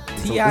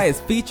 T.I. is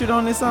featured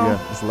on this song?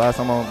 Yeah, it's the last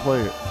time I'm gonna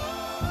play it.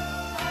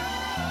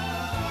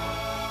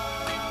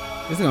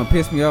 This is gonna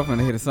piss me off when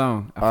I hear the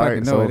song. I All fucking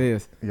right, know so it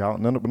is. Y'all,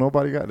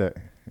 nobody got that.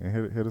 And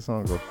hear the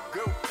song go.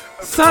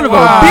 Son of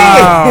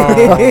Wow.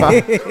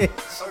 a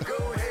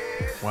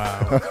bitch!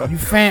 Wow. You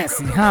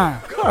fancy, huh?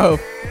 Oh.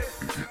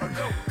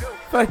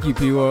 Fuck you,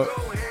 P-Walk.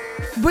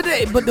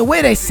 But the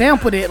way they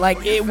sampled it,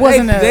 like it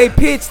wasn't They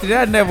pitched it.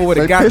 I never would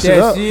have got pitched it that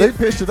up. shit.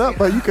 They pitched it up,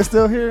 but you can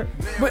still hear it.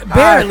 but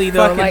barely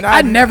though. fucking- Like I-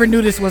 I never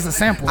knew this was a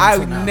sample. I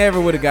until now. never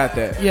would have got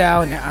that. Yeah,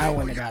 I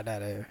wouldn't have got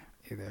that either.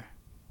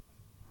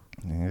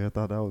 Yeah, I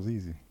thought that was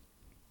easy.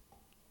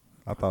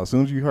 I thought as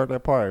soon as you heard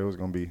that part, it was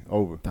gonna be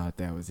over. Thought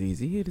that was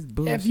easy. Hear this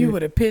bullshit. If you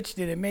would have pitched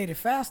it and made it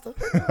faster.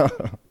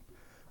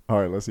 All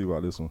right, let's see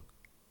about this one.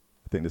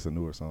 I think this is a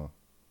newer song.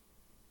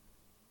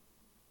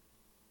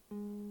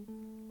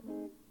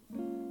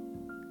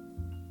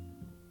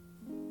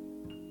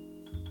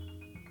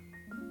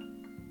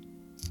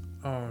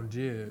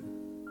 Jid.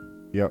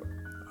 Yep.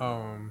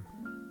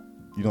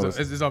 You know, So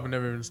this, it's off of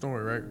Never Ending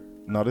Story, right?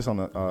 no, this on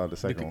the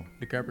second one.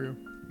 DiCaprio.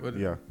 What?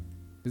 Yeah.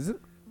 Is it?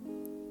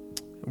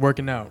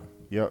 Working out.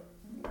 Yep.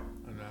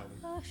 On that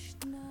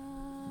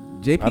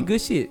one. JP,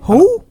 good shit.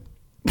 Who?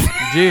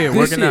 Jid Good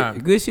working shit.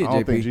 out. Good shit, I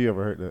don't think JP. G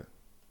ever heard that.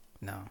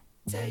 No.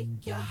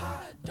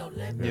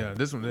 Yeah,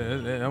 this one.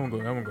 That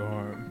one go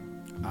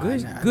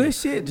hard. Good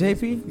shit,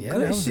 JP. Yeah,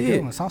 good that was a good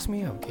shit. one. Sauce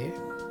me up, kid.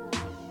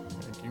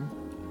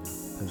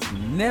 Thank you.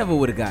 Never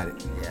would have got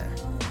it. Yeah.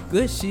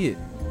 Good shit.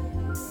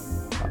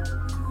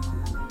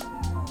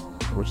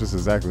 Which is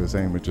exactly the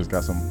same. It just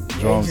got some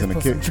drums and a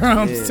Put kick. some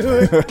drums Yeah.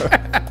 to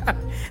it.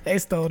 They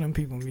stole them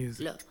people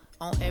music. Look,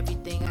 on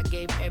everything, I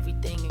gave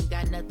everything and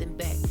got nothing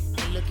back.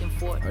 Ain't looking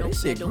for Oh, no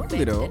this shit pedal groovy,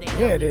 back, though. that ain't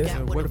Yeah, all it we is.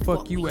 got. Where the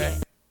fuck you we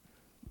at?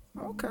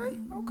 Okay.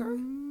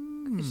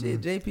 Good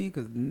shit, JP.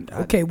 Because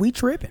I Okay, we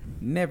tripping.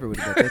 never would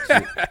have got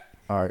that shit.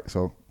 All right,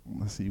 so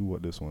let's see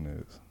what this one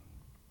is.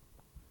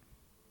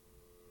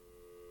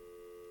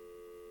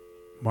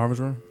 Marvin's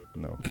Room.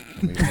 No.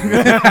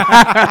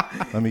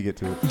 Let me get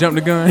to it. Jump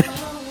the gun.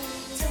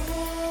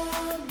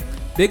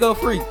 Big old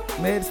freak.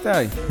 Mad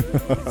Stallion.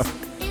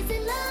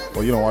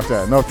 Well, you don't watch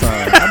that enough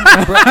time.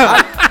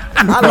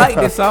 I like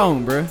this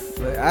song, bro.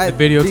 The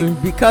video too?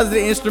 Because of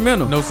the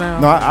instrumental. No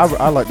sound. No,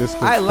 I like this.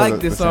 I like because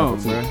of this the song,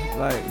 sample, bro. too.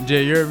 Like,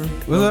 Jay Irvin.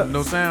 What's up?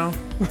 No sound.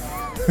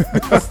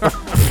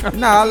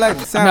 I like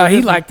the sound. No, of he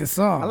this liked the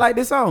song. I like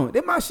this song.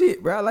 This my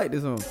shit, bro. I like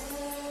this song.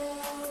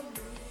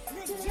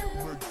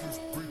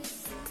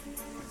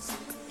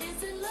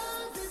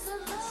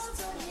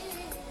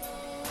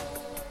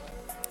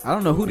 I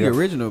don't know who the Yeah.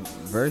 original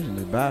version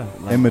is by.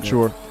 Like,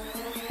 Immature.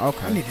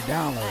 Okay. I need to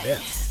download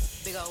that.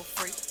 Big old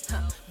freak,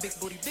 big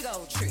booty, big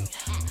old tree.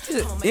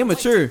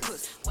 Immature.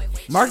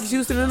 Marcus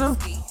Houston in them?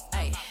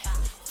 Ay,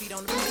 feet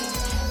on the beat.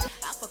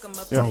 I fuck 'em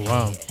up. Yeah. Oh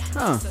wow.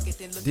 Huh.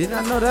 Did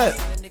not know that.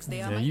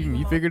 Yeah,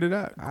 you figured it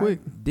out quick.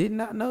 I did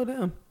not know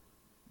them.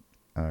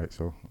 All right,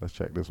 so let's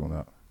check this one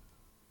out.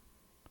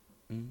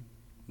 2,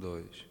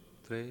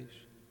 3.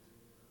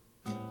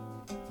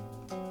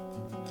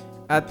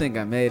 I think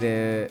I made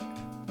it.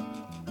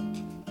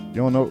 You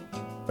don't know?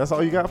 That's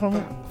all you got from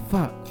it?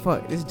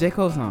 Fuck. This is J.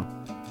 Cole song.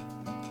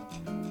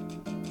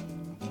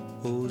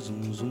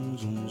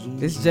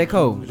 This is J.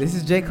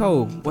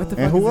 Cole. What the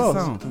And fuck who is else?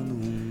 this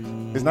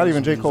song? It's not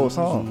even J. Cole's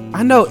song.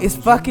 I know it's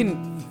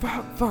fucking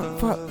fuck.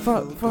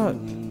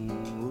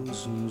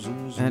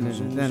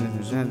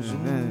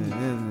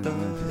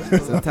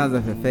 Sometimes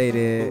I feel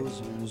faded.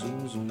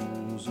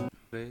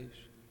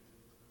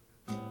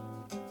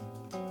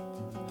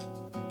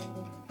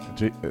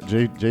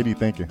 JD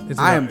thinking.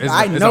 I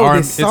know R&B,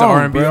 this It's an song,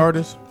 R&B bro.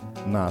 artist.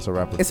 Nah, it's a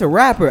rapper. It's a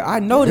rapper. I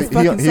know this he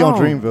fucking he on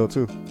song. Dreamville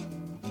too.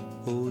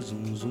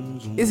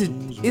 Is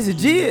it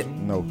Jid?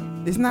 No,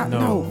 It's not. No.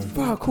 No.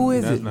 Fuck. Who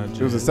is That's it? not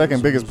it was the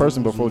second biggest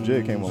person before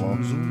Jid came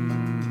along.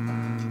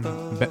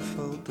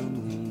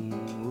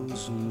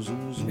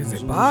 Is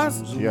it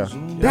Boz? Yeah.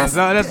 That's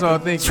That's all I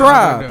think.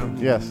 Tribe.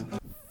 Yes.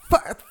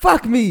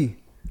 Fuck me.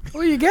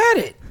 Well, you got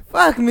it.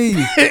 Fuck me.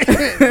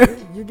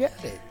 You got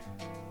it.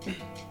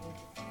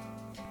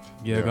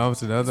 Yeah,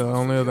 obviously the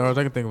only other artist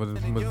I can think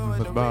of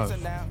was Boz.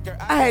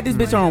 I had this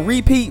bitch on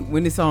repeat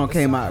when this song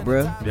came out,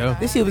 bro. Yeah.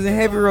 This shit was in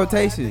heavy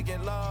rotation.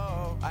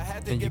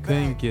 And you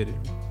couldn't get it.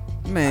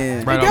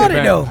 Man. Right got off the it,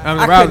 bat. though. I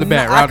mean, right off the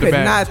bat. Right I off the could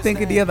bat. not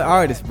think of the other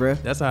artists, bro.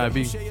 That's how it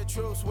be.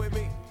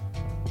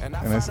 And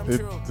it's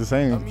the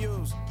same.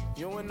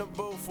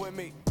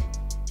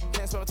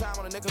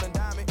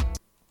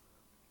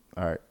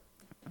 All right.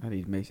 I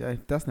need to make sure.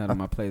 If that's not on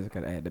my playlist, I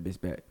gotta add that bitch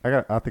back.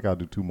 I think I'll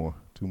do two more.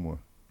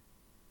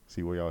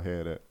 See where y'all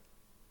head at.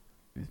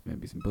 This may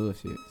be some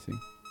bullshit. See,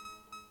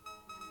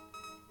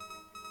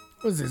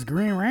 What's this,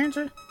 Green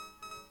Ranger?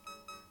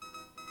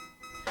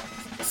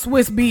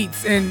 Swiss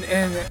Beats and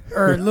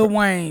Lil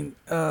Wayne.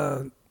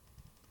 You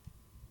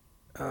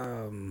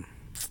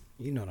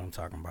know what I'm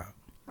talking about.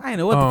 I ain't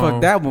know what the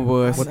fuck that one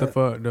was. What the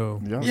fuck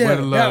though? Yeah. Yeah, Where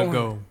the that love one.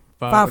 go?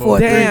 5, 4,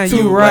 3, Damn, 2,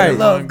 you where right. the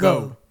love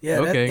go. Yeah,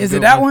 Okay, is it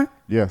good that one. one?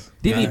 Yes.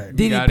 Did he Alright.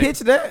 did he Got it. pitch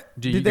that?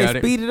 G, Did you they got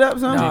it. speed it up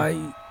some? No,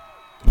 You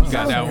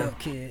got that one.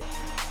 Kid.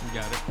 You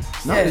got it.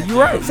 No, Yeah. you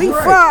right. See, You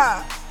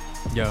right.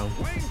 Yo.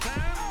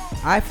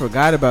 I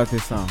forgot about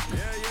this song.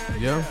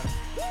 Yeah.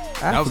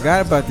 I That was-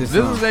 forgot about this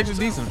This song. was actually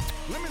decent.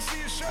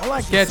 I like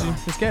It's this catchy.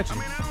 song. It's catchy.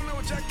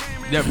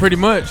 Yeah, pretty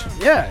much.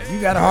 Yeah, you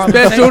got a Harlem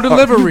Special Shake.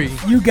 delivery.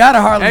 You got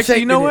a Harlem Actually, Shake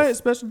you know to what? this.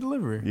 Special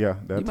delivery. Yeah.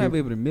 That You might too. be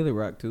able to Millie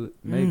rock to it.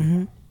 Maybe.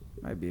 Mhm.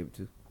 Might be able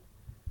to.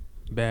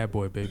 Bad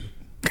boy, baby.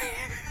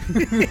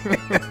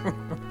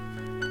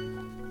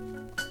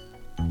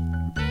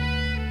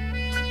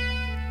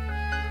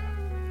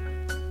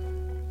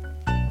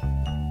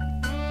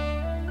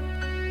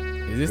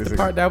 Is this Is the it-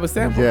 part that was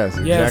sampled? Yes,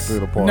 Yes. exactly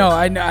the part. No,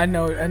 I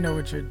know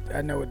what you're.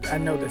 I know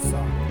this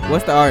song.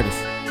 What's the artist?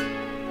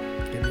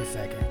 Give me a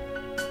second.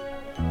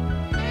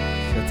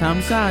 It's time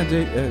to shine,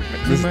 J.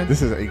 G-Money.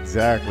 This is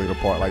exactly the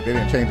part. Like they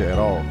didn't change it at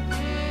all.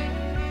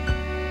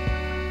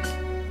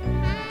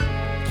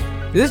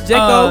 This J.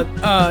 Cole?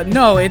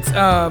 No, it's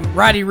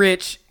Roddy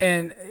Rich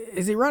and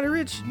is it Roddy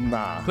Rich?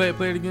 Nah. Play it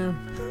again.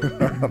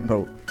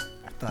 No.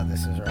 I thought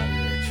this was Roddy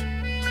Rich.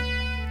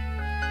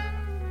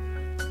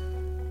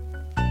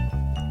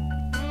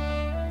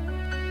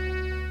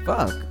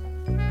 Fuck.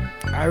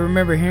 I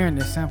remember hearing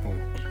this sample.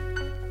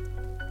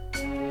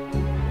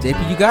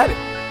 JP, you got it.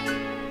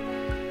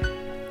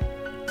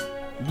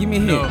 Give me a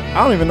hint. No.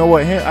 I don't even know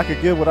what hint I could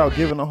give without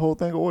giving the whole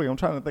thing away. I'm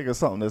trying to think of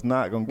something that's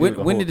not gonna give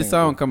When did the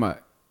song come out?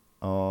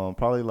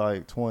 Probably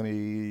like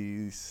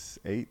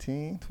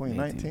 2018,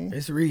 2019.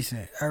 It's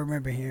recent. I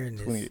remember hearing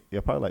this. 20,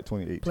 yeah, probably like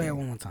 2018. Play it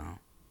one more time.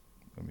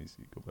 Let me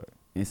see. Go back.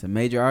 It's a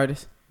major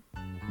artist.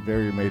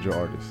 Very major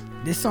artist.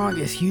 This song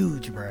is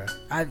huge, bro.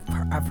 I've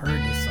heard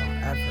this song.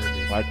 I've heard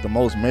this. Like the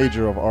most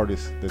major of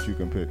artists that you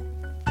can pick.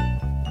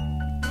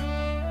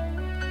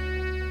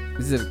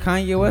 Is it a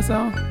Kanye West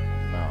song?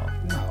 No.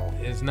 No.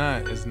 It's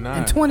not. It's In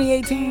not.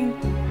 2018,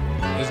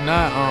 It's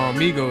not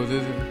Migos,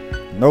 is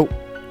it? Nope.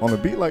 On a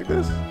beat like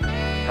this.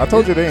 I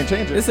told you they ain't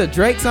change it. It's a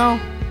Drake song?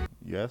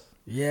 Yes.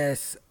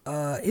 yes.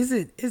 Is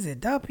it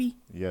Duppy?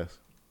 Yes.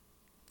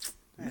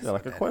 You got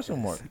like a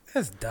question mark.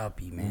 That's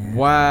Duppy, man.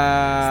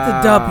 Wow. It's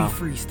the Duppy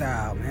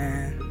freestyle,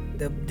 man.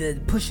 The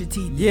Pusha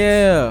T. diss.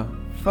 Yeah.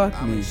 Fuck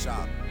me.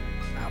 I'm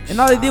And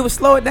all they did shocked. was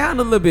slow it down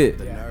a little bit.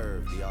 the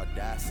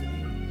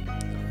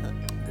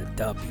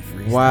Duppy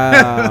freestyle.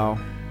 Wow.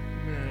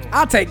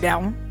 I'll take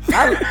that one.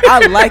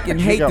 I like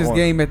and hate got this one.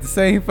 game at the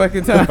same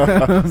fucking time. The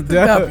Duppy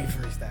dog.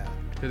 freestyle.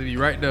 Cause it be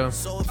right though.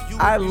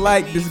 I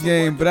like this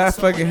game, but I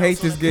fucking hate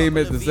this game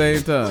at the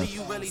same time.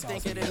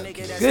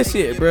 Good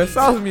shit, bro.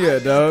 Sauce me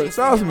up, dog.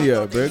 Sauce me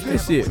up, bro.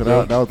 Good shit, So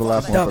bro. that was the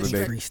last one for Duppy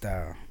the day.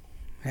 freestyle.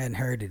 Hadn't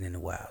heard it in a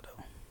while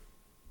though.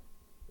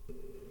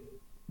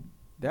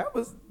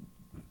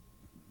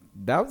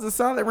 That was a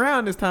solid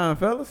round this time,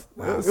 fellas.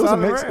 It was a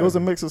mix. It was a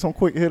mix of some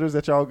quick hitters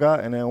that y'all got,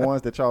 and then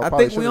ones that y'all I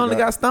probably think we should've only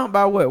got stumped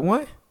by what,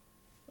 one?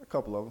 a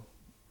couple of them.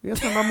 We got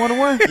stumped by more than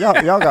one?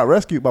 Y'all got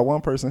rescued by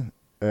one person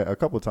a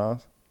couple of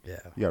times. Yeah.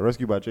 You got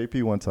rescued by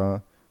JP one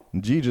time.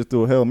 And G just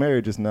threw a Hail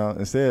Mary just now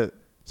and said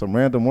some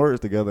random words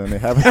together, and they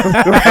haven't.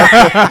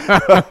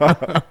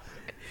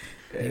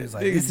 He was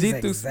like, Nigga, this G is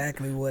threw-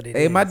 exactly what it is.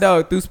 Hey, my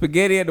dog threw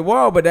spaghetti at the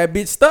wall, but that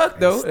bitch stuck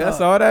though. It's That's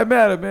stuck. all that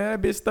mattered,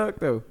 man. That bitch stuck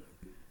though.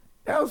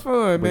 That was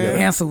fun, But The man.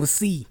 answer was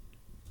C.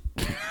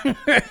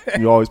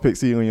 You always pick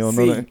C when you don't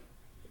know C. that.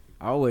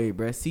 Always,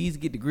 bruh. C's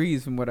get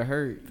degrees from what I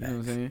heard. You know what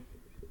I'm saying?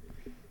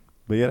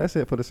 But yeah, that's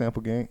it for the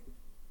sample game.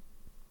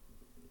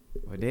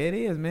 Well, there it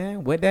is,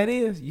 man. What that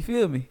is, you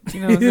feel me?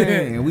 You know what I'm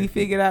saying? And we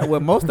figured out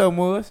what most of them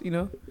was, you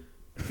know.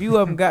 A few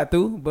of them got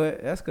through,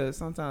 but that's because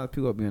sometimes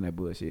people be on that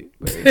bullshit.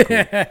 But it's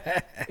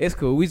cool. It's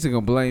cool. We just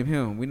gonna blame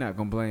him. We not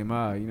gonna blame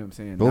our, you know what I'm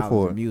saying, Go knowledge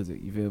for of it. music.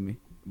 You feel me?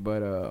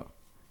 But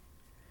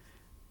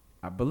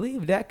I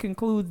believe that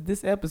concludes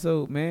this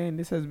episode, man.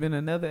 This has been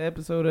another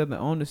episode of the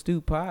On the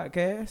Stoop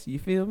podcast. You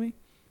feel me?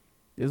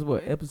 This is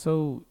what,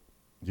 episode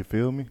You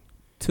feel me?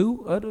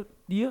 2 of the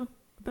year,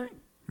 I think.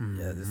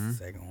 Yeah, this is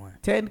the second one.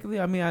 Technically,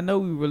 I mean, I know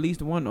we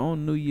released one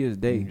on New Year's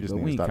Day, You just but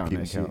need we to ain't stop count that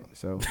keeping shit. count.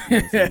 So you know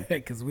what I'm saying?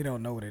 Because we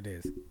don't know what it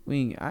is. we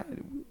ain't, I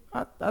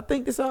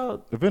think this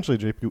all. Eventually,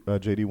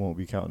 JD won't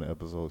be counting the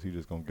episodes. He's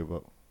just gonna give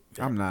up.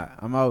 I'm not.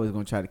 I'm always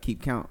gonna try to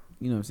keep count.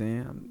 You know what I'm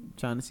saying? I'm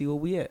trying to see where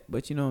we at.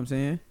 But you know what I'm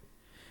saying?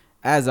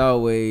 As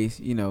always,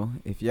 you know,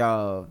 if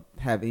y'all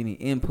have any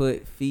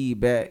input,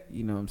 feedback,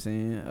 you know what I'm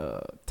saying,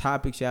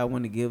 topics y'all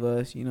want to give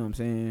us, you know what I'm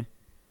saying,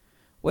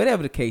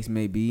 whatever the case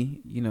may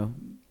be, you know,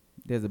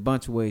 there's a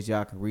bunch of ways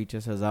y'all can reach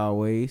us as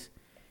always.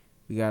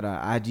 We got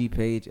our IG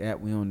page at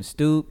We On The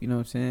Stoop. You know what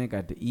I'm saying?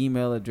 Got the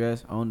email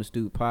address on the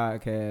Stoop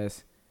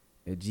Podcast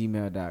at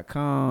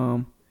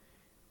gmail.com.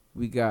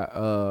 We got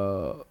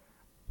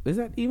is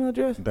that the email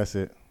address? That's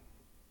it.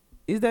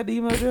 Is that the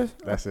email address?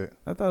 That's it.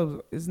 I thought it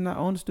was, it's not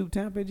on the Stoop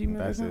Tampa at gmail.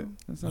 That's it.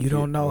 You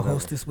don't know Whatever.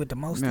 hostess with the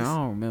mostest? Man, I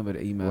don't remember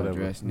the email Whatever.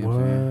 address. You know what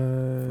I'm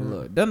saying?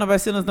 Look, don't nobody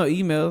send us no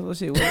emails. What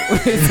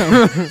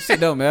shit, shit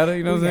don't matter.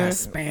 You know We what I'm got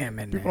saying?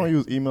 spam in People don't there.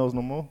 use emails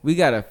no more. We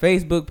got a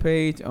Facebook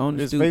page on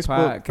the It's Stoop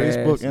Facebook, Podcast.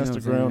 you know what I'm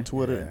Instagram, saying?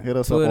 Twitter. Yeah. Hit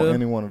us Twitter, up on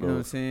any one of you know what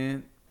I'm those.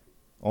 saying?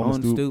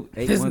 On the Stoop.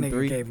 This nigga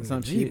 813 gave him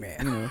some the shit.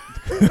 Gmail.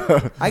 You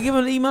know. I give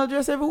him the email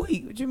address every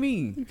week. What you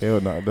mean?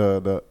 Hell no.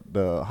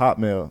 The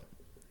Hotmail.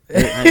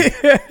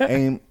 I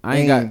Aim.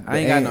 ain't got no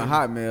aim.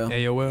 Hotmail.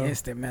 AOL.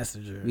 Instant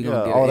messenger. We Yeah,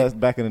 gonna get all it. that's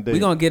back in the day. We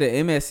gonna get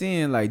an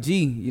MSN like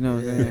G. You know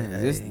what I'm saying?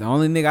 This the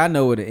only nigga I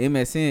know with an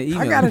MSN email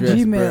I got a address,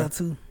 Gmail bruh.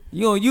 too.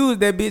 You don't use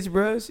that bitch,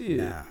 bro? Shit.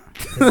 Nah,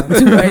 'cause I'm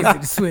too lazy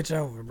to switch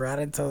over, bro. I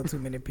done told too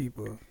many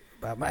people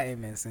about my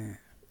MSN.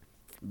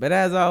 But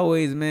as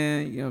always,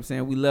 man, you know what I'm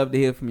saying? We love to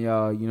hear from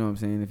y'all. You know what I'm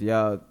saying? If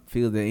y'all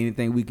feel that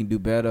anything we can do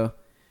better,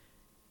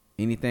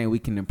 anything we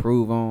can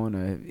improve on,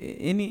 or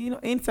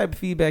any type of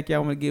feedback y'all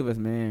want to give us,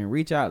 man,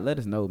 reach out, let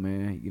us know,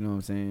 man. You know what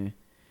I'm saying?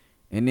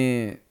 And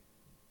then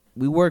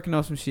we working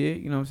on some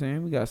shit, you know what I'm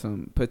saying? We got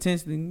some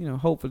potentially,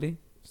 hopefully,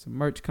 some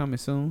merch coming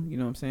soon, you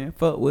know what I'm saying?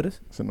 Fuck with us.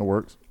 It's in the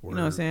works. You know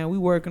what I'm saying? We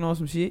working on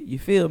some shit. You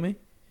feel me?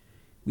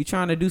 We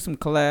trying to do some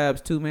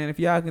collabs too, man. If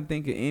y'all can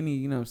think of any,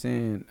 you know what I'm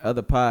saying,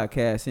 other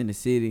podcasts in the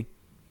city,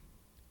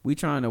 we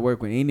trying to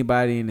work with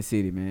anybody in the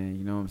city, man.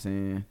 You know what I'm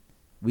saying?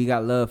 We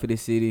got love for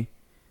this city.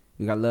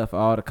 We got love for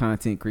all the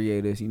content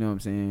creators. You know what I'm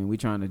saying? We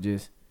trying to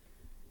just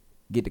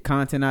get the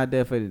content out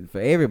there for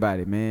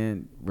everybody,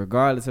 man,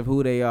 regardless of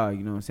who they are.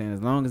 You know what I'm saying?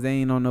 As long as they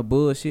ain't on no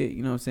bullshit,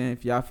 you know what I'm saying?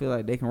 If y'all feel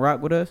like they can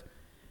rock with us,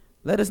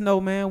 let us know,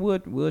 man.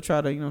 We'll try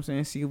to, you know what I'm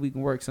saying, see if we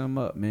can work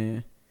something up,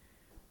 man.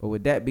 But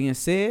with that being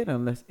said,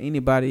 unless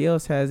anybody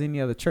else has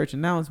any other church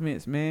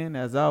announcements, man,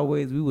 as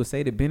always, we will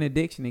say the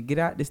benediction and get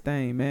out this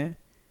thing, man.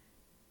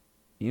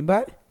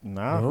 Anybody?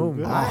 Nah, No, we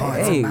good. My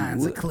hearts Hey, and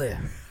minds are what- clear.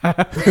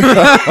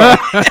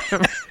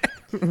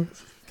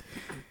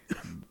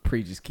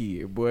 Preacher's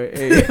kid, boy.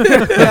 Hey.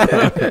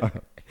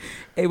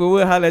 Hey, but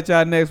we'll holler at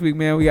y'all next week,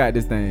 man. We got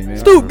this thing, man.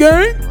 Stoop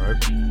gang.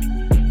 Right.